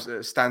stands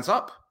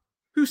up.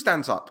 Who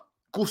stands up?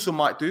 Gusso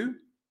might do.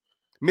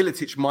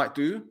 Militic might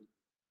do.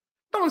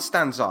 No one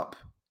stands up.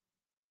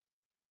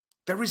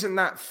 There isn't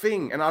that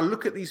thing. And I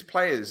look at these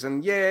players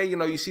and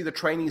you see the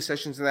training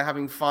sessions and they're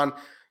having fun.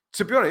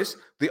 To be honest,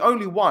 the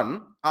only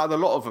one out of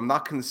a lot of them that I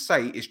can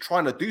say is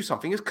trying to do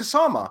something is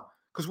Kasama.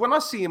 Because when I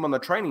see him on the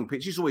training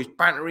pitch, he's always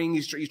bantering.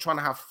 He's trying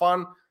to have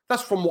fun.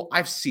 That's from what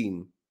I've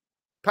seen.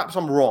 Perhaps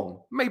I'm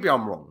wrong. Maybe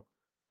I'm wrong.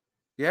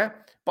 Yeah.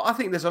 But I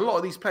think there's a lot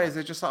of these players,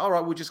 they're just like, all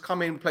right, we'll just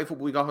come in, play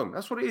football, we go home.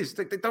 That's what it is.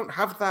 They don't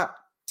have that.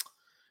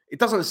 It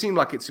doesn't seem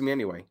like it to me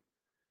anyway.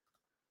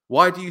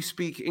 Why do you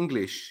speak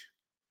English?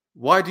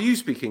 Why do you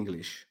speak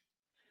English?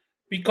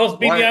 Because,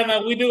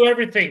 Bibiana, we do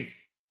everything.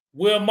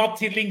 We're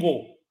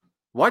multilingual.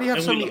 Why do you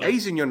have so many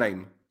A's in your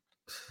name?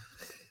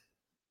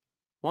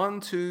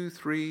 1, 2,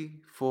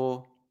 3,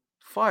 4,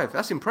 5.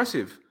 That's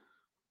impressive.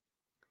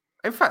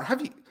 In fact,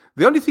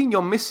 the only thing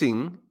you're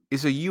missing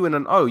is a U and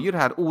an O. You'd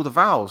had all the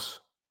vowels.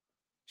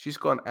 She's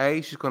got an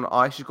A, she's got an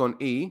I, she's got an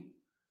E.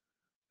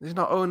 There's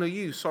no O and a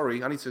U.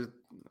 Sorry, I need to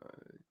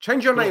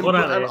change your name.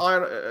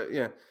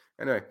 Yeah.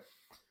 Anyway.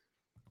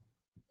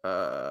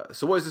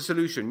 So what is the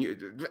solution?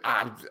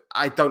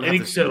 I don't have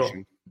the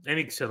solution.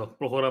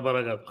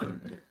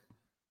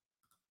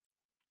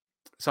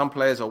 Some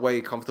players are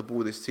way comfortable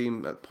with this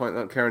team at the point they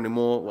don't care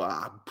anymore.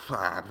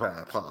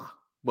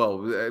 Well,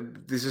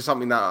 this is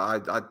something that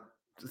I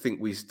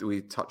think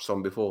we touched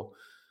on before.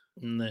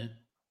 No.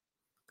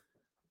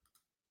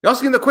 You're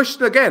asking the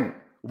question again.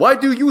 Why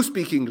do you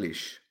speak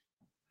English?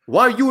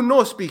 Why you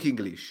not speak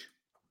English?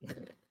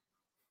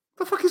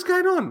 The fuck is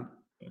going on?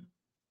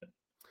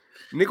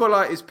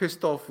 Nicola is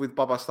pissed off with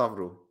Baba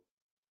Stavro.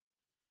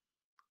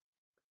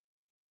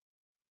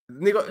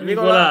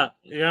 Nicola,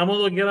 γάμω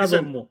το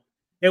κέρατο μου.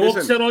 Εγώ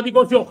ξέρω ότι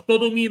 28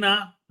 του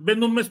μήνα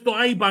μπαίνουν μες στο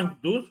iBank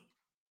τους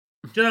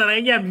και τα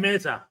ρέγια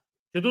μέσα.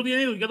 Και τούτο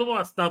είναι η δουλειά του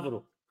Παπα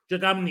Σταύρου. Και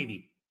κάμνει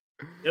τι.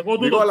 Εγώ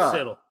τούτο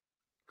ξέρω.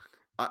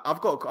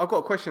 I've got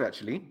a question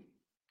actually,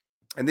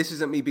 and this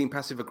isn't me being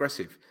passive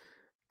aggressive.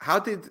 How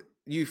did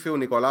you feel,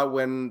 Nicola,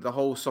 when the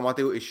whole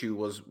Somadil issue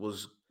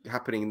was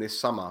happening this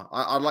summer?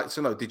 I'd like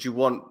to know, did you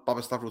want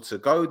Baba Stavro to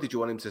go? Did you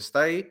want him to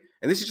stay?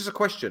 And this is just a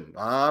question.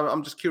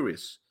 I'm just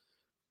curious.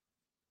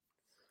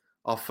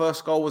 Our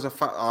first goal was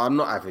I'm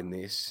not having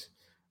this.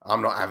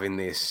 I'm not having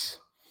this.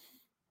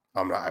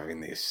 I'm not having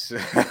this.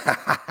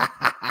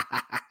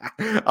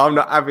 I'm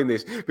not having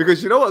this.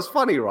 Because you know what's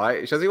funny,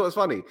 right? Shall I tell you what's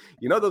funny?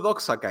 You know the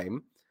Doxa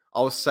game?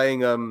 I was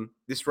saying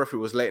this referee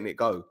was letting it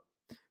go.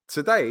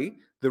 Today,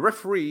 the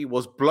referee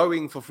was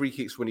blowing for free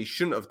kicks when he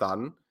shouldn't have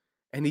done,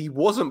 and he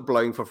wasn't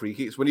blowing for free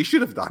kicks when he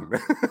should have done.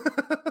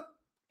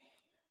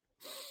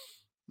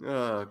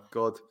 Oh,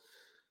 God.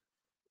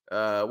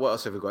 What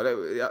else have we got?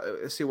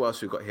 Let's see what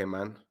else we've got here,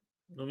 man.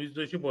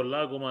 There's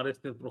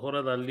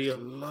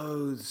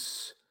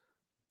loads.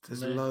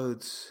 There's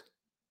loads.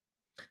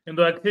 Εν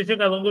τω αξίζει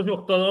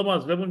 128 εδώ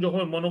μας βλέπουν και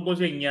έχουμε μόνο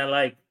 29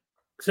 like.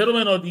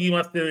 Ξέρουμε ότι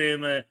είμαστε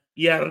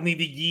οι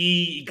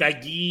αρνητικοί, οι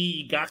κακοί,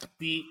 οι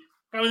κάχτοι.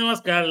 Κάμε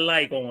μας κανένα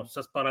like όμως,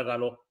 σας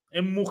παρακαλώ.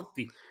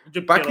 Μούχτη.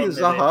 Back in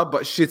Zaha,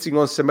 but shitting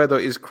on Semedo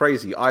is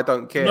crazy. I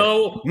don't care.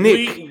 No,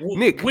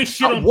 Nick, we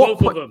shit on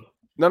both of them.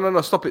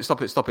 No, stop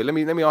it. Let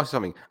me ask you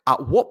something.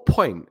 At what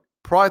point,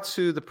 prior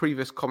to the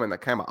previous comment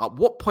that came out, at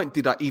what point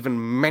did I even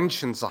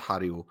mention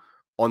Zahario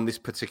on this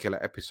particular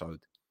episode?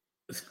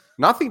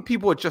 Now, I think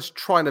people are just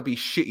trying to be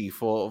shitty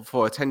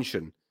for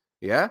attention.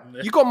 Yeah?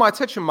 You got my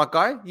attention, my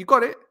guy. You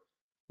got it.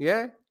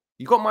 Yeah?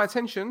 You got my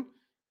attention.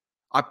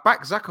 I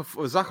backed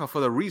Zaha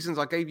for the reasons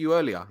I gave you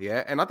earlier.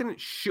 Yeah? And I didn't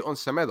shit on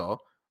Semedo,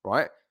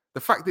 right?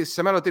 The fact is,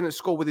 Semedo didn't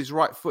score with his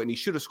right foot, and he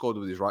should have scored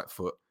with his right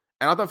foot.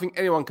 And I don't think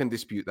anyone can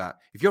dispute that.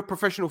 If you're a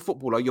professional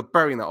footballer, you're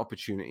burying that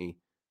opportunity.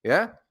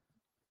 Yeah?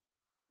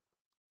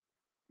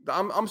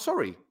 I'm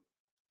sorry.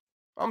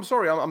 I'm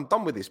sorry. I'm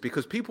done with this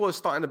because people are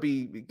starting to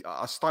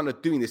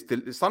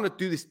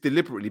do this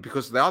deliberately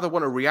because they either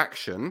want a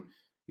reaction,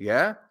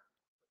 yeah,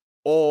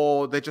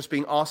 or they're just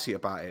being arsey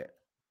about it.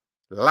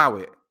 Allow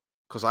it,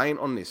 because I ain't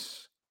on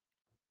this.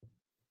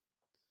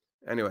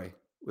 Anyway,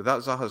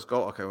 without Zaha's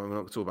goal, okay, we're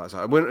not talking about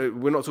Zaha.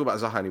 We're not talking about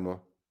Zaha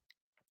anymore.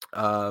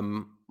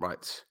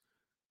 Right.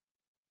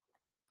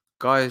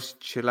 Guys,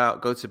 chill out,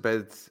 go to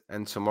bed,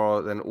 and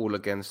tomorrow then all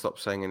again, stop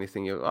saying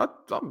anything. I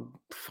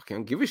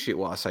fucking give a shit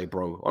what I say,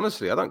 bro.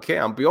 Honestly, I don't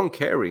care. I'm beyond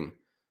caring.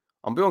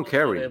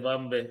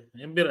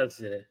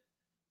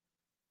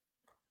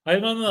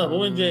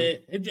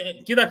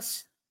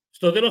 Κοίταξε,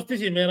 στο τέλος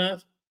της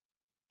ημέρας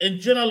δεν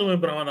ξέρουμε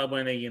πράγματα που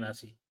είναι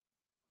γίναση.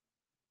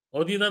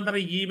 Ότι ήταν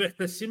τραγικοί οι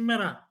παίχτες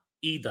σήμερα,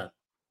 ήταν.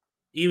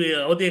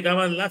 Ότι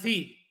έκαναν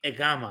λάθη,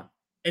 έκαναν.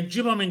 Δεν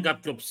είπαμε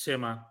κάποιο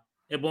ψέμα.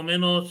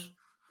 Επομένως,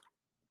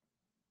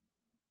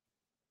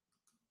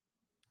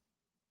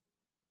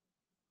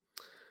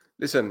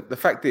 listen, the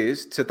fact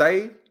is,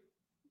 today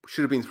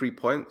should have been 3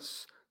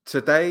 points.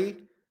 Today,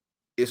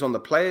 it's on the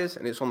players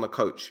and it's on the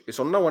coach. It's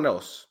on no one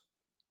else.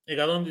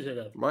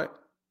 100%. Right?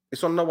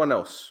 It's on no one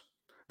else.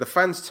 The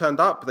fans turned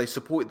up. They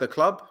supported the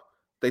club.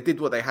 They did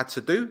what they had to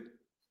do.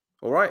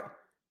 All right?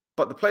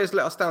 But the players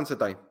let us down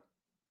today.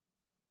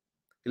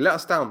 It let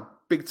us down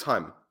big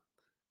time.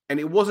 And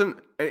it wasn't...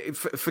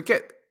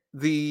 Forget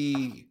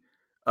the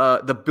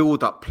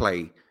build-up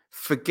play.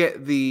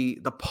 Forget the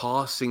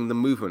passing, the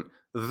movement.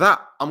 That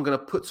I'm going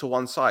to put to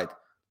one side.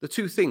 The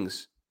two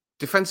things,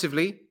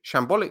 defensively,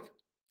 shambolic.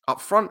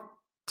 Up front,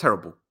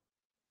 terrible.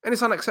 And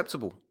it's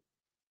unacceptable.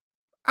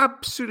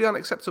 Absolutely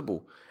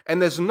unacceptable.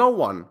 And there's no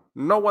one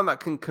that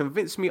can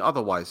convince me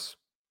otherwise.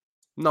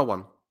 No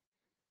one.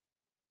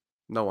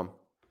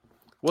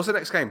 What's the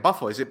next game?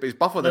 Buffalo. Is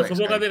Buffalo the Να σου next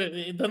πω game?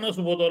 κάτι, ήταν να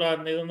σου πω τώρα,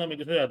 ναι, ήταν να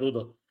μιλήσω για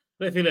τούτο.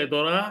 Ρε φίλε,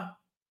 τώρα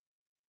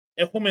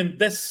έχουμε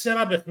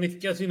 4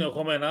 παιχνίδια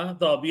συνεχόμενα,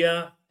 τα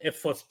οποία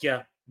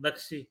εφοθκιά.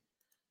 Εντάξει.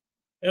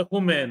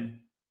 Έχουμε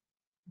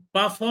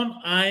Πάφων,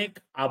 ΑΕΚ,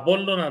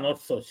 Απόλλων,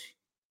 Ανόρθωση.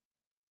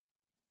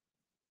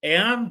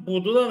 Εάν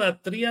που τούτα τα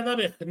 3 τα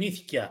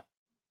παιχνίδια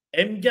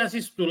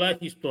έμπιασες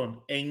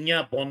τουλάχιστον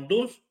 9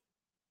 πόντους,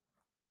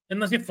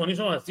 να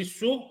συμφωνήσω μαζί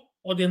σου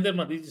ότι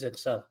εντερματίζεις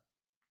εξάδα.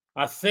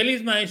 Αν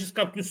θέλεις να έχεις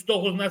κάποιους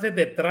στόχους να είσαι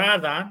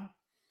τετράδα,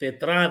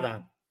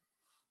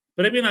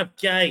 πρέπει να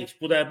πιάσεις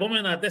που τα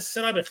επόμενα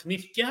 4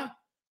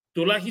 παιχνίδια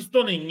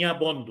τουλάχιστον 9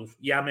 πόντους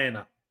για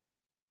μένα.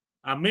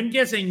 Αν μην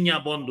πιάσεις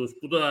 9 πόντους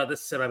που τα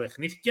 4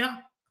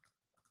 παιχνίδια,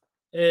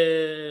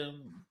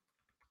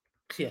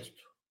 χρειάζεται.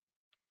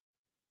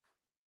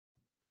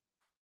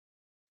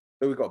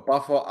 So we've got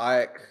Buffalo,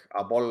 AEK,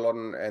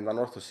 Apollon, and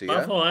Anorthosis.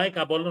 Πάφο, ΑΕΚ,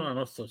 Απόλλων,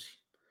 Ανόρθωση.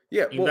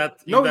 Yeah, In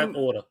that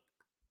order.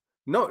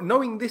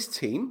 Knowing this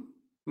team,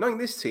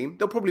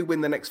 they'll probably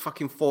win the next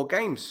fucking 4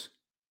 games.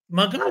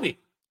 Μακάρι.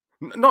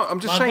 No, I'm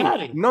just saying,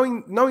 Magari.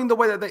 knowing the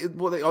way that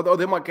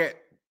they might get,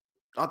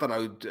 I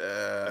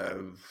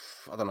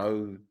don't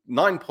know,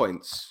 9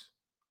 points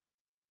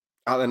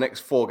out of the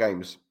next 4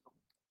 games,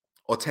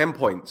 or 10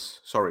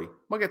 points. Sorry,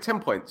 might get 10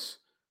 points.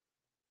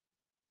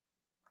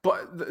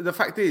 But the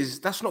fact is,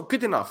 that's not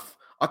good enough.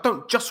 I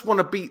don't just want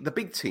to beat the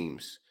big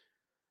teams.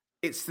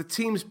 It's the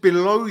teams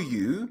below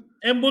you.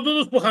 Που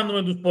τούτους που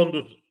χάνουμε τους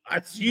πόντους.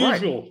 As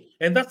usual.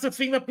 And that's the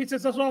thing that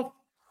pisses us off.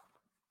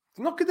 It's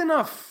not good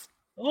enough.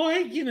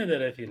 Γίνεται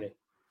ρε φίλε.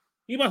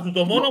 Είπα σου,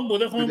 το μόνο που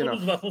δέχομαι από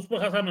τους βαθμούς που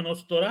έχασαμε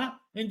ως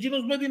τώρα είναι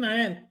εκείνος με την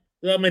ΑΕΛ.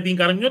 Με την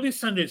Καρμιώτη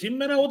σαν και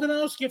σήμερα, ούτε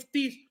να το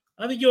σκεφτείς.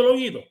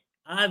 Αδικαιολόγητο.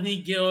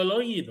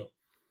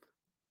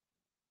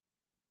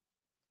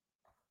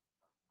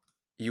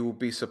 You will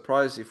be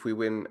surprised if we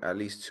win at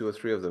least 2 or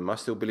 3 of them. I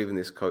still believe in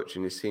this coach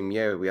and his team.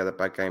 Yeah, we had a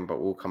bad game, but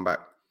we'll come back.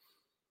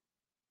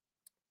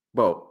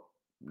 Well,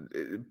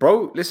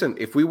 bro, listen,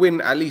 if we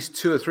win at least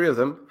 2 or 3 of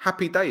them,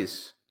 happy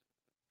days.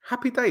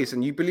 Happy days.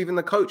 And you believe in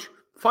the coach,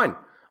 fine.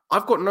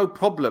 I've got no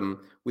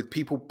problem with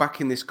people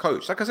backing this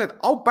coach. Like I said,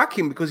 I'll back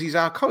him because he's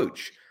our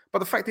coach. But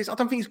the fact is, I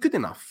don't think he's good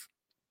enough.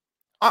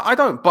 I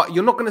don't. But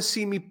you're not going to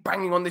see me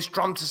banging on this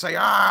drum to say,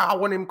 I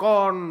want him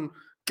gone,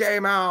 get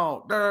him out,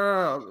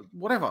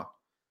 whatever.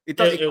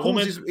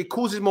 It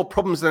causes more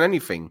problems than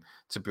anything,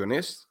 to be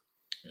honest.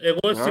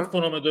 Εγώ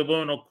συμφωνώ με το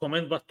επόμενο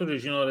comment. Βάρτω και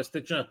εκείνο ρεστέ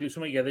και να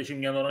κλείσουμε γιατί έχει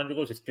μια ώρα και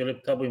 22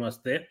 λεπτά που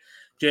είμαστε.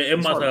 Και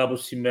έμμας αγαπώ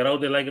σήμερα,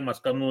 ούτε like μας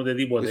κάνουν ούτε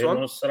τίποτε.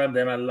 Μόνο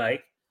 41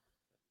 like.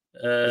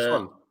 This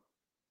one?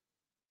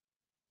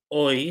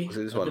 Όχι. Was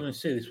it this I one? didn't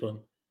say this one.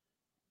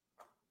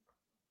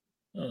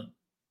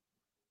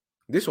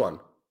 This one?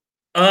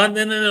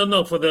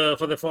 No, for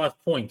the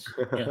 5 points.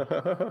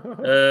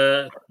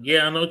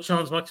 Yeah, no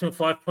chance, maximum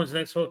 5 points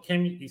next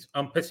game.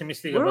 I'm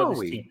pessimistic about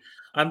this team.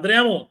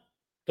 Ανδρέα μου,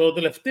 το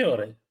τελευταίο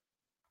ρε.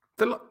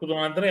 Που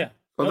τον Ανδρέα.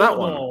 Oh, that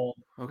one?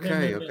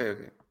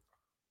 Okay.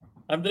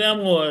 Ανδρέα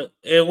μου,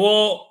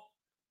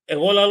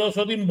 εγώ λαλώ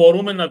ότι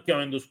μπορούμε να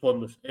πιάμε τους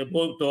πόντους.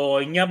 Το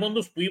 9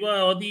 πόντους που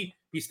είπα ότι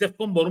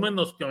πιστεύω μπορούμε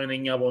να τους πιάμε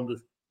 9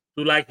 πόντους.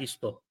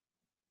 Τουλάχιστον.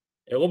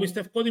 Εγώ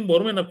πιστεύω ότι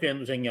μπορούμε να πιάμε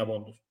τους 9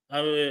 πόντους.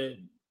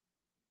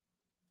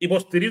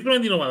 Υποστηρίζουμε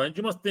την ομάδα. Δεν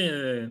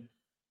είμαστε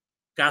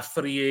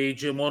κάφριοι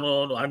και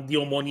μόνο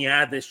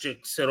αντιομονιάτες και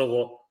ξέρω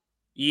εγώ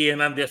ή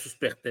ενάντια στους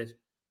παίχτες.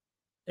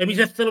 Εμείς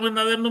δεν θέλουμε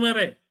να δέρνουμε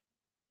ρε.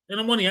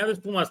 Είναι ομονιάτες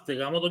που είμαστε,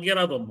 γάμω τον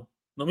κέρατο μου.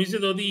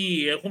 Νομίζετε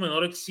ότι έχουμε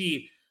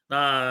όρεξη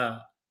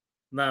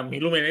να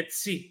μιλούμε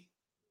έτσι.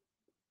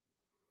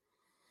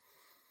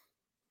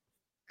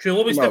 Και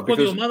εγώ πιστεύω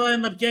ότι η ομάδα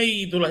είναι να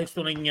πιάει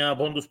τουλάχιστον 9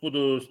 πόντους που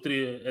τους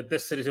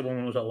 4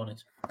 επόμενους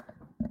αγώνες.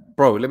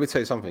 Bro, let me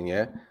tell you something,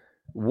 yeah?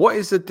 What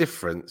is the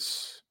difference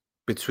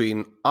between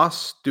us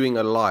doing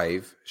a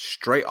live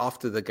straight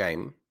after the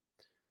game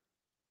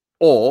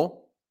or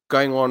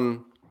going on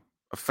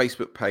a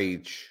Facebook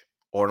page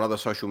or another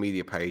social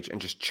media page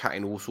and just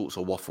chatting all sorts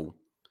of waffle?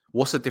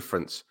 What's the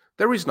difference?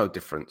 There is no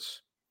difference.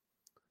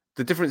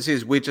 The difference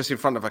is we're just in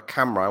front of a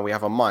camera and we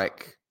have a mic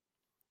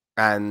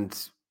and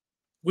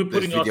we're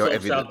putting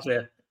ourselves out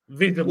there,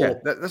 visible. Yeah,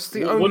 that's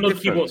the only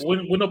difference.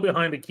 We're not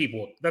behind the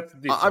keyboard. That's the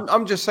difference.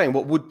 I'm just saying,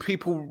 what would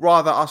people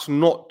rather us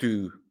not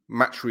do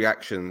match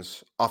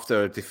reactions after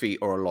a defeat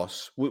or a loss?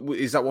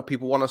 Is that what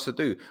people want us to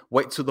do?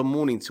 Wait till the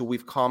morning till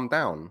we've calmed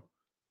down?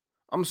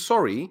 I'm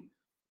sorry,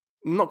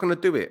 I'm not going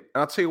to do it.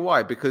 And I'll tell you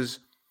why. Because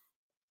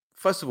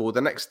first of all,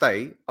 the next day,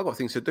 I've got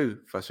things to do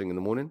first thing in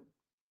the morning.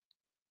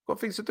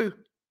 Got things to do.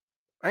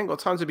 I ain't got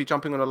time to be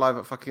jumping on a live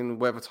at fucking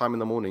whatever time in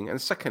the morning.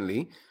 And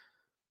secondly,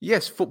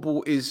 yes,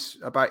 football is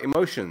about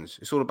emotions.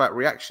 It's all about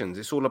reactions.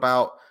 It's all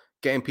about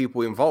getting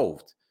people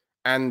involved.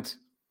 And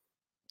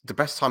the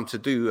best time to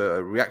do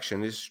a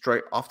reaction is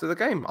straight after the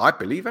game. I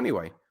believe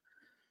anyway.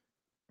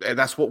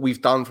 That's what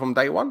we've done from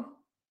day one.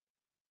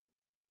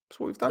 That's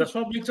what we've done. That's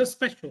what makes us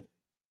special.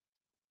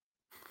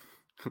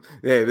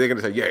 Yeah, they're going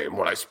to say, yeah,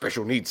 more like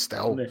special needs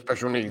style. Yeah.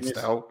 Special needs Yes.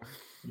 style.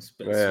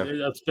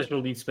 Yeah.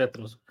 Special needs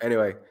Petros.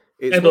 Anyway,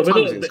 it's what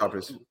time is it in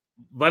Cyprus?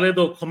 Vale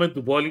το comment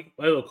του Πόλη.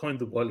 Vale το comment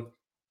του Πόλη.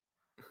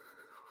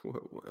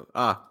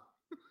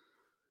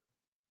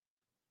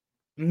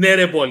 Ναι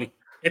ρε Πόλη.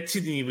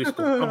 Έτσι την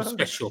βρίσκω. I'm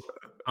special.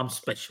 I'm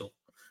special.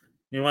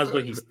 Μη μας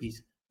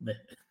δοχιστείς. Ναι.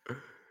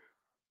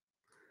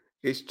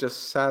 It's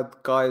just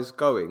sad guys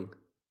going.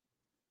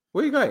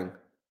 Where are you going?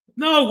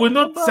 No, we're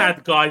not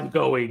sad guys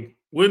going.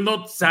 We're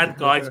not sad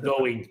guys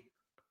going.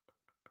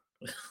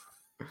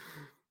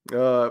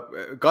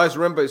 Guys,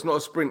 remember, it's not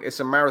a sprint, it's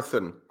a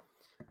marathon.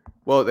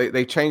 Well,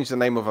 they changed the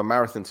name of a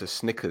marathon to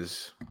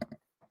Snickers.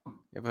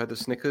 You ever heard of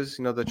Snickers?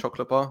 You know, the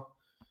chocolate bar?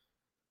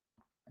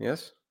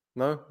 Yes?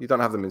 No? You don't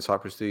have them in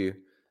Cyprus, do you?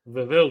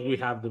 Vevels, we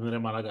have them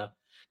in Malaga.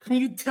 Can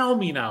you tell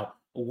me now,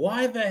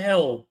 why the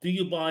hell do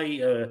you buy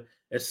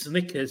a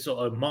Snickers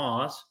or a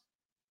Mars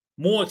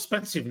more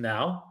expensive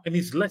now and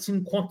it's less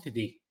in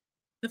quantity?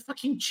 They're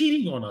fucking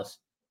cheating on us.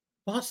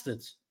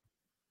 Bastards.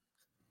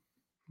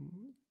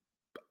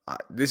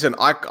 Listen,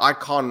 I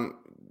can't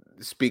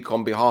speak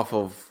on behalf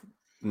of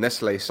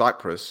Nestle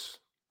Cyprus.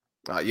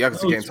 You have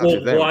to get in touch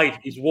with them.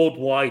 It's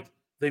worldwide.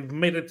 They've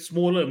made it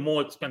smaller and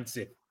more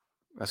expensive.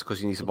 That's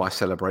because you need to buy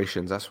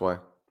celebrations. That's why.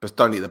 But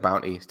don't eat the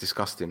bounty. It's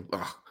disgusting.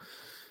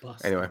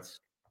 Anyway.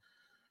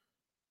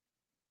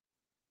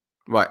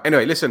 Right.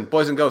 Anyway, listen,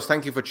 boys and girls,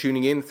 thank you for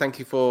tuning in. Thank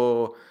you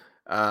for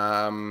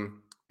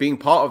being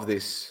part of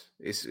this.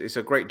 It's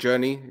a great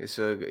journey. It's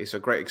a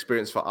great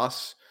experience for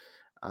us.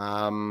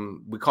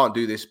 We can't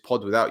do this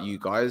pod without you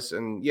guys.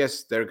 And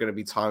yes, there are going to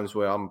be times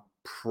where I'm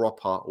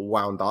proper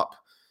wound up.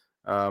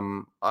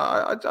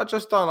 I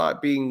just don't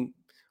like being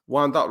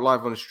wound up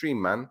live on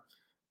stream, man,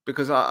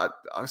 because I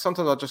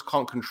sometimes I just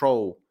can't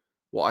control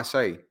what I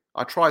say.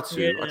 I try to.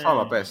 Yeah. I try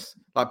my best.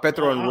 Like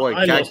Pedro and Roy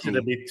gagged me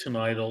a bit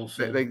tonight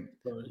also.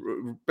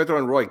 Pedro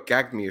and Roy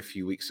gagged me a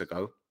few weeks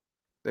ago.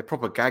 They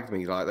proper gagged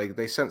me. Like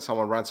they sent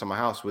someone round to my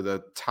house with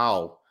a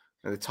towel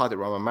and they tied it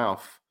around my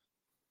mouth.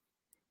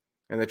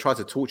 And they tried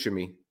to torture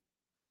me.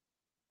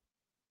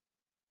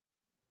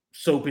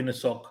 Soap in a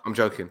sock. I'm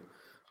joking.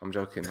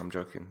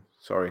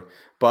 Sorry.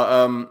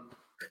 But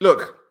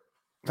look,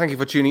 thank you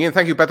for tuning in.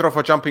 Thank you, Pedro,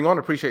 for jumping on.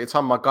 Appreciate your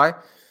time, my guy.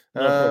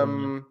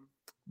 No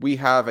we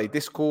have a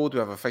Discord. We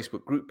have a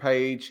Facebook group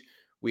page.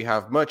 We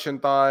have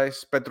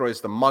merchandise. Pedro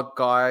is the mug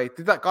guy.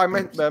 Did that guy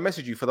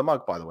message you for the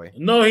mug, by the way?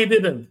 No, he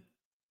didn't.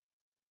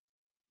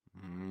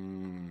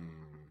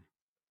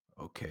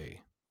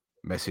 Okay.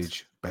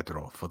 Message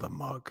Pedro for the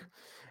mug.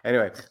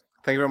 Anyway,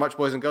 thank you very much,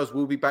 boys and girls.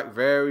 We'll be back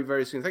very,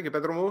 very soon. Thank you,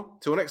 Pedro.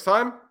 Till next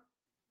time.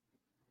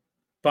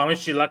 Πάμε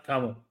σιλά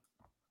κάμω.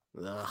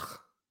 Ugh.